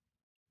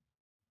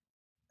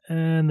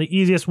 and the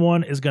easiest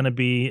one is going to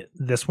be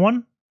this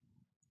one.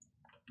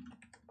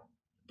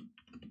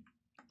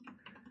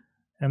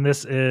 And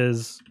this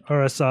is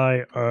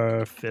RSI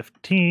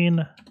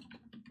R15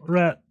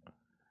 ret,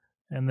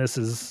 and this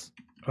is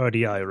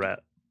RDI ret.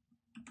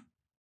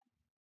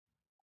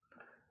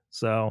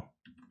 So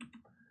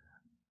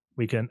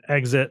we can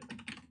exit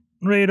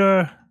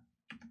radar,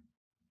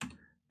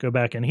 go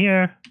back in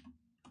here,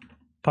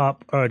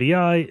 pop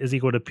RDI is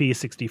equal to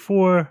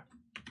P64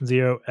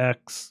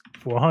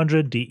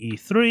 0x400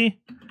 DE3,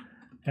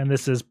 and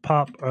this is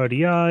pop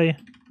RDI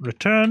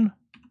return.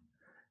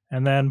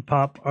 And then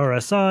pop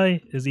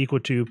RSI is equal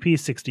to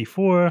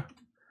P64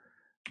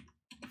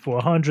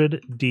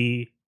 400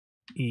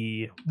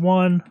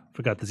 DE1,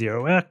 forgot the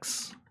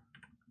 0x.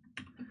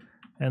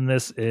 And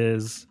this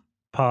is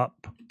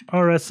pop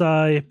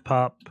RSI,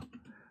 pop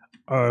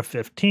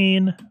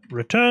R15,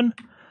 return.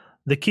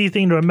 The key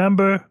thing to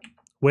remember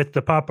with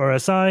the pop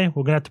RSI,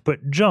 we're going to have to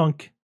put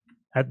junk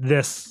at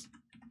this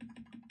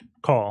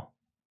call.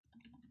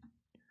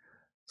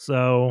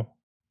 So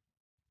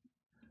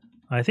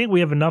I think we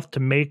have enough to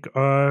make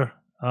our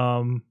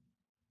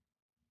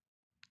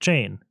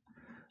chain.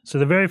 So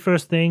the very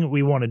first thing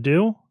we want to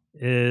do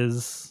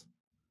is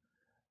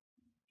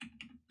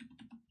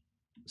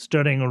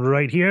starting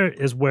right here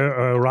is where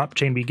our ROP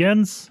chain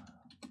begins.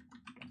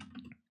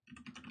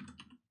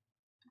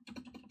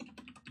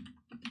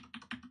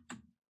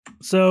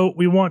 So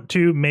we want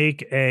to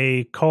make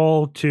a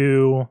call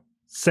to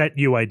set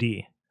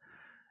UID.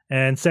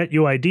 And set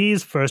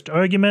UID's first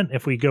argument,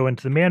 if we go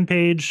into the man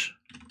page,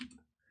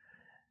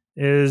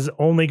 is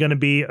only going to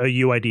be a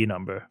UID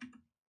number.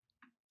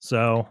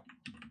 So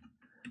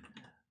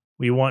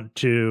we want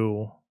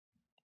to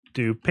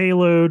do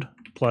payload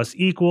plus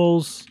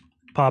equals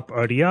pop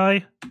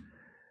RDI,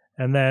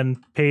 and then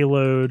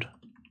payload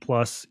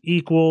plus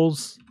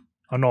equals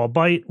a null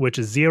byte, which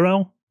is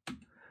 0,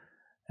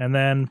 and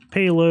then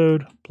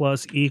payload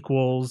plus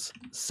equals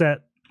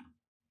set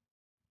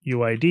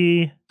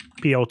UID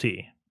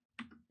PLT.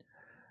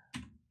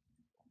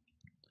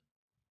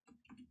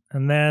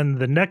 And then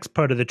the next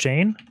part of the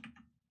chain,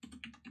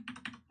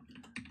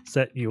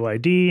 set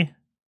UID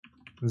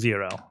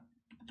 0.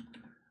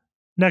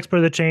 Next part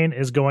of the chain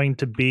is going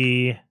to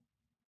be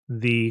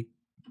the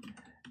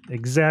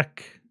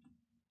exec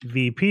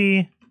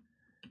VP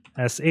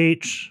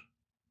sh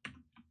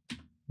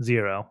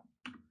 0.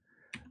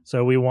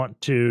 So we want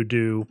to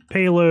do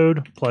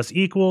payload plus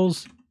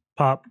equals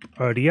pop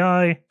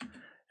RDI,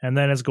 and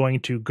then it's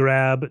going to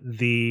grab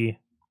the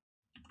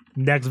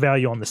next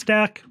value on the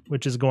stack,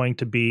 which is going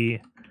to be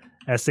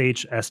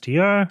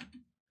shstr.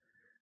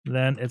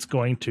 Then it's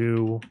going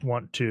to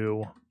want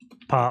to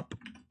pop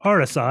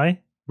RSI.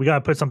 We got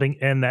to put something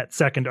in that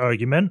second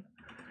argument.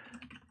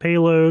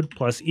 Payload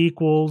plus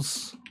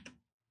equals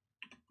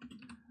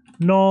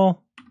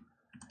null.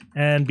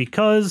 And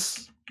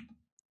because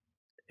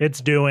it's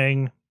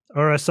doing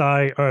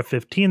RSI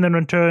R15 then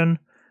return,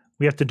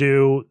 we have to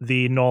do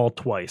the null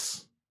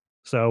twice.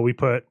 So we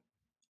put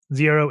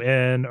 0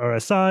 in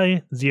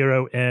RSI,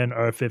 0 in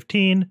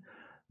R15,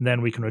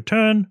 then we can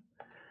return.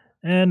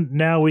 And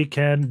now we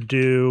can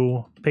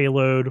do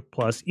payload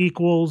plus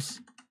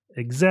equals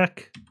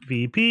exec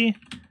VP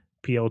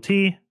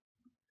PLT.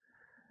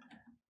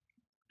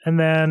 And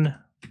then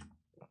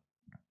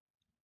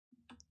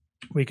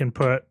we can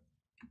put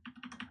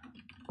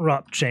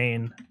ROP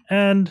chain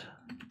end.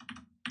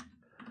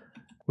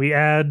 We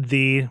add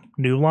the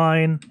new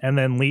line and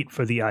then leet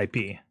for the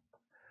IP.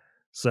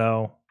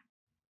 So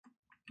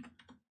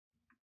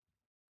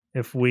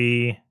if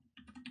we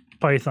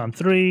Python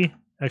 3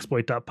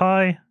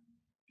 exploit.py,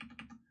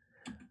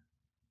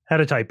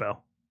 had a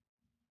typo.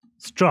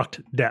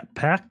 Struct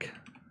 .pack.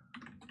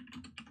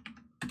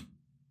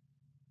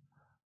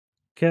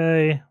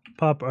 Okay,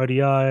 pop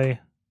RDI.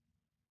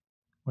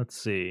 Let's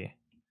see.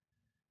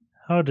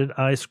 How did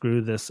I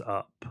screw this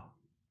up?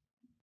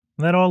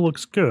 That all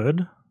looks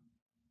good.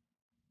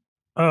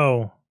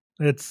 Oh,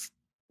 it's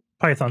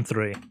Python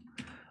 3.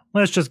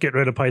 Let's just get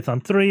rid of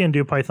Python 3 and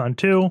do Python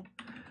 2.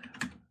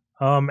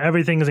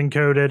 Everything is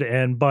encoded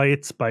in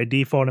bytes by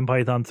default in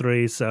Python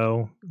 3,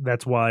 so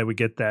that's why we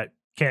get that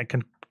can't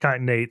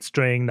concatenate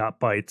string, not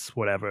bytes,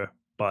 whatever.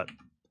 But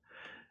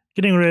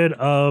getting rid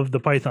of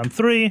the Python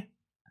 3,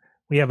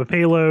 we have a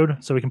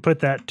payload, so we can put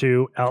that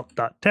to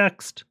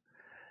out.text.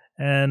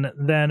 And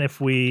then if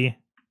we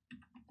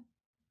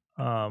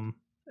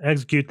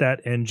execute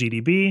that in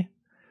GDB,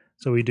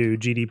 so we do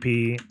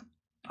GDP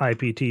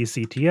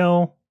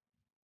IPTCTL,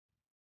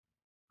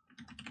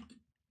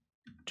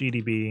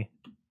 GDB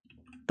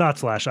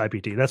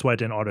 /IPT. That's why it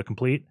didn't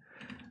autocomplete.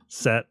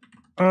 Set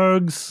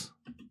args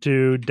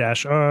to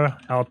 -r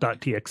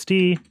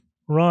out.txt,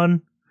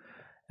 run,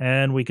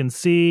 and we can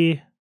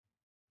see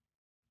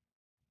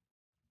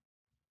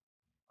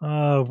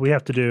we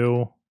have to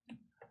do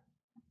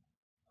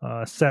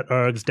set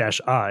args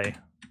 -i.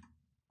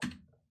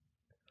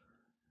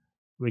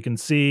 We can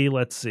see,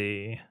 let's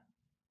see,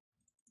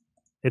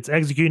 it's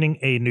executing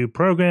a new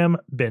program,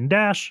 bin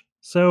dash,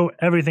 so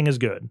everything is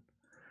good.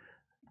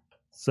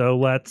 So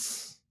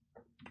let's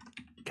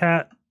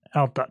cat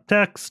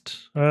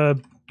out.text,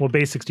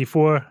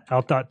 base64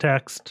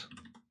 out.text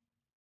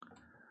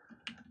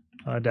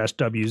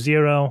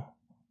 -w0.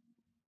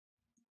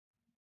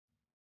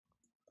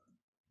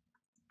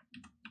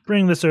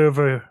 Bring this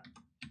over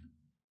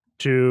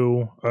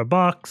to our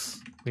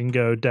box. We can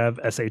go dev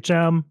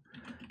shm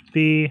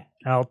b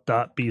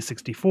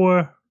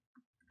out.b64,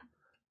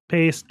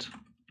 paste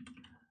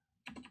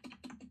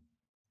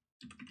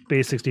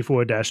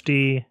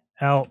base64-d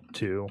out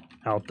to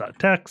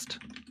out.text.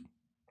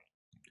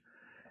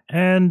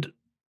 And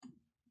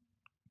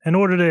in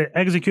order to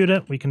execute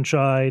it, we can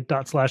try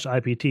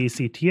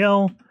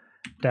 /iptctl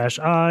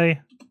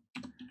 -i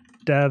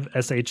dev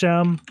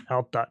shm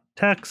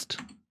out.text.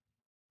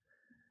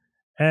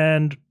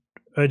 And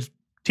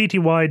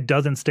TTY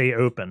doesn't stay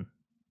open.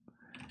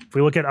 If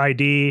we look at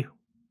ID,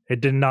 it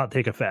did not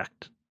take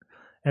effect.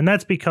 And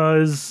that's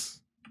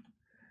because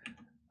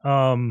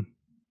I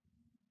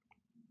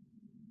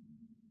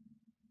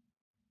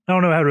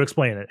don't know how to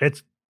explain it.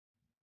 It's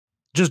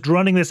just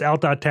running this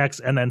out.text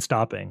and then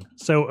stopping.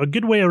 So a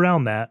good way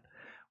around that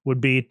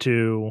would be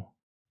to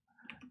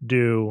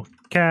do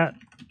cat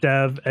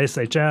dev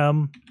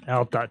shm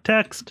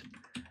out.text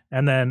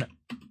and then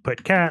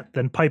put cat,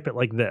 then pipe it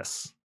like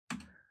this.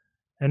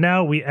 And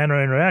now we enter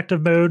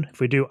interactive mode. If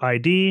we do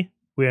ID,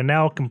 we are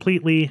now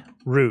completely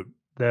root.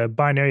 The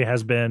binary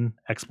has been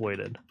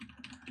exploited.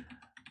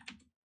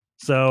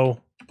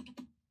 So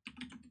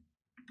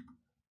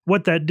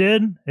what that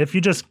did, if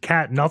you just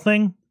cat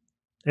nothing,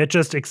 it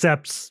just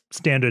accepts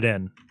standard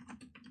in.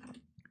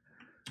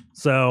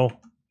 So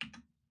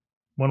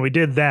when we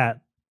did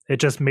that, it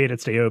just made it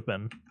stay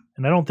open.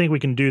 And I don't think we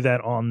can do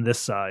that on this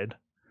side,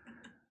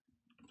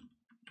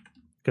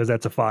 because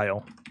that's a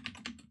file.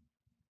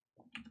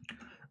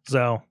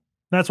 So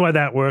that's why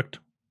that worked.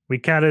 We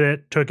catted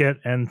it, took it,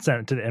 and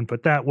sent it to the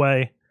input that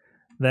way,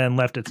 then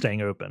left it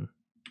staying open.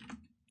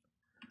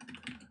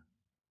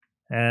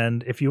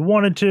 And if you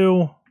wanted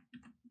to,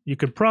 you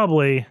could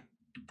probably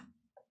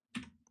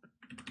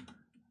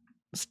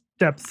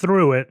step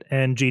through it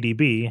in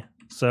GDB.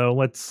 So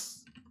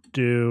let's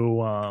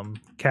do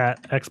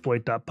cat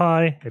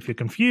exploit.py if you're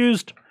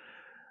confused,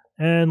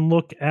 and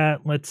look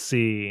at, let's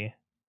see,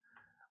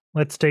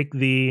 let's take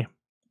the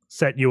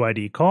set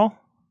UID call,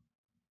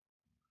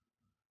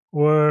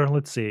 or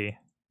let's see,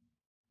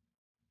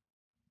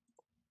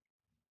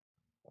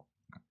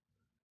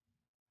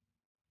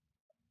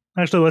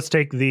 actually let's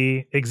take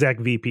the exec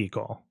VP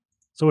call.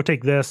 So we'll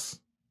take this,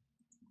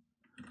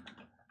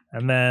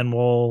 and then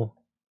we'll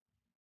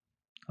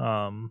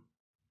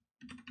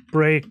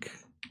break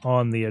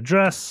on the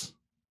address,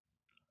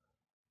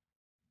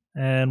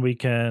 and we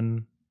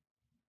can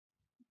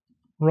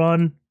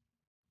run.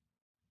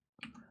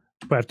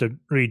 We have to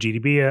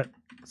re-GDB it,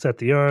 set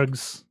the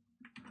args,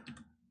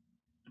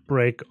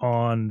 break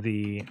on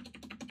the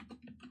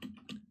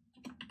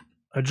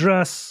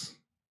address,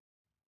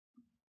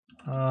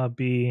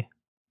 B.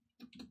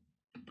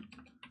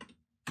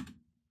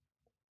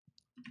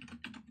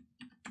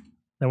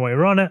 Then when we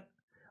run it,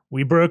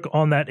 we broke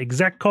on that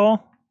exec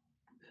call.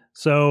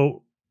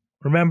 So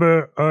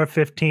remember,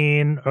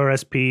 R15,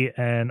 RSP,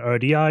 and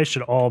RDI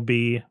should all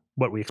be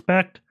what we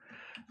expect.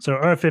 So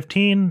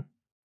R15,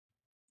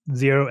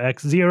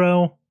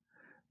 0x0.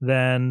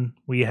 Then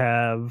we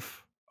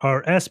have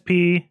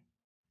RSP,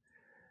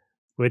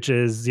 which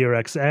is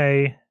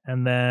 0xa.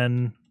 And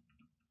then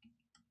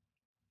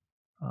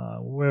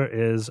where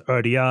is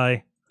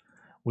RDI?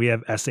 We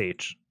have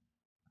SH.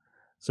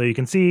 So you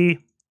can see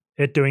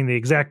it doing the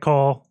exec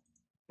call,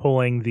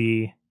 pulling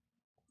the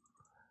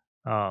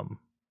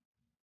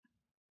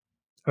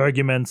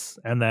arguments,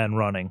 and then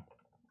running.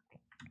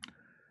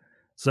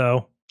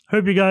 So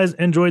hope you guys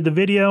enjoyed the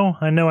video.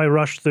 I know I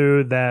rushed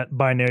through that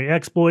binary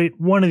exploit.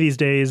 One of these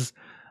days,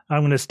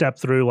 I'm going to step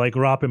through like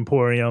ROP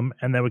Emporium,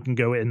 and then we can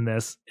go in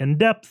this in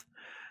depth,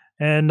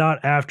 and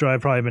not after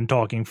I've probably been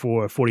talking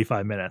for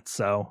 45 minutes.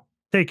 So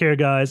take care,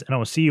 guys, and I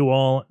will see you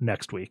all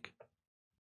next week.